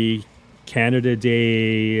the Canada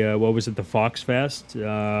Day. What was it? The Fox Fest.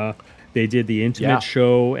 They did the intimate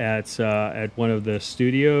show at one of the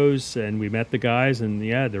studios, and we met the guys. And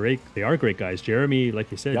yeah, they are great guys. Jeremy,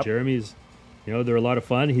 like you said, Jeremy's, they're a lot of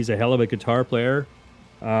fun. He's a hell of a guitar player.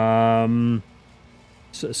 So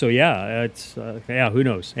yeah, it's who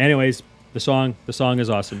knows? Anyways, the song is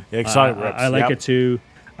awesome. Yeah, I like it too.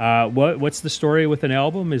 What's the story with an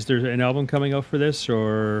album? Is there an album coming out for this,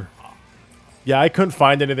 or? Yeah, I couldn't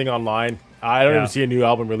find anything online. I don't even see a new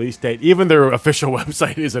album release date. Even their official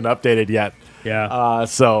website isn't updated yet. Yeah.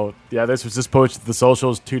 This was just posted to the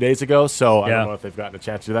socials 2 days ago, so I don't know if they've gotten a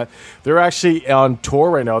chance to do that. They're actually on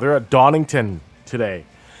tour right now. They're at Donington today,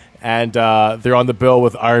 and they're on the bill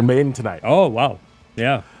with Iron Maiden tonight. Oh, wow.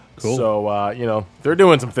 Yeah, cool. So, they're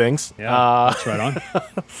doing some things. Yeah, that's right on.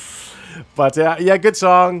 But, good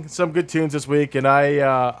song, some good tunes this week, and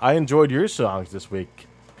I enjoyed your songs this week.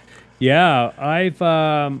 Yeah,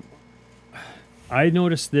 I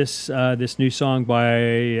noticed this new song by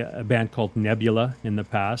a band called Nebula in the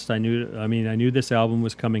past. I knew this album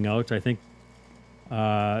was coming out. I think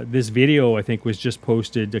this video was just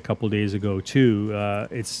posted a couple days ago too.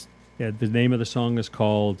 The name of the song is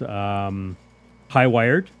called High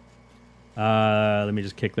Wired. Let me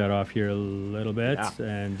just kick that off here a little bit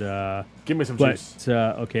and give me some juice.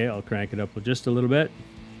 Okay, I'll crank it up just a little bit.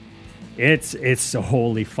 It's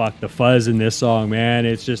holy fuck, the fuzz in this song, man.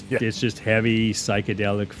 It's just heavy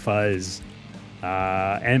psychedelic fuzz.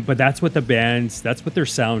 But that's what that's what their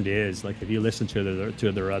sound is. Like if you listen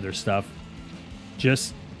to their other stuff,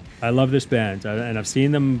 I love this band, and I've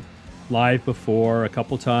seen them live before a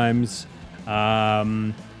couple times.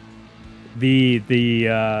 The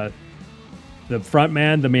front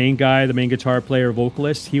man, the main guy, the main guitar player,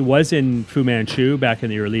 vocalist, he was in Fu Manchu back in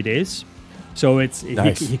the early days. So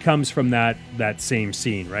nice. He comes from that same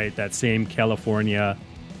scene, right? That same California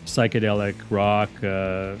psychedelic rock.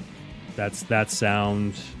 That's that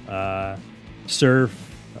sound.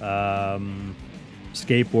 Surf,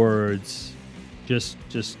 skateboards, just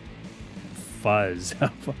fuzz.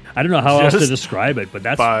 I don't know how else to describe it, but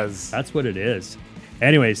that's what it is.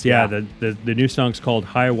 Anyways, the new song's called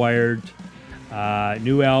High Wired.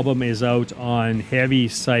 New album is out on Heavy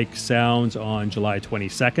Psych Sounds on July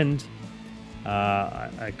 22nd.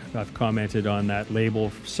 I've commented on that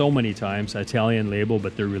label so many times, Italian label,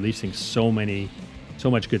 but they're releasing so much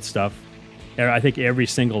good stuff. I think every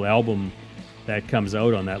single album that comes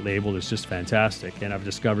out on that label is just fantastic, and I've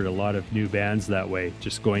discovered a lot of new bands that way,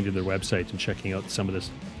 just going to their website and checking out some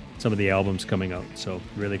of the albums coming out. So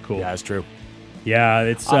really cool. Yeah, it's true. Yeah,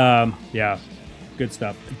 it's good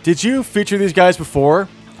stuff. Did you feature these guys before?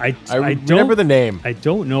 I remember the name. I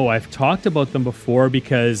don't know. I've talked about them before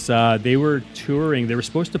because they were touring. They were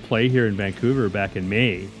supposed to play here in Vancouver back in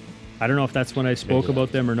May. I don't know if that's when I spoke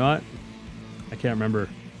about them or not. I can't remember.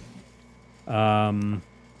 That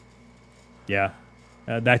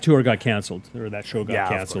tour got canceled, or that show got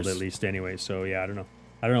canceled at least anyway. So I don't know.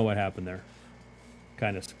 I don't know what happened there.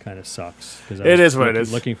 Kind of sucks because it is what it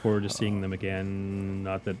is. Looking forward to seeing them again.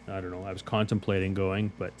 Not that I don't know. I was contemplating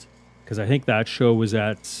going, but because I think that show was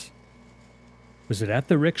it at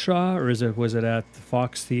the Rickshaw or was it at the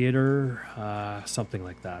Fox Theater? Something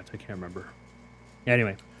like that. I can't remember.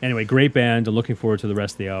 Anyway, great band. Looking forward to the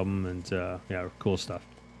rest of the album and cool stuff.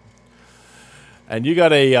 And you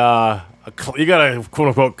got a quote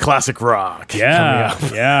unquote classic rock.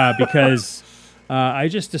 Because I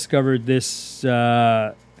just discovered this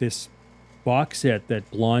box set that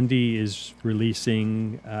Blondie is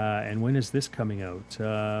releasing, and when is this coming out?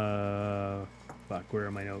 Where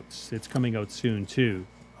are my notes? It's coming out soon too.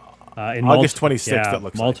 In August 26th. It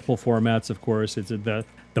looks multiple formats, of course. It's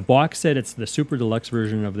the box set. It's the super deluxe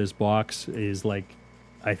version of this box. Is like,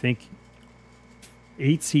 I think,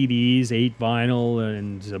 8 CDs, 8 vinyl,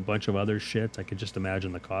 and a bunch of other shit. I could just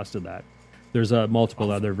imagine the cost of that. There's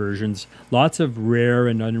multiple other versions. Lots of rare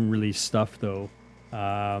and unreleased stuff, though.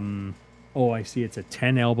 I see. It's a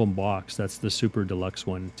 10-album box. That's the super deluxe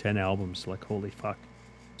one. 10 albums. Like, holy fuck.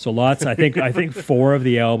 So lots. I think 4 of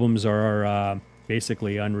the albums are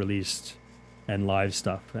basically unreleased and live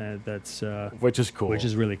stuff. That's which is cool. Which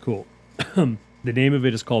is really cool. The name of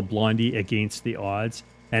it is called Blondie Against the Odds,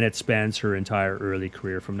 and it spans her entire early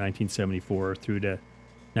career from 1974 through to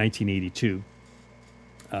 1982.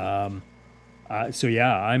 I'm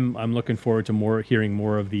looking forward to hearing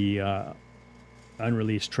more of the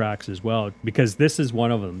unreleased tracks as well, because this is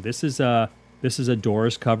one of them. This is a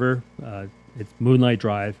Doors cover. It's Moonlight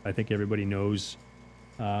Drive. I think everybody knows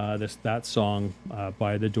that song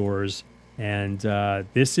by the Doors. And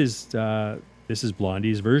this is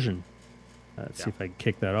Blondie's version. Let's see if I can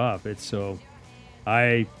kick that off. It's so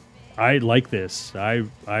I like this. I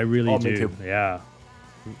really do. Me too. Yeah,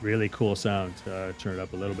 really cool sound. Turn it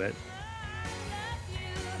up a little bit.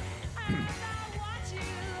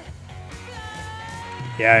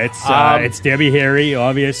 Yeah, it's Debbie Harry,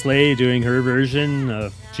 obviously, doing her version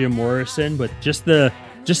of Jim Morrison, but just the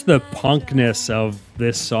punkness of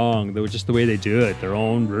this song, just the way they do it, their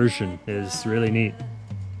own version, is really neat.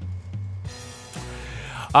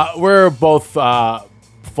 We're both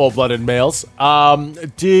full-blooded males.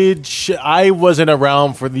 I wasn't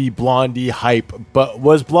around for the Blondie hype, but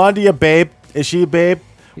was Blondie a babe? Is she a babe?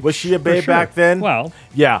 Was she a babe back then? Well,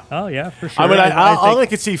 yeah. Oh, yeah, for sure. I mean, I only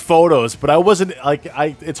could see photos, but I wasn't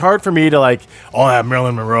it's hard for me to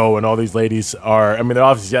Marilyn Monroe and all these ladies are. I mean,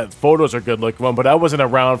 obviously, photos are good looking, but I wasn't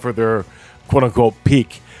around for their quote unquote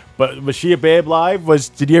peak. But was she a babe live?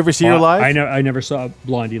 Did you ever see her live? I never saw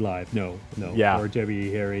Blondie live. No. Yeah. Or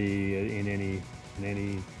Debbie Harry in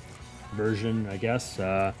any version, I guess.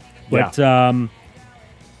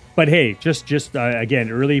 But hey, just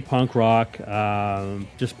again, early punk rock,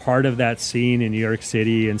 just part of that scene in New York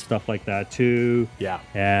City and stuff like that too. Yeah,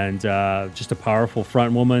 and just a powerful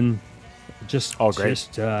front woman. Just great.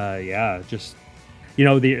 Just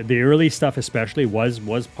the early stuff especially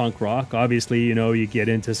was punk rock. Obviously, you get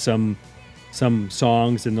into some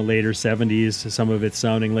songs in the later '70s. Some of it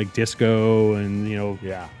sounding like disco and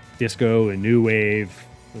disco and new wave,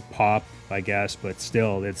 pop, I guess. But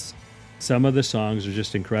still, some of the songs are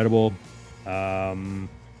just incredible.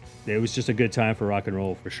 It was just a good time for rock and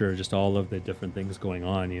roll for sure. Just all of the different things going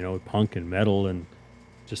on, punk and metal and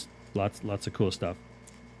just lots of cool stuff.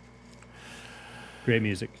 Great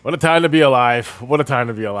music. What a time to be alive. What a time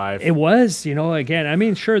to be alive. It was, again, I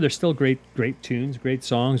mean, sure, there's still great tunes, great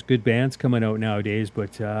songs, good bands coming out nowadays.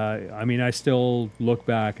 But, I still look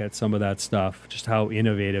back at some of that stuff, just how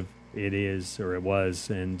innovative it is or it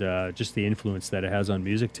was, and just the influence that it has on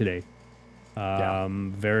music today.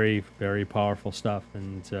 Very, very powerful stuff.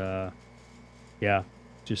 And,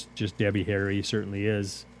 just Debbie Harry certainly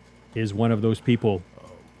is one of those people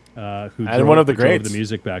who drove the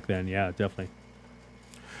music back then. Yeah, definitely.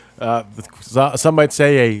 Some might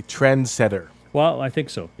say a trendsetter. Well, I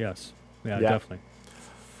think so. Yes. Yeah. Definitely.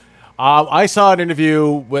 I saw an interview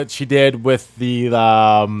what she did with it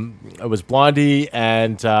was Blondie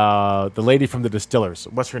and the lady from the Distillers.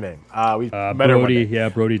 What's her name? We met Brody, her one day. Yeah,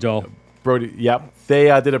 Brody Dahl. Brody, yep.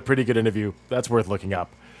 They did a pretty good interview. That's worth looking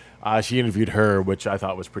up. She interviewed her, which I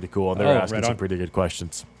thought was pretty cool, and they were asking some pretty good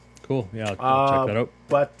questions. Cool. Yeah, I'll check that out.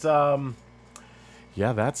 But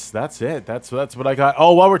yeah, that's it. That's what I got.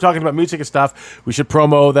 Oh, while we're talking about music and stuff, we should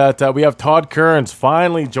promo that we have Todd Kearns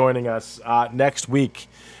finally joining us next week.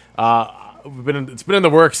 It's been in the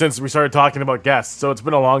works since we started talking about guests, so it's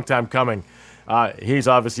been a long time coming. He's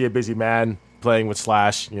obviously a busy man playing with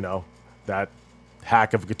Slash, that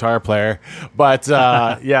hack of a guitar player, but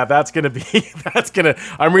yeah,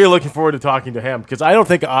 I'm really looking forward to talking to him, because I don't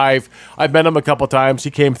think I've met him a couple times.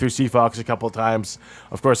 He came through CFOX a couple of times.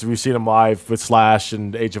 Of course, we've seen him live with Slash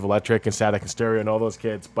and Age of Electric and Static and Stereo and all those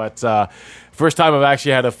kids, but first time I've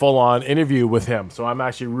actually had a full-on interview with him, so I'm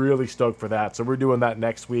actually really stoked for that. So we're doing that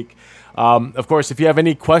next week. Of course, if you have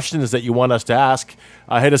any questions that you want us to ask,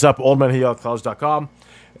 hit us up oldmenwhoyellclouds.com.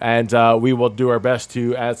 And we will do our best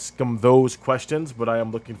to ask them those questions, but I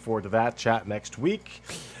am looking forward to that chat next week.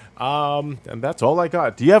 And that's all I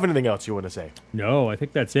got. Do you have anything else you want to say? No, I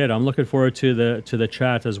think that's it. I'm looking forward to the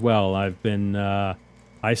chat as well. I've been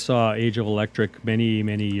I saw Age of Electric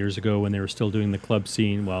many years ago when they were still doing the club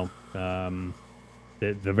scene. Well, the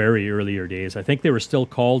very earlier days. I think they were still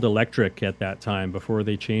called Electric at that time before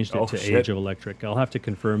they changed it to Age of Electric. I'll have to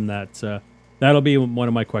confirm that. That'll be one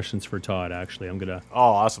of my questions for Todd, actually. I'm going to... Oh,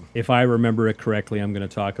 awesome. If I remember it correctly, I'm going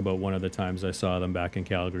to talk about one of the times I saw them back in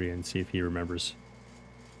Calgary and see if he remembers.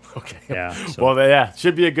 Okay. Yeah. So. Well, yeah,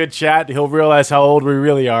 should be a good chat. He'll realize how old we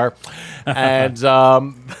really are. And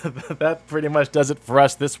that pretty much does it for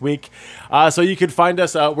us this week. So you can find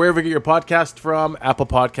us wherever you get your podcast from: Apple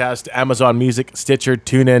Podcast, Amazon Music, Stitcher,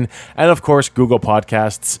 TuneIn, and of course, Google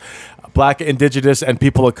Podcasts. Black, Indigenous, and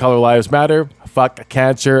people of color lives matter. Fuck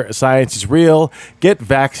cancer. Science is real. Get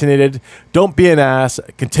vaccinated. Don't be an ass.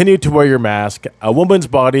 Continue to wear your mask. A woman's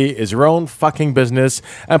body is her own fucking business.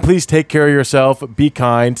 And please take care of yourself. Be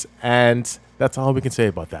kind. And that's all we can say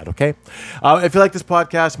about that, okay? If you like this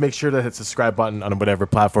podcast, make sure to hit the subscribe button on whatever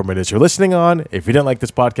platform it is you're listening on. If you didn't like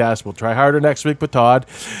this podcast, we'll try harder next week with Todd.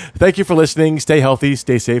 Thank you for listening. Stay healthy.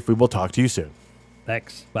 Stay safe. We will talk to you soon.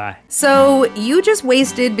 Thanks. Bye. So, you just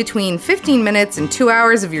wasted between 15 minutes and 2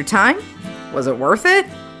 hours of your time? Was it worth it?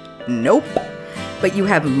 Nope. But you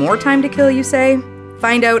have more time to kill, you say?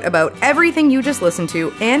 Find out about everything you just listened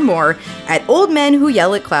to and more at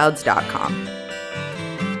oldmenwhoyellatclouds.com.